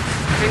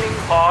feeling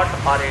hot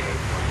or anything.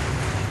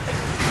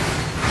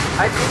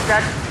 I think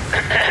that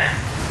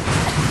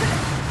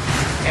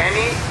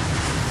any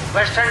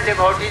Western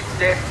devotees,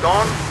 they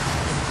don't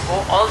go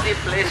all the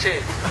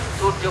places,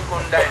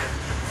 Surjakunda,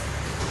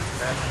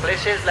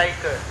 places like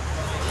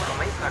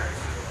Kamaikar.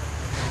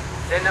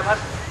 They never.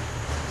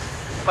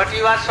 But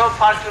you are so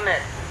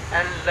fortunate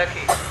and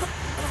lucky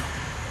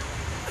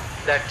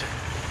that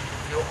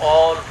you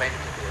all went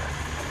there.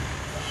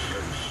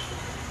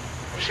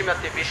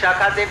 Srimati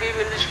Vishakha Devi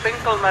will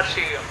sprinkle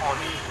mercy on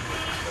you.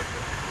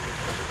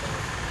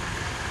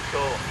 So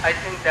I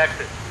think that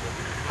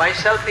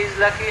myself is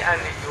lucky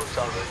and you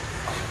also.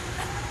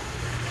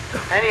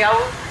 Anyhow,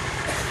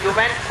 you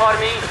went for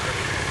me.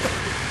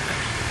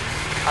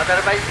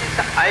 Otherwise,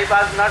 I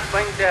was not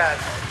going there.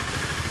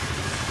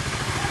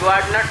 You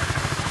had not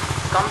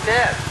come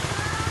there.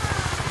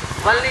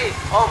 Only,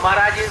 oh,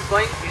 Maharaj is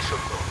going, we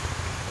should go.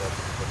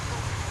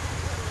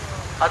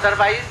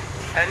 Otherwise,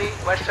 any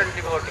Western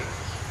devotee,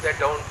 they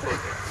don't go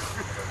there.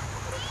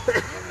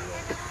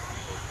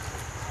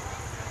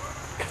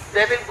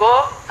 They will go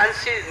and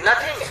see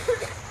nothing.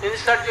 In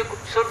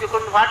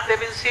Surjakund, what they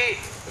will see?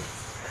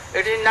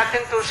 It is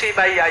nothing to see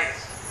by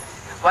eyes,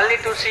 only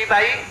to see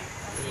by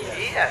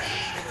ears.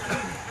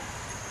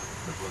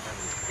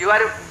 You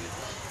are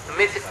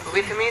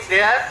with me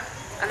there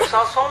and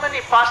saw so many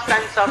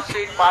pastimes of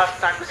sweet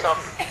pastimes of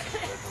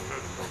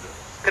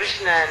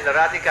Krishna and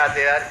Radhika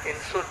there in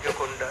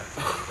Surjakunda,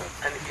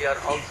 and here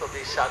also the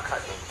Shakha.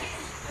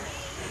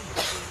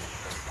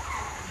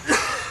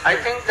 I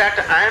think that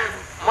I am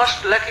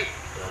most lucky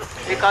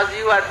because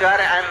you are there.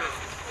 I am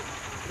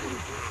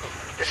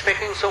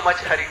speaking so much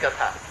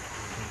Harikatha.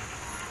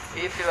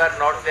 If you are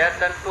not there,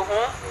 then to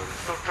whom?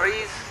 To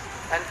trees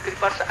and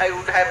creepers I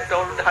would have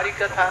told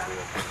Harikatha.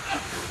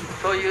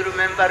 So you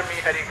remember me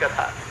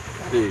Harikatha.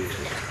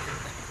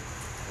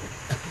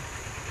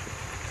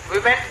 We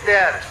went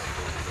there.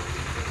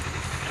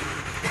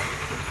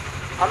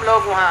 हम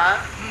लोग वहाँ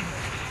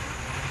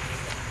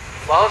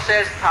बहुत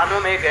से स्थानों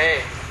में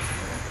गए.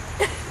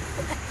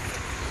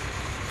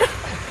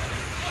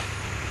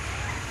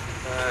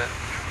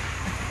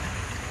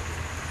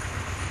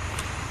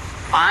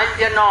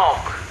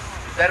 Anjanok,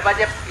 there was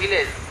a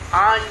village,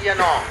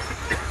 Anjanok.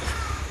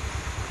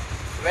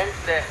 Went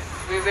there.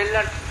 We will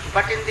not,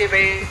 but in the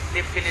way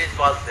the village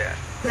was there.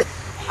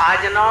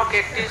 Anjanok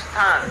एक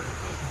स्थान.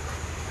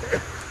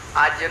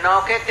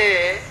 Anjanok के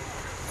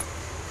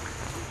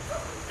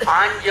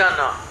अंजन.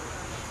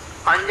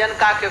 अंजन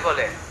काके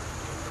बोले?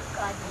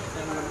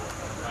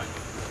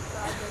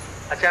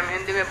 अच्छा हम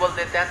हिंदी में बोल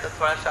देते हैं तो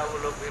थोड़ा सा वो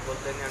लोग भी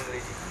बोलते हैं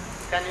अंग्रेजी.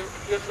 Can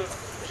you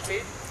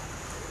speak?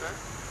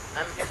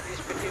 I'm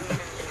speaking.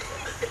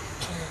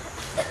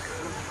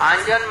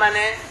 अंजन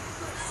माने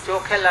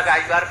चोखे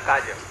लगाइबार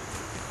काज.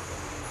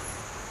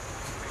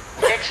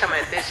 एक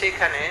समय ते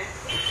सेखाने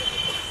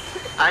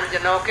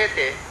अंजनोके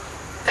ते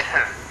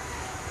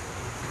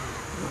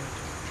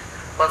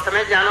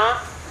प्रथमे जानो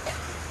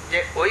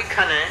जे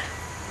ओइखाने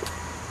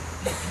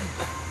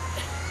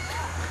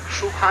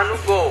सुखानु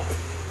गोप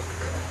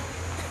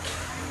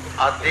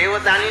और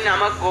देवदानी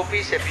नामक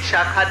गोपी से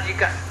विशाखा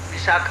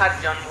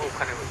जन्म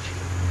ओखाने होछि.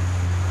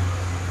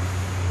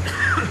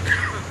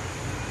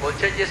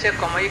 বলছে যে সে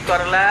কমাই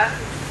করলা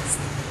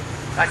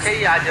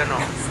কাছেই আজনো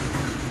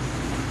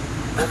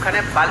ওখানে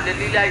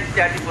বাল্যলীলা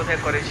ইত্যাদি বোধহয়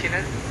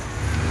করেছিলেন.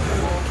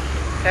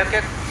 এক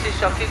এক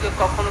সখীকে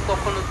কখনো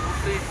কখনো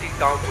দুটি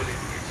গাঁও বলে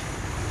দিয়েছে.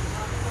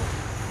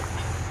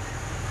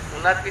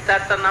 ওনার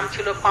পিতার তার নাম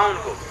ছিল পাউন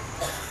গো.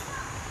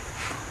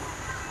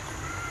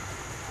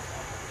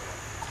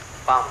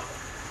 পাউন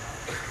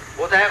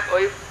বোধহয়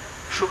ওই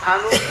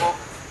সুখানু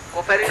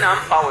গোপেরই নাম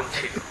পাউন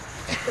ছিল.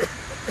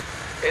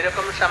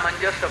 এরকম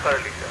সামঞ্জস্য করে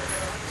লিখতে হবে.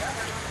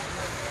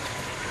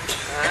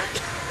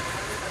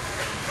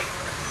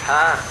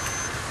 হ্যাঁ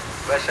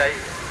वैसाई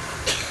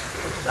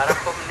तारा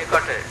खूब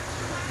निकट है.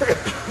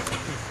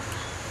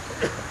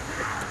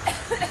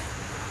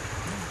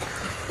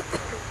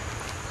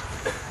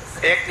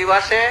 एक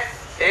दिवस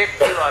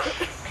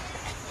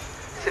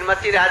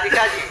श्रीमती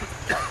राधिका जी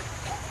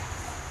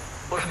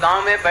उस गांव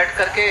में बैठ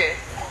करके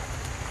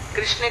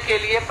कृष्ण के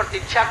लिए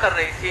प्रतीक्षा कर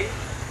रही थी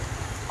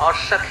और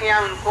सखियां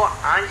उनको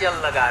आंजल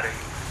लगा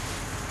रही.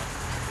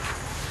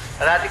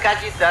 राधिका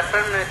जी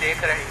दर्पण में देख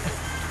रही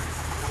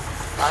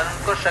और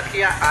उनको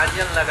सखियां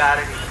आंजल लगा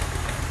रही.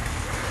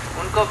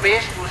 उनको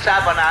वेशभूषा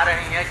बना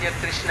रही हैं जो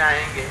कृष्ण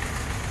आएंगे.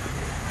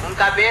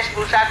 उनका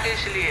वेशभूषा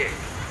किस लिए?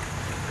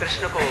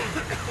 कृष्ण को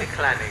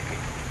दिखलाने की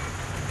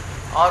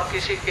और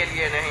किसी के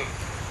लिए नहीं.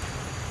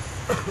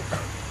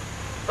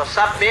 तो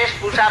सब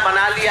वेशभूषा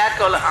बना लिया,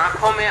 केवल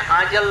आंखों में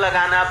आंजल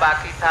लगाना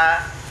बाकी था.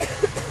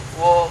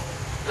 वो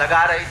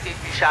लगा रही थी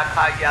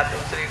विशाखा या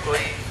दूसरी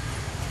कोई.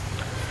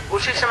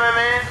 उसी समय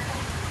में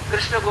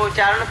कृष्ण को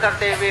उच्चारण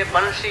करते हुए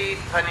बंसी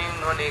ध्वनि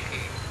होने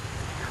की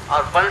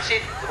और बंसी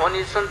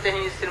ध्वनि सुनते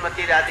ही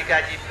श्रीमती राधिका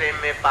जी प्रेम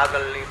में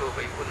पागल नहीं हो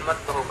गई,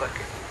 उन्मत्त होकर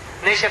के.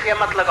 नहीं सके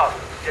मत लगाओ.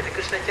 यदि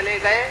कृष्ण चले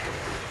गए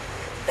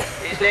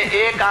इसलिए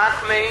एक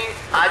आंख में ही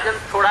आजन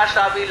थोड़ा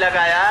सा भी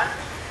लगाया,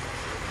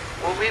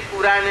 वो भी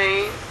पूरा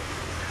नहीं.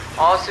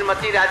 और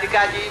श्रीमती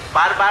राधिका जी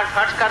बार बार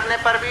खर्च करने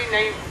पर भी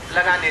नहीं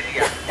लगाने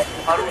दिया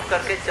और उठ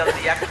करके चल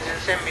दिया कृष्ण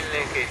से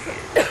मिलने के लिए.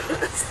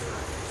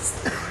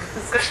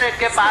 कृष्ण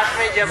के पास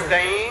में जब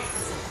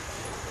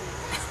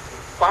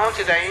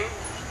पहुंच गई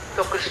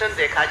तो कृष्ण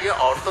देखा जी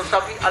और तो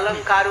सभी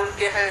अलंकार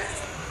उनके हैं,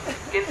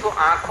 किंतु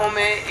आंखों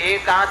में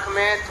एक आंख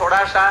में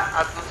थोड़ा सा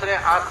और दूसरे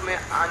आंख में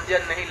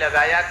आंजन नहीं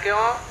लगाया.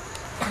 क्यों?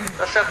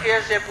 तो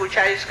सखियों से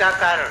पूछा इसका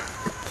कारण,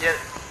 ये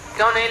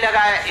क्यों नहीं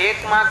लगाया?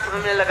 एक आंख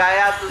में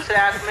लगाया, दूसरे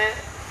आंख में,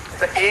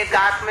 तो एक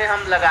आंख में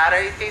हम लगा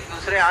रही थी,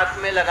 दूसरे आंख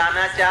में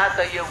लगाना चाहा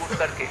तो ये उठ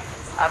करके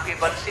आपकी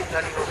बंसी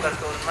धनी होकर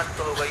के उन्मत्त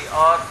हो गई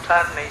और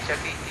ठहर नहीं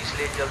सकी,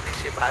 इसलिए जल्दी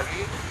से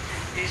भागी,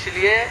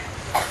 इसलिए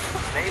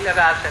नहीं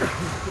लगा सकी।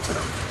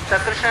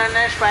 कृष्ण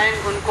ने स्वयं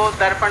उनको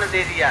दर्पण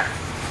दे दिया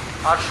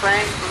और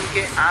स्वयं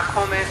उनके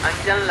आंखों में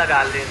अंजन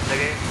लगा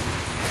लगे,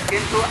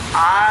 किंतु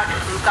आज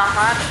उनका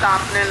हाथ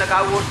कांपने लगा,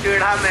 वो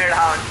टेढ़ा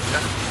मेढ़ा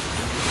अंजन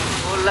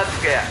वो लग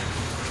गया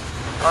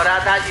और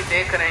राधा जी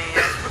देख रही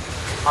हैं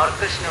और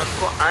कृष्ण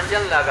उनको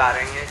आंजन लगा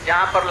रही हैं।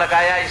 जहाँ पर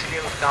लगाया इसलिए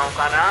उस गांव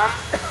का नाम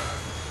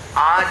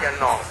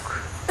आजनौक,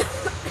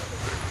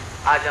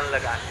 आजन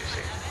लगाने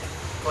से।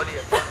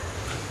 बोलिए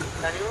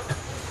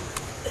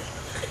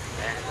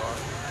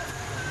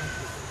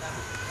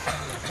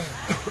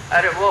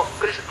अरे वो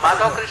कृष्ण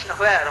माधव कृष्ण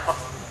हुआ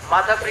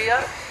माधव प्रिया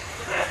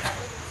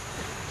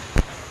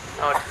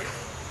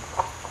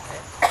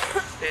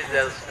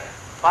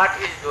what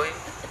he is doing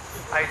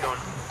I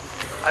don't know.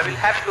 I will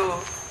have to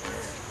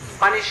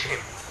punish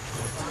him.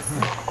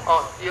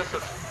 और ये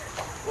सुन,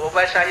 वो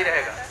वैसा ही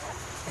रहेगा,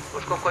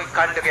 उसको कोई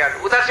कांड ज्ञान,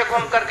 उधर से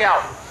घूम करके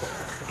आओ,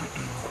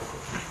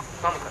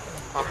 घूम कर।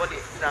 हाँ बोलिए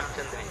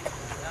Ramchandra ji,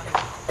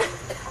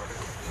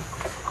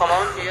 come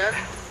on here.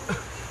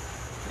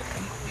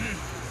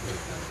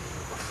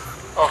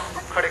 ओह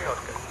खड़े कर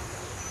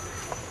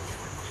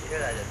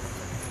इधर आ जाते,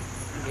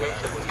 यही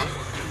से बोलिए।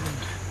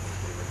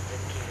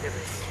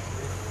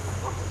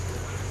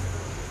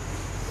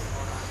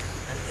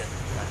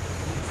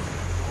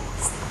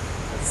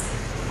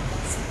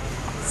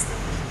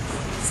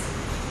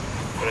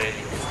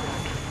 Really.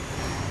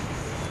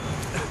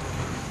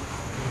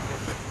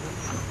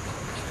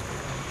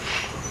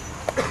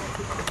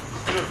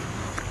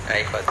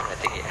 I got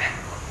nothing here.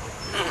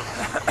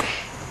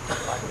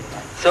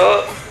 So,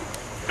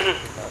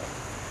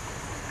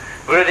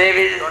 Gurudev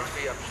is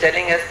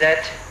telling us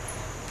that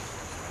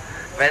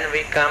when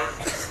we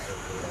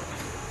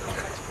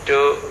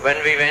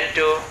went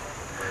to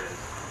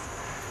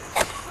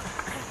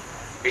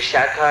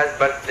Vishakha's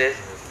birthplace,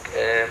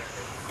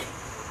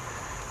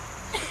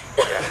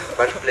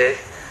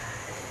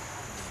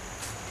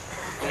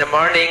 in the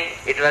morning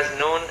it was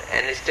noon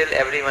and still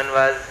everyone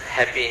was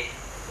happy.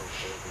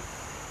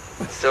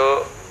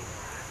 So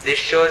this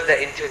shows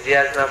the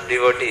enthusiasm of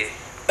devotees.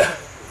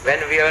 When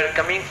we were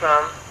coming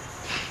from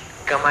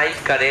Kamai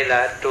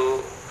Karela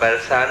to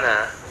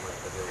Barsana,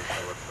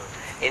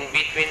 in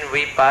between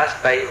we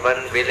passed by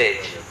one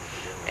village,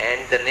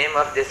 and the name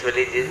of this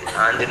village is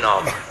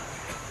Anjanok.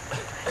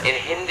 In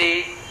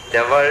Hindi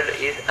the word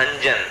is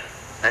Anjan.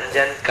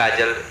 Anjan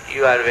Kajal,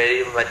 you are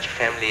very much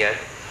familiar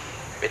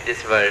with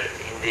this word,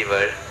 Hindi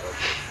word.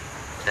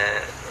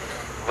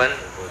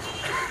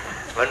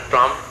 One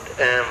prompt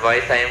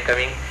voice I am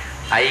coming,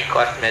 eye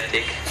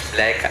cosmetic,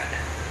 like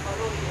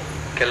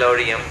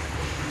calorium.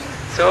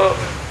 So,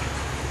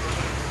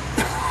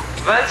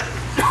 once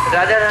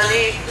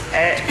Radharani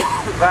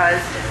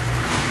was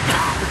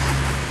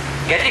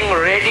getting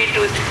ready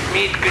to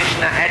meet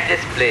Krishna at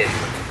this place,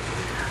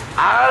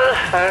 all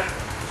her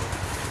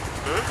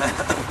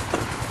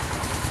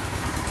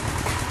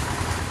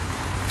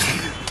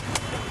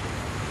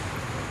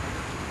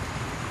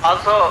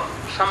also,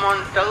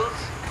 someone tells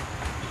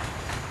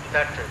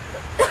that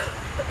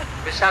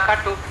Vishakha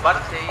took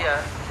birth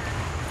here.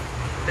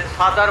 His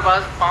father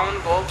was Pawan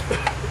Gop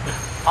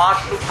or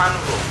Subhanu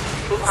Gop.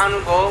 Subhanu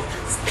Gop,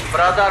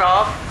 brother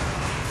of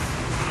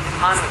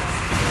Bhanu,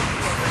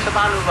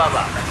 Subhanu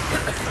Baba.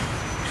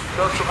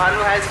 So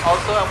Subhanu has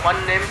also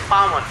one name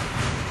Pawan.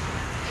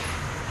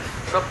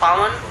 So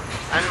Pawan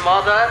and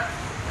mother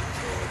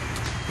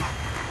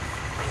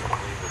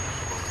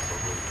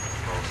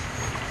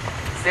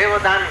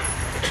Devadani,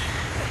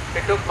 he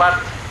took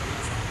birth.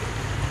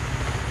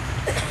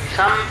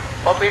 Some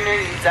opinion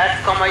is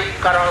that Kamai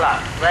Kerala,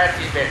 where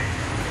he went.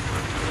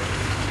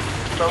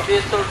 So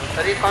we should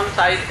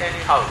reconcile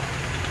anyhow.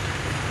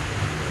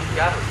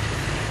 Yeah.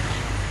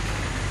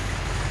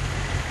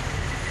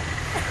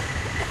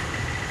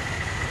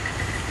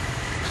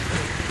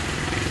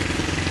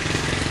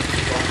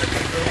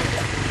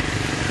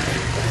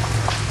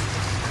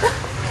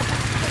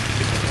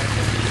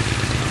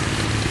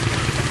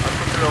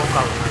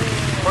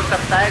 हो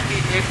सकता है कि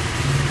एक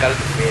कल्प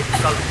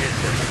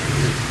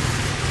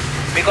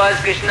because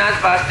Krishna's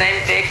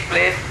pastime takes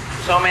place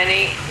so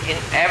many in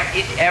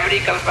every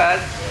kalpas,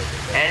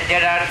 and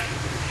there are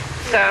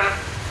some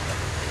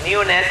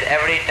newness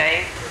every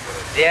time.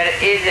 There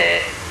is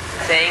a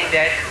saying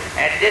that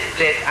at this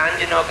place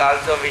Anjanok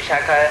also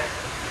Vishakha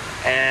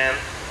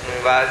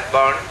was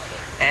born,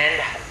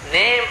 and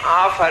name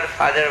of her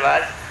father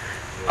was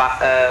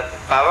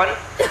Pawan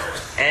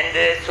and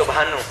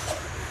Subhanu.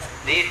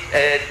 These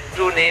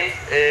two names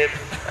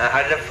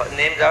are the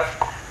names of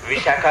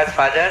Vishakha's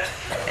father,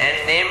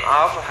 and name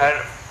of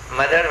her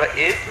mother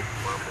is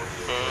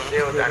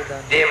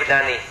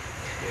Devadani.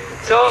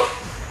 So,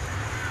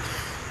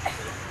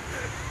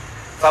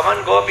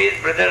 Pawan Gop is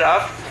brother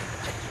of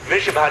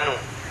Vrishabhanu,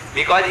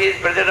 because he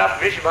is brother of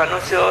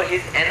Vrishbhanu, so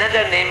his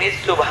another name is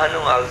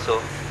Subhanu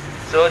also.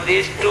 So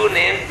these two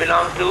names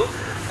belong to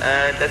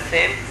the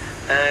same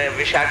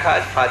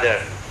Vishakha's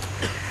father.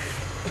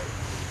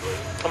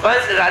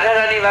 Once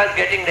Radharani was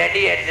getting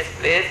ready at this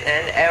place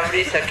and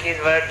every Sakhis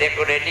were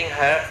decorating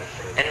her,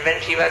 and when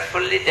she was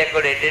fully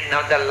decorated,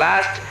 now the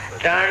last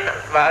turn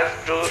was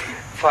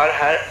for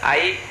her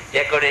eye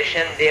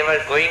decoration. They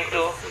were going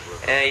to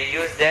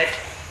use that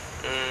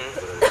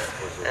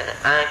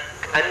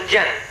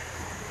Anjan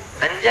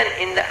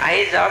in the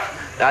eyes of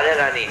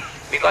Radharani,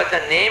 because the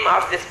name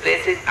of this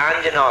place is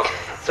Anjanog.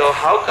 So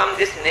how come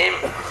this name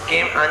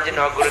came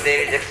Anjanog?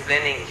 Gurudev is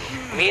explaining.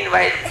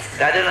 Meanwhile,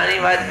 Radharani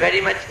was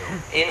very much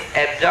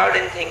absorbed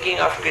in thinking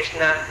of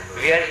Krishna,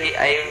 where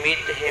I meet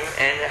him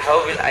and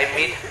how will I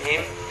meet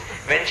him.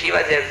 When she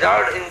was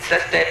absorbed in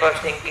such type of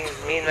thinking,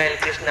 meanwhile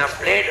Krishna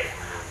played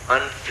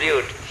on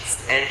flute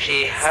and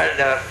she heard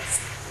the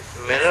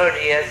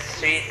melodious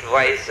sweet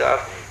voice of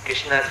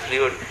Krishna's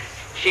flute.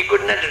 She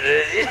could not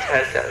resist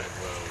herself.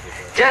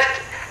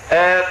 Just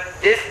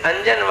this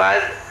Anjan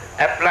was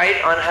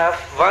applied on her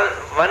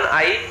one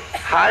eye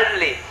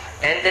hardly,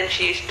 and then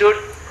she stood,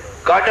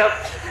 got up,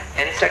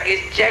 and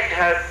Sakhis checked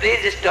her,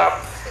 please stop.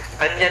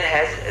 Anjan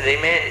has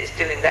remained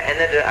still in the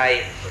another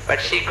eye,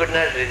 but she could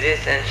not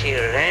resist and she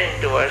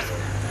ran towards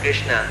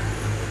Krishna.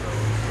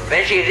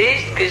 When she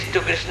reached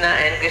to Krishna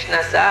and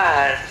Krishna saw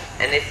her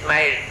and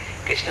smiled,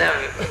 Krishna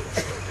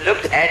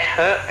looked at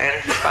her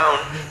and found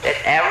that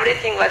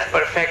everything was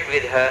perfect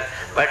with her,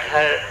 but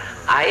her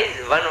eyes,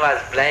 one was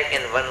black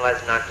and one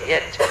was not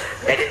yet.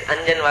 That is,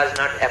 Anjan was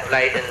not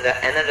applied in the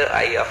another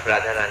eye of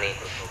Radharani.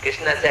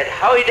 Krishna said,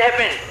 how it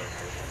happened?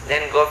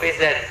 Then Gopi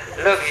said,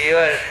 look,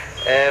 your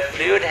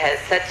flute has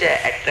such an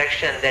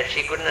attraction that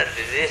she could not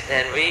resist,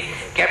 and we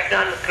kept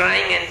on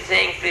crying and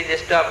saying, please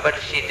stop, but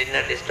she did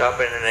not stop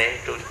and ran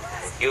to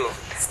you.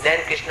 Then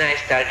Krishna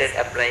started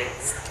applying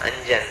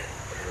Anjan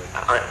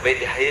with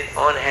his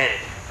own hand,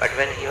 but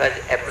when he was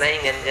applying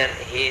Anjan,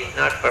 he is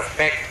not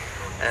perfect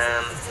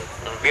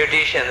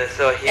beautician,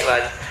 so he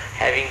was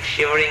having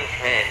shivering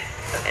hand,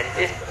 and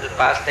this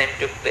pastime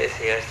took place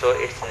here, so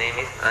its name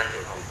is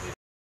Anjan.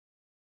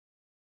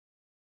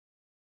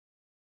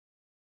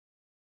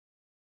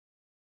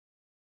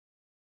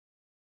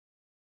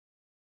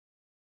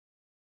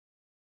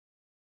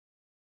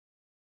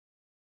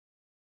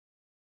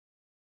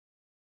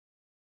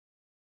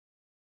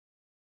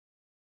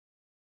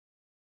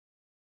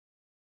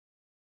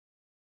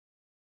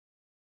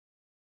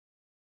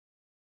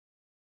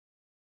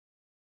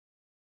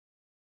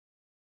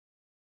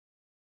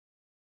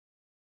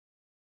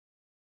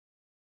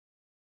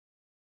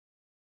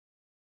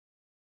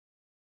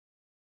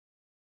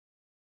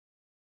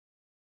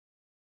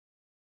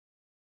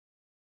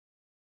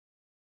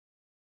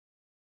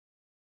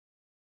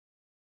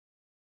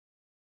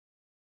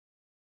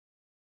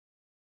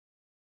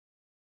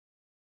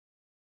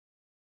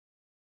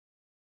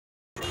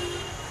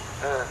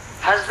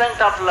 Husband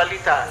of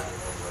Lalita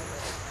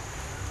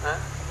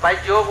by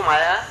Jog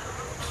Maya.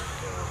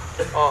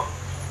 Oh,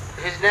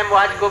 his name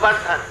was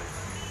Govardhan.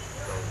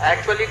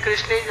 Actually,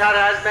 Krishna is her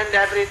husband,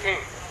 everything.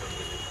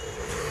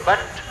 But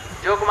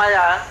Jog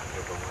Maya,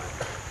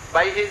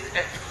 by his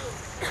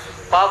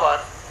power,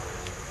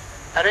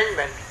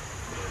 arrangement,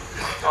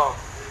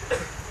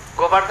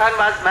 Govardhan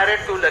was married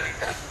to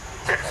Lalita.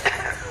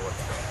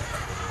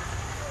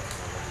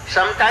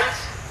 Sometimes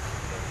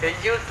he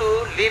used to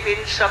live in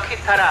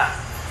Sakhithara,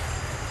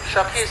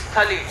 Sakhi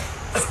Sthali,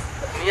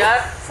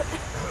 near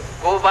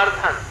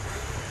Govardhan,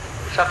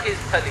 Sakhi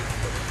Sthali,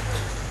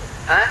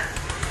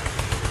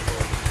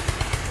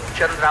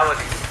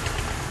 Chandravali,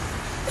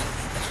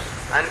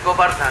 and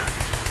Govardhan,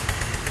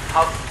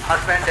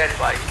 husband and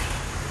wife.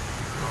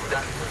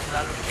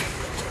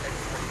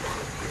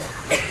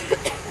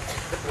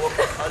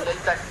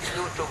 Lalita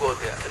used to go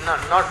there. No,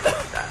 not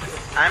that.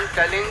 I am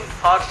telling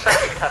for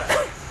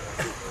Sakhithara.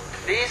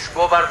 This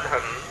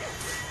Govardhan,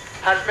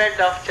 husband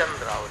of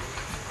Chandravali,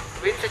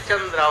 with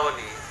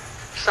Chandravali,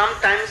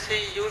 sometimes he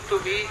used to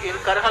be in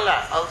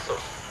Karhala also.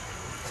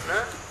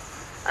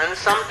 And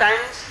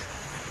sometimes,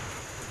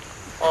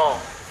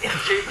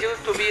 she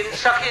used to be in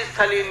Sakhi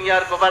Sthali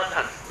near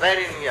Govardhan,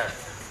 very near.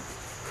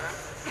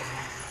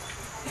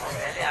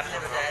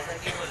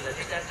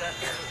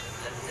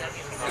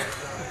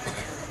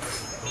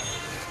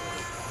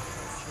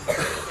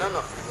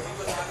 No.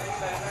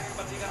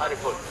 अरे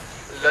बोल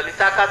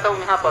ललिता का तो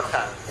वहाँ पर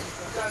था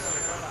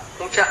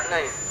ऊंचा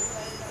नहीं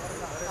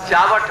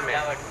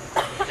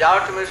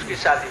जावट में उसकी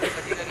शादी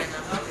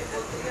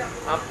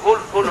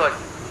full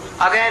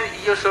again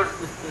you should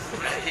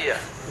hear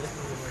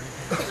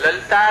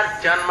Lalita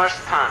जन्म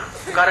स्थान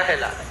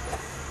करहेला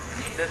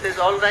this is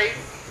all right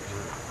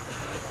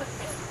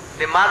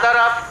the mother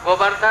of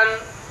Govardhan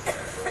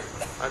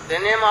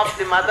the name of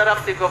the mother of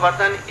the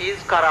Govardhan is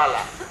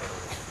कराला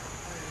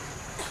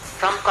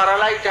फ्रॉम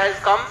कराला it has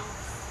come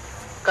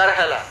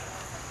Karhala.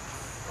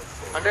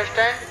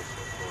 Understand?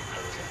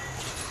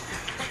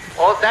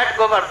 Oh, that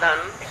Govardhan,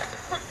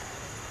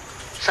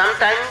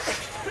 sometimes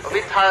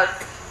with her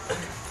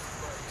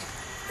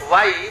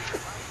wife,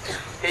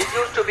 he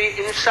used to be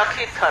in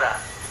Sakhithara,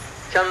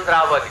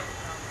 Chandravali.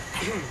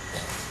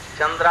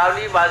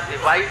 Chandravali was the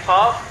wife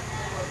of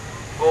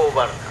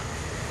Govardhan.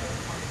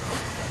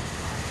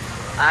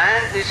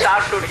 And the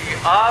Sasuri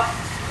of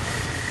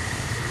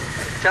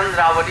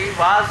Chandravali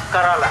was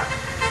Karala.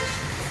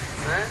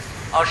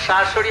 Or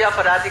Sasuri of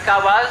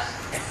Radhika was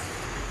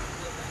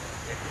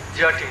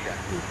Jatila.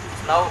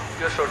 Now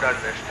you should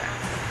understand.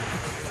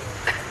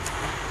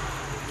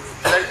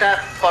 Let us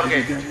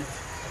forget it.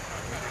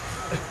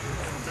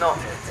 No,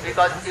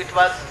 because it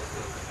was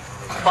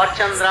for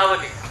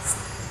Chandravali.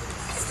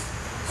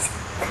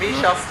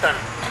 Mish of sun.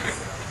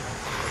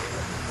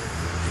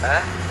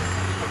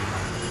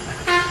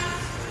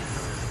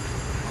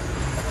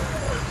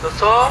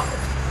 So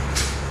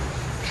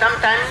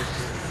sometimes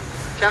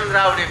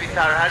Chandravali with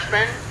her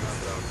husband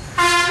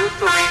used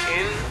to be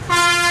in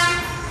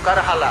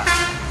Karhala,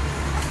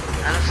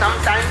 and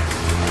sometimes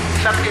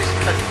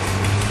Sakhisthali.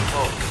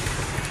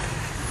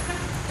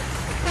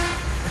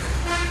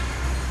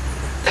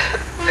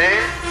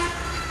 Then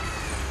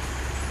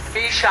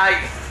Pishai,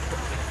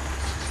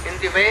 in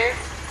the way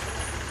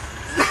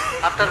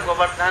after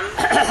Govardhan,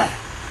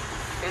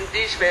 in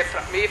this way,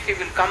 if he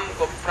will come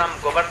from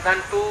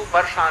Govardhan to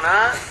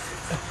Barshana,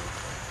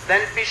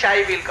 then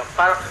Pishai will come.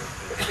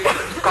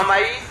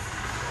 Kamai,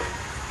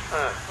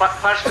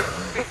 first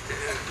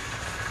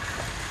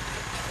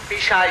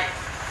Pishai.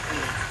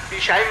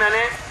 Pishai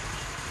माने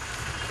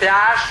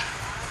प्यास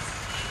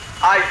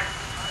आई,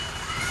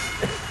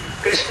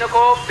 कृष्ण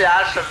को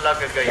प्यास लग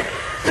गई,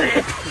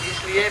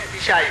 इसलिए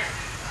पिशाई।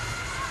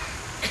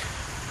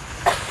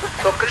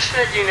 तो कृष्ण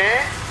जी ने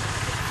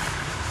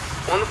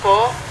उनको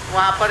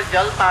वहां पर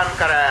जल पान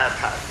कराया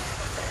था,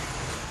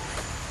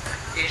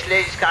 इसलिए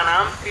इसका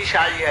नाम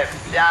पिशाई है,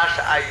 प्यास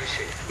आई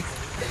से।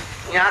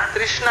 यहाँ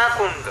तृष्णा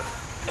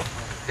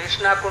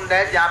कुंड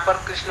है जहाँ पर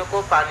कृष्ण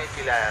को पानी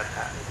पिलाया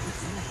था।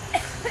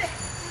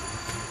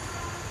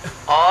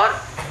 और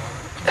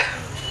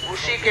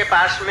उसी के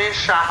पास में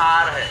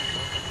सहार है।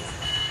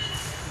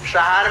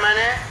 सहार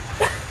माने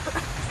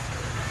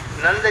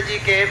नंद जी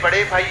के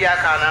बड़े भैया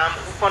का नाम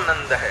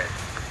उपनंद है,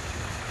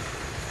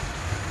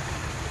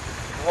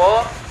 वो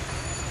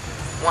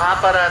वहां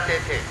पर रहते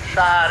थे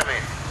सहार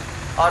में,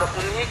 और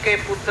उन्हीं के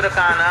पुत्र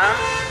का नाम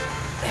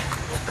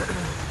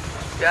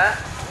क्या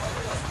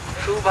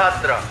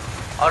सुभद्र,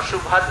 और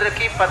सुभद्र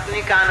की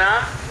पत्नी का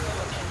नाम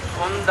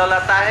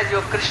कुंदलता है, जो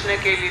कृष्ण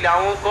के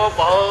लीलाओं को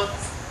बहुत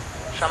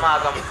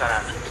समागम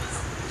कराती।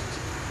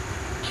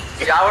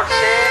 जावट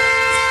से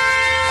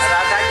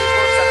राधा जी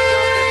को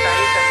सखियों के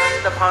सहित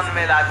नंद भवन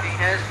में लाती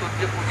हैं,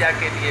 सूर्य पूजा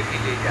के लिए भी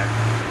ले जाती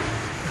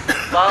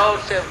हैं। बहुत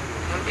से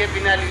उनके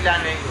बिना लीला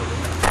नहीं होती।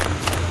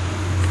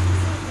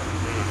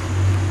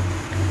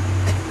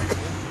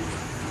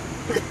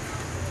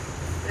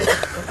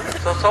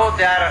 So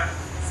there are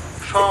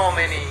so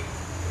many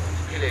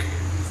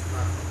villages.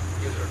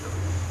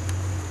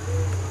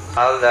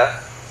 All the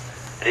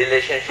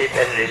relationship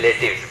and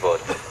relatives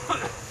both.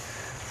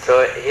 So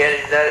here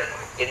is the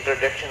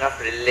introduction of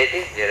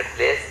relatives, their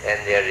place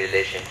and their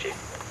relationship.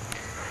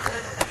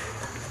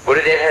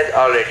 Gurudev has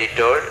already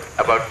told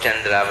about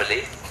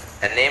Chandravali.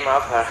 The name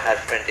of her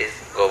husband is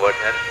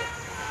Govardhan,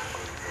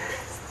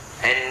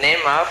 and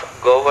name of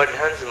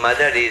Govardhan's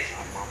mother is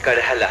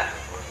Karhala,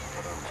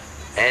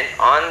 and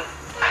on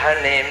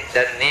her name,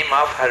 the name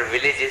of her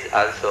village is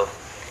also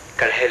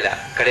Karela,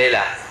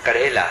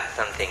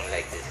 something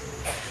like this.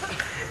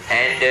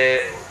 And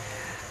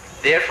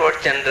therefore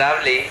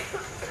Chandravali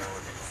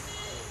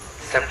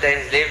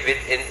sometimes live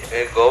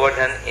with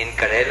Govardhan in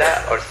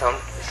Karela, or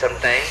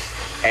sometimes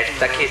at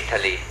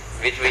Sakhisthali,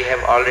 which we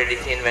have already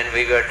seen when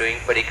we were doing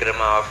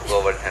Parikrama of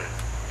Govardhan.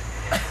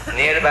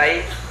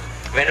 Nearby,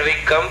 when we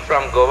come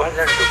from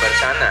Govardhan to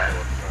Barsana,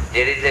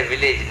 there is a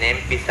village named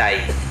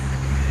Pisai.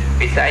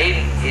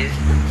 Pisai is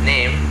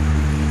name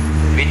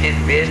which is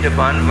based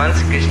upon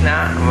once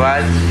Krishna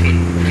was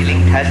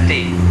feeling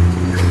thirsty.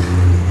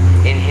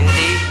 In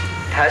Hindi,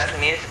 thirst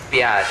means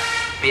pyas,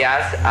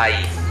 pyas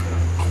ai.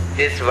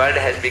 This word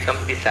has become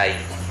Pisai.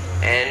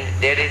 And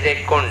there is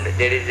a kund,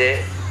 there is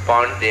a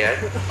pond there.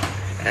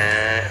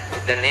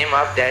 The name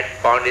of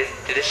that pond is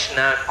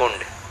Trishna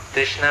Kund.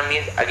 Trishna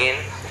means again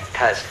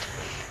thirst,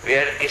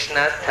 where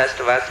Krishna's thirst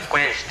was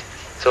quenched.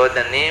 So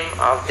the name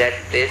of that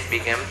place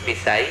became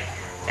Pisai,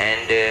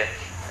 and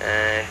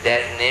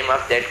that name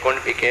of that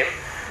kund became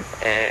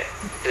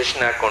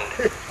Trishna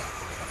Kund.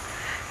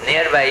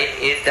 Nearby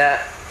is the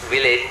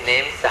village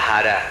named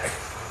Sahara.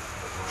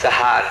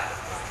 Sahar.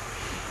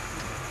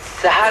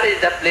 Sahar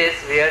is the place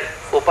where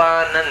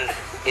Upanand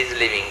is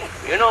living.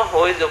 You know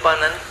who is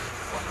Upanand?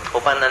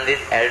 Upanand is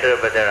elder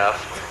brother of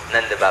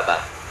Nanda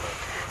Baba.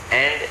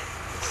 And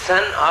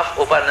son of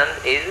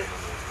Upanand is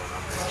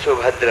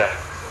Subhadra.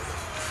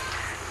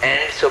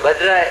 And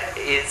Subhadra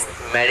is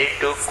married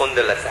to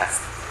Kundalata.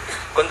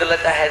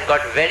 Kundalata has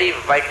got very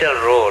vital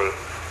role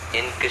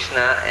in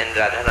Krishna and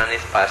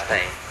Radharani's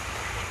pastime.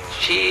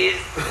 She is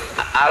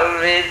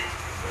always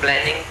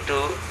planning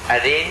to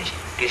arrange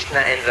Krishna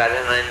and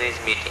Radharani's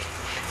meeting.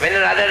 When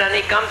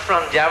Radharani comes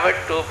from Java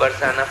to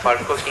Barsana for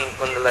cooking,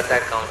 Kundalata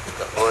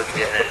goes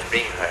there and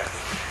bring her.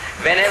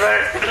 Whenever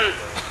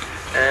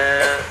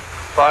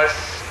for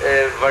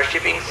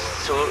worshipping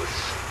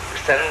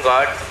sun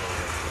god,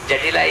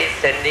 Jatila is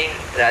sending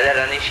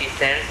Radharani, she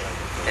sends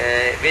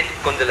with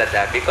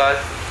Kundalata because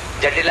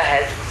Jatila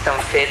has some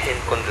faith in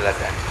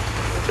Kundalata.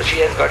 So she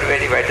has got a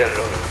very vital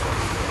role.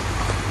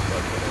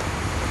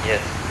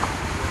 Yes.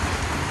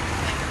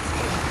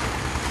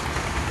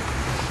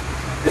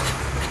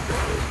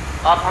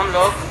 अब हम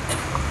लोग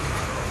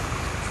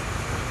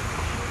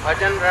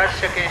भजन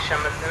रहस्य के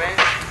संबंध में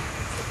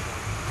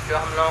जो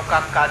हम लोगों का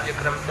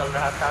कार्यक्रम चल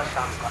रहा था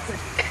शाम का,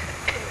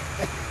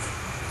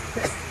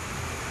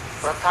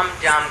 प्रथम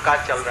जाम का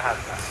चल रहा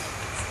था।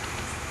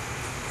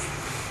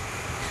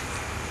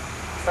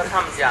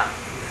 प्रथम जाम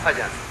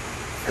भजन,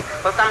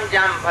 प्रथम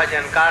जाम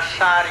भजन का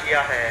सार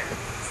यह है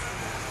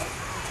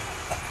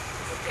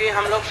कि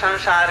हम लोग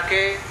संसार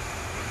के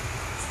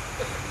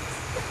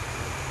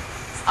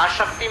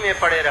आसक्ति में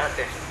पड़े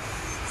रहते हैं,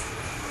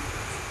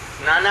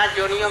 नाना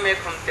जोनियों में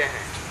घूमते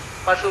हैं,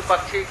 पशु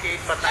पक्षी की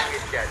पतंग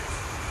इत्यादि,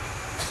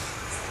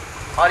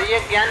 और ये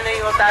ज्ञान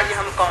नहीं होता कि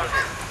हम कौन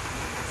हैं।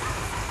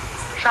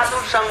 साधु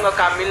संग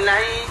का मिलना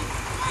ही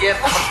ये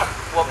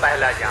वो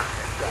पहला जाम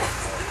है।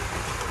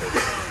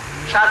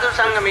 साधु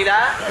संग मिला,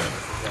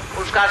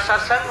 उसका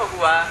सत्संग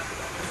हुआ,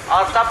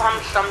 और तब हम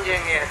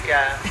समझेंगे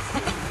क्या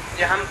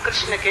कि हम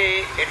कृष्ण के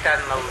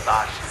इटर्नल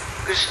दास,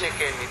 कृष्ण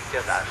के नित्य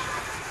दास हैं।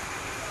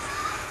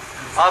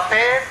 और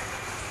फिर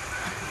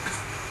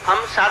हम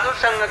साधु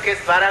संग के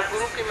द्वारा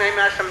गुरु की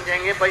महिमा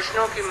समझेंगे,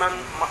 वैष्णव की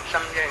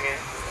समझेंगे,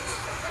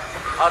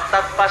 और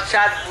तब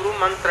पश्चात गुरु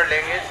मंत्र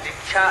लेंगे,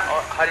 दीक्षा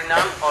और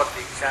हरिनाम और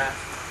दीक्षा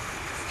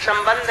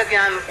संबंध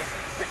ज्ञान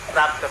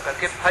प्राप्त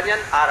करके भजन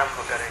आरंभ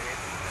करेंगे।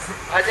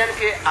 भजन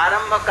के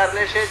आरंभ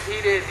करने से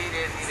धीरे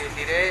धीरे धीरे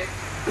धीरे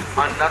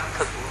अनर्थ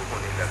दूर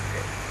होने लगते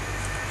हैं।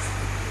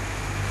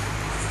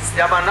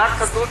 जब अनर्थ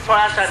दूर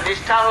थोड़ा सा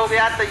निष्ठा हो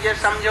गया तो ये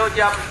समझो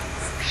जब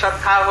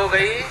श्रद्धा हो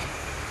गई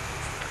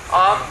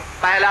और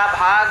पहला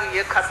भाग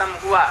ये खत्म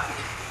हुआ,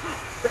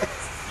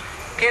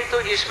 किंतु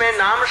इसमें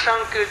नाम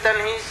संकीर्तन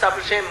ही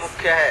सबसे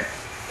मुख्य है।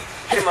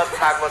 श्रीमद्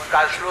भागवत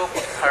का श्लोक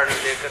उदाहरण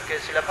लेकर के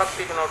श्रील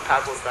भक्ति विनोद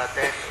ठाकुर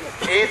कहते हैं,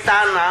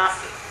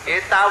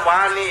 एता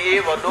वाणी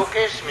एव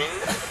लोकेस्मिन्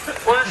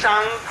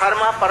पुंसां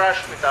धर्म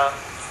परस्मित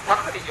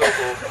भक्ति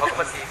योगो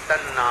भगवती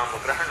तन्नाम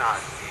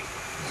ग्रहणाति।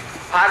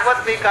 भागवत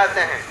भी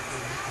कहते हैं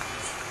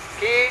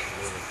कि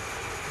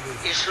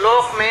इस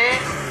श्लोक में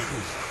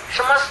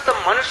समस्त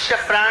मनुष्य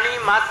प्राणी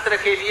मात्र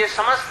के लिए,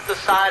 समस्त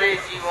सारे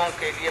जीवों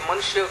के लिए,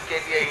 मनुष्यों के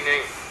लिए ही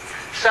नहीं,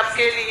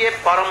 सबके लिए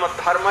परम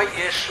धर्म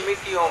ये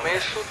स्मृतियों में,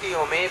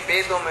 श्रुतियों में,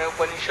 वेदों में,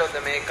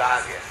 उपनिषद में कहा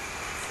गया।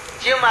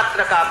 जीव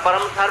मात्र का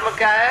परम धर्म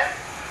क्या है?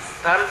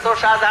 धर्म तो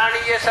साधारण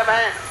ये सब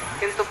है,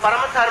 किंतु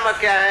परम धर्म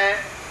क्या है?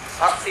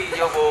 भक्ति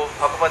योगो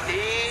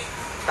भगवती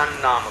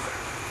तन्नाम ग्रहण।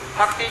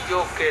 भक्ति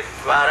योग के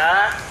द्वारा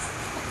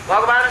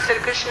भगवान श्री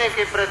कृष्ण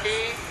के प्रति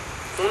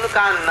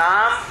उनका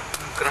नाम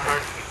ग्रहण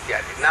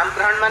इत्यादि। नाम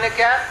ग्रहण माने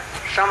क्या?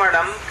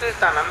 श्रवणम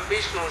कीर्तनम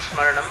विष्णु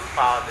स्मरणम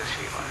पाद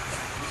सेवा।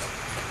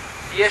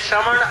 ये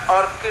श्रवण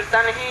और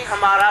कीर्तन ही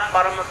हमारा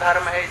परम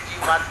धर्म है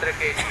जीव मात्र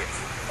के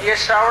लिए। ये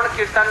श्रवण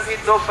कीर्तन भी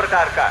दो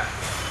प्रकार का,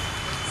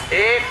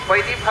 एक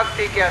वैदिक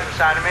भक्ति के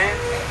अनुसार में,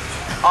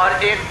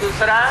 और एक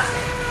दूसरा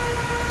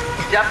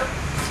जब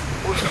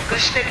उस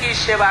कृष्ण की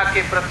सेवा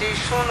के प्रति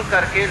सुन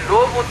करके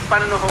लोभ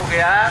उत्पन्न हो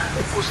गया,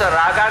 उस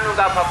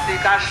रागानुगा भक्ति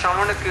का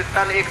श्रवण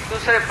कीर्तन एक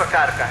दूसरे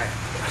प्रकार का है।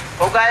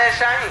 होगा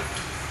ऐसा ही,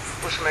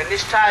 उसमें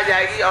निष्ठा आ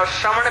जाएगी और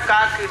श्रवण का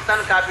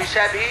कीर्तन का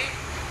विषय भी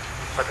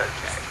बदल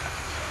जाएगा।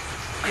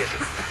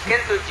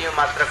 किंतु जीव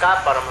मात्र का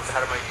परम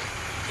धर्म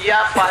ही,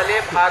 यह पहले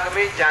भाग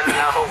में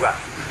जानना होगा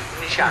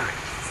निशा में।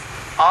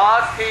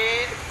 और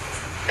फिर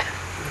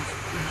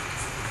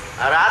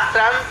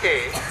रात्रांते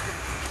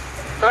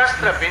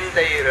त्रस्त्र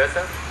बिंदैरत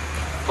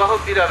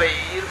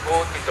बहुविरवैर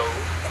बोधितौ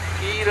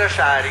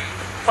कीरसारी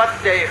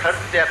पद्यै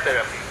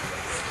हृदयतरपि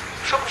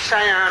सुख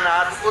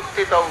शयानात्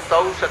उत्थितौ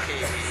तौ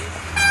सखीभिः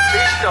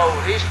हृष्टौ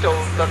हृष्टौ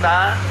तथा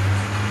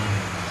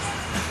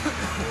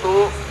तो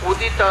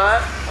उदित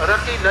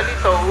रति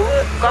ललितौ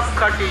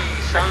कक्खटी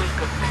शंख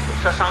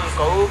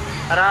सशंकौ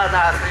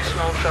राधा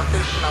कृष्णौ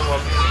सकृष्णौ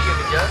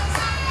अभिनिज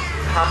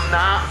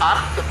धाम्ना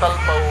आप्त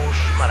तल्पौ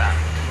स्मरा।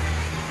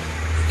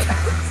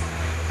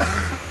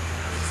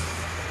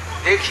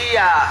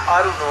 देखिया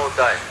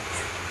अरुणोदय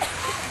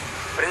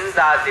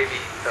वृंदा देवी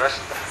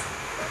त्रस्त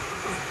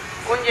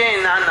कुंजे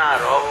नाना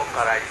रव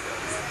कराई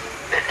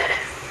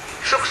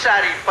सुख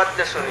सारी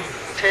पद्य सुनी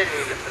छे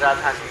नील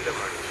राधा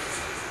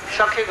नीलमणि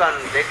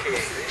सखीगण देखे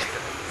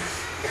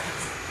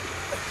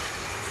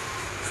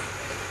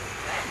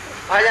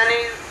भजन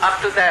इज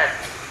अप टू दैट,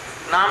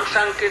 नाम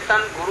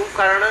संकीर्तन गुरु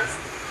कर्ण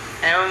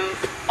एवं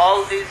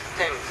all these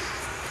things,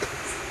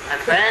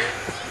 and when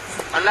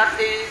anarth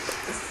is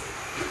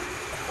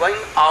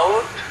going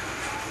out,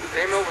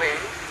 removing,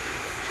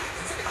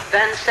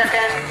 then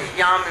second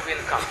yam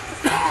will come.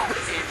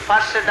 The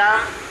first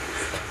yam,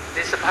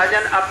 this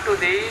bhajan up to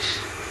this,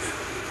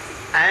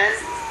 and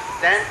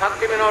Then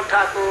Bhakti Vinod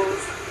Thakur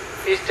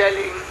is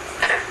telling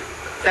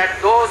that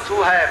those who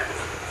have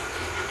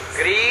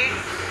greed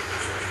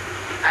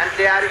and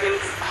they are in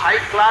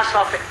high class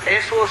of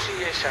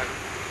association,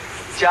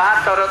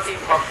 Jatarati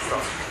Bhakta.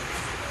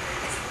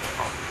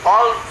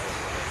 All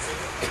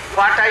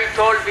what I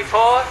told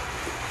before,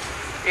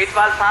 it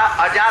was for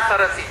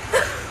Ajatarati.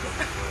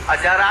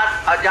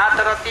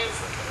 Ajatarati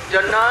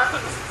জন্য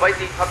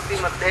বৈদিক ভক্তি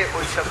মধ্যে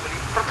ওইসবগুলি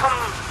প্রথম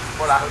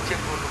বলা হচ্ছে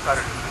গুরু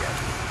করণীয়।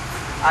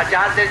 আর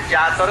যাদের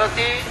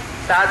জাতরতি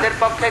তাদের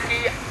পক্ষে কি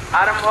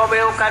আরম্ভ হবে,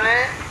 ওখানে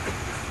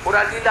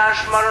পুরা লীলা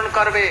স্মরণ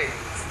করবে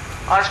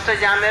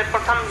অষ্টজামের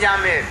প্রথম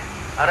জামের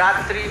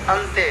রাত্রি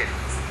অন্তে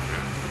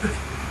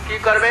কি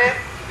করবে,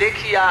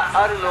 দেখিয়া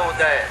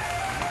অরুণোদয়,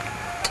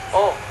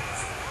 ও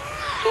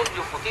সূর্য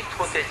উদিত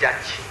হতে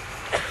যাচ্ছে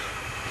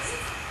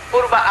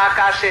পূর্ব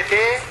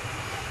আকাশেতে,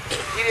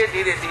 धीरे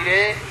धीरे धीरे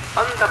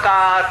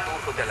अंधकार दूर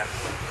होते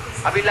लगता।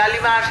 अभी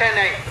लालिमा से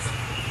नहीं,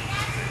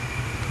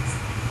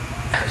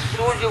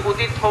 सूर्य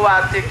उदित हुआ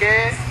থেকে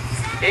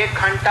 1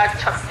 घंटा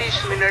 36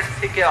 मिनट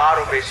থেকে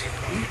আরো বেশি,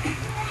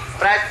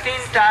 প্রায়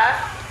 3টা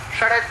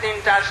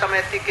 3:30টার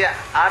সময় থেকে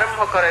আরম্ভ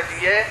করে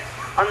দিয়ে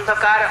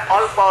অন্ধকার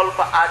অল্প অল্প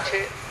আছে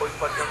ওই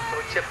পর্যন্ত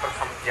হচ্ছে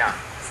প্রথম জ্ঞান।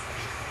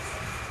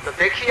 তো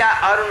দেখিয়া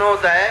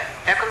অরুণোদয়,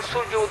 এখন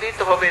সূর্য উদিত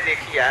হবে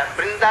দেখিয়া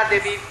বৃন্দা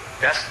দেবী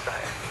ব্যস্ত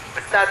হয়।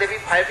 वृंदा देवी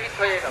भयभीत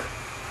हो गए,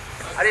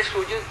 अरे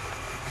सूर्य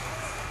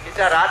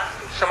इतना रात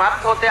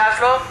समाप्त होते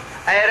आसलो,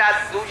 ए रात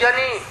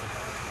दुजनी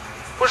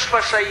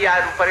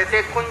पुष्पशय्यार ऊपरे ते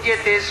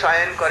कुंजेते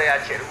शयन करे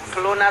आछे,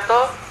 उठलो ना तो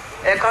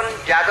এখন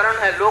জাগরণ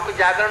হয়, লোক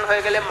জাগরণ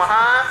হয়ে গেলে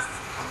মহা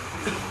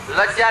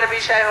লজ্জার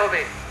বিষয়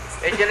হবে।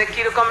 এই জন্য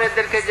কিরকম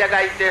এদেরকে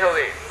জাগাইতে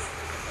হবে,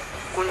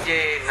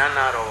 কুঞ্জে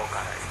নানা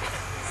রোকার,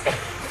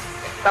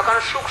 তখন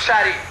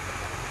সুখসারি,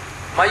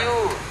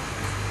 ময়ূর,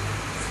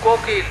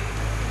 কোকিল,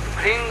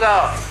 ভৃঙ্গ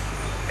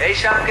এই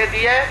সবকে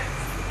দিয়ে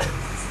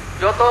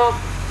যত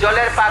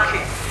জলের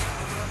পাখি,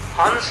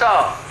 হংস,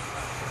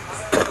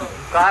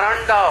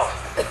 কারণ্ড,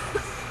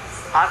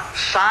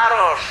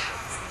 সারস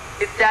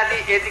ইত্যাদি,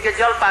 এদিকে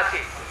জল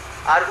পাখি,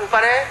 আর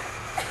উপরে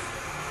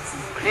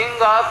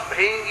ভৃঙ্গ,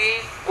 ভৃঙ্গি,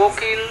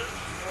 কোকিল,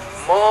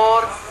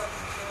 মোর,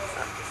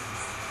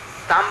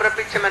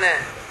 তাম্রপিচ্ছ মানে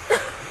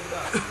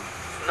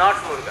নট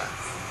মুরগা,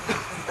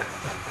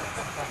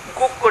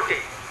 কুকুটি,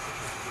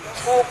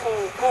 কুকু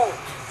কু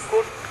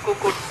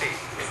कुकुट्टी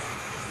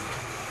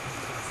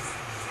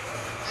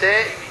से,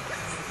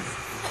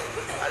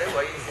 अरे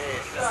वही है,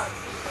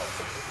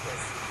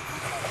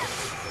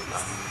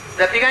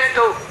 they began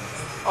to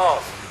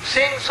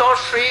sing so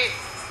sweet.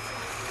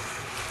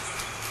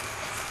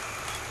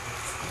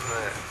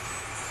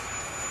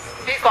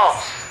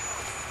 Peacocks,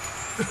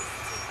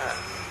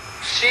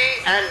 she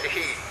and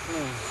he,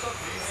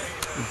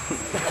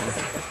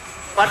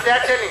 but they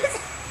are telling,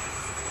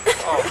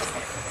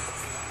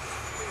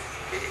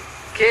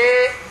 কে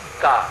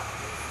কা,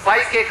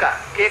 ভাই কে কা,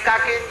 কে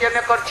কাকে জন্য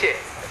করছে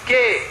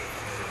কে,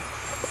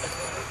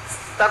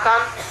 তখন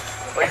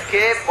ওই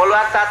কে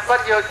বলার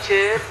তাৎপর্য হচ্ছে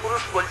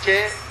পুরুষ বলছে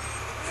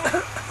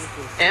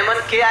এমন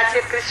কে আছে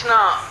কৃষ্ণ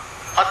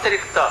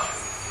অতিরিক্ত,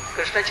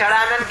 কৃষ্ণ ছাড়া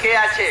এমন কে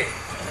আছে,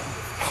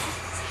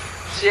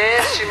 সে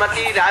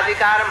শ্রীমতী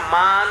রাধিকার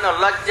মান,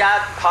 লজ্জা,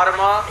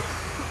 ধর্ম,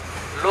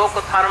 লোক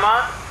ধর্ম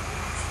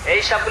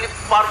এই সবগুলি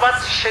পর্বত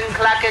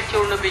শৃঙ্খলাকে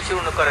চূর্ণ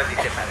বিচূর্ণ করে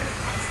দিতে পারে।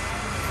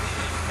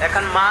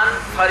 এখন মান,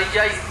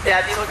 পরিচয়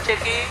ইত্যাদি হচ্ছে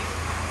কি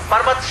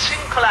পর্বত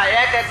শৃঙ্খলা,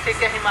 এক এক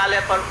থেকে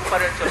হিমালয় পর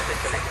উপরে চলতে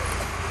চলে যাবে।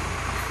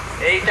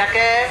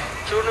 এইটাকে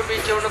চূর্ণ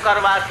বিচূর্ণ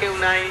করবার কেউ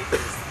নাই,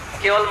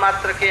 কেবল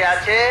মাত্র কে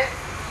আছে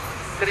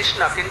কৃষ্ণ।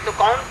 কিন্তু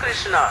কোন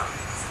কৃষ্ণ?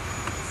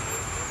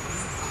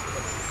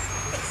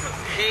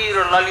 ক্ষীর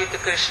ললিত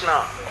কৃষ্ণ,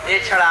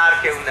 এছাড়া আর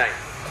কেউ নাই।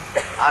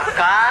 আর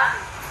কা,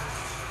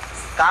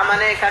 কা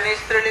মানে এখানে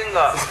স্ত্রীলিঙ্গ,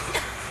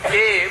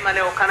 কে মানে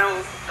ওখানেও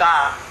কা,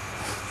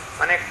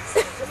 মানে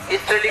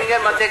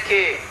স্ত্রীলিঙ্গের মধ্যে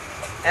কে,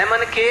 এমন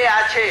কে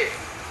আছে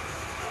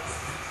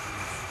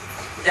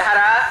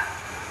যাহারা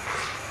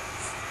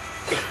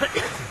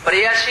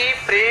প্রেয়সী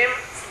প্রেম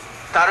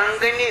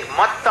तरंगिनी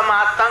मत्त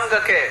मातंग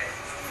के,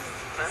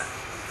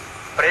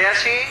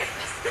 प्रेयसी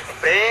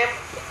प्रेम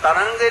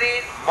तरंगिनी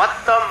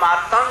मत्त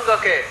मातंग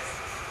के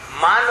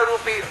मान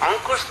रूपी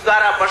अंकुश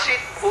द्वारा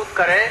वशीत भूत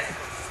करे,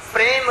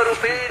 प्रेम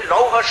रूपी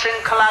लौह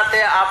श्रृंखला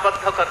से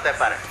आबद्ध करते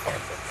पारे।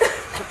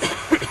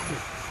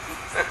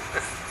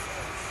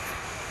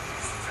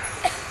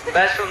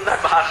 वह सुंदर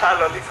भाषा,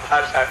 ललित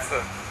भाषा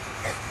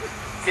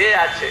के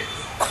आछे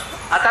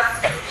अर्थात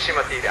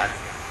श्रीमती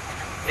राधिका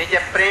निजे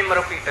प्रेम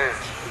रूपी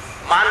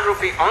मान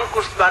रूपी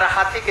अंकुश द्वारा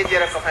हाथी के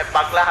जेरकम है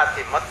पागला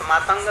हाथी मत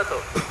मातंग तो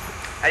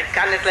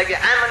काने लगे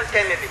एमन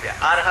कहने दिव्या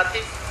आर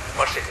हाथी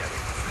बसे जाए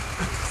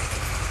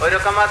ওই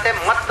রকম আছে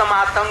মত্ত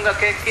মাতঙ্গ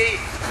কে কি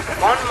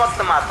কোন মত্ত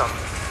মাতঙ্গ?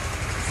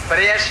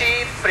 প্রেয়সী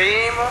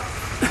প্রেম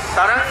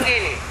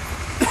तरंगिनी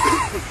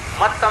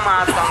मत्त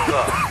मातंग,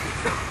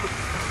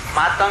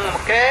 मातंग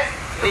के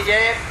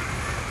निजे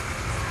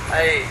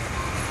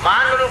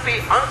मान रूपी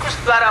अंकुश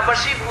द्वारा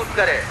वशीभूत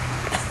करे,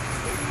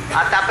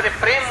 तापरे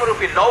प्रेम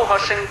रूपी लौह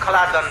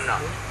श्रृंखला दन्न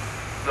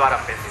द्वारा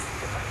पेंदे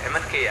दिते पारे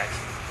एमन के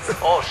आछे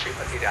ओ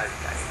श्रीमती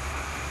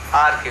राधिका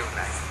आर केउ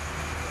नाई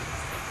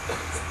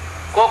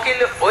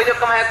कोकिल ओई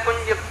रकम है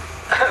कुंज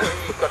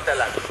करते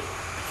लागलो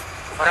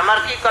भ्रमर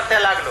की करते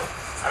लागलो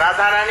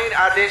राधा रानीर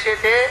आदेशे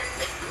थे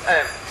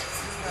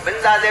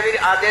बृंदा देवीर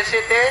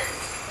आदेशे थे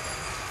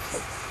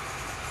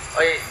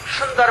ওই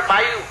সুন্দর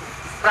বায়ু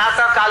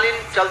প্রাতঃকালীন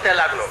চলতে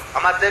লাগলো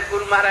আমাদের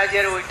গুরু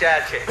মহারাজের ওইটা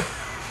আছে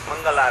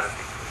মঙ্গল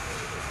আরতি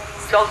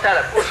চলতে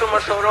লাগলো কুসুম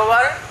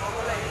সরোবর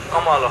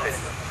কমল হইল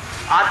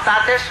আর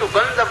তাতে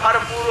সুগন্ধ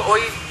ভরপুর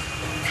ওই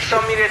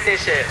সমীরের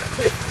দেশে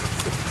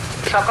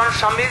তখন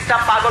সমীরটা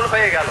পাগল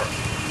হয়ে গেল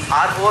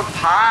আর ওর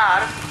ভার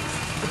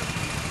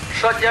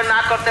সহ্য না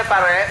করতে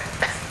পারে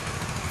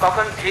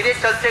কখন ধীরে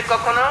চলছে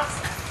কখনো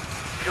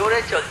জোরে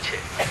চলছে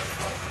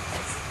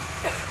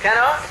কেন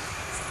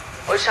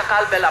ওই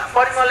সকাল বেলা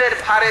পরিমলের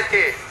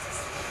ভারেতে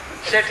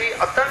সেটি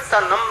অত্যন্ত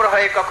নম্র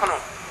হয়ে কখনো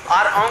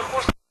আর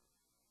অঙ্কুশ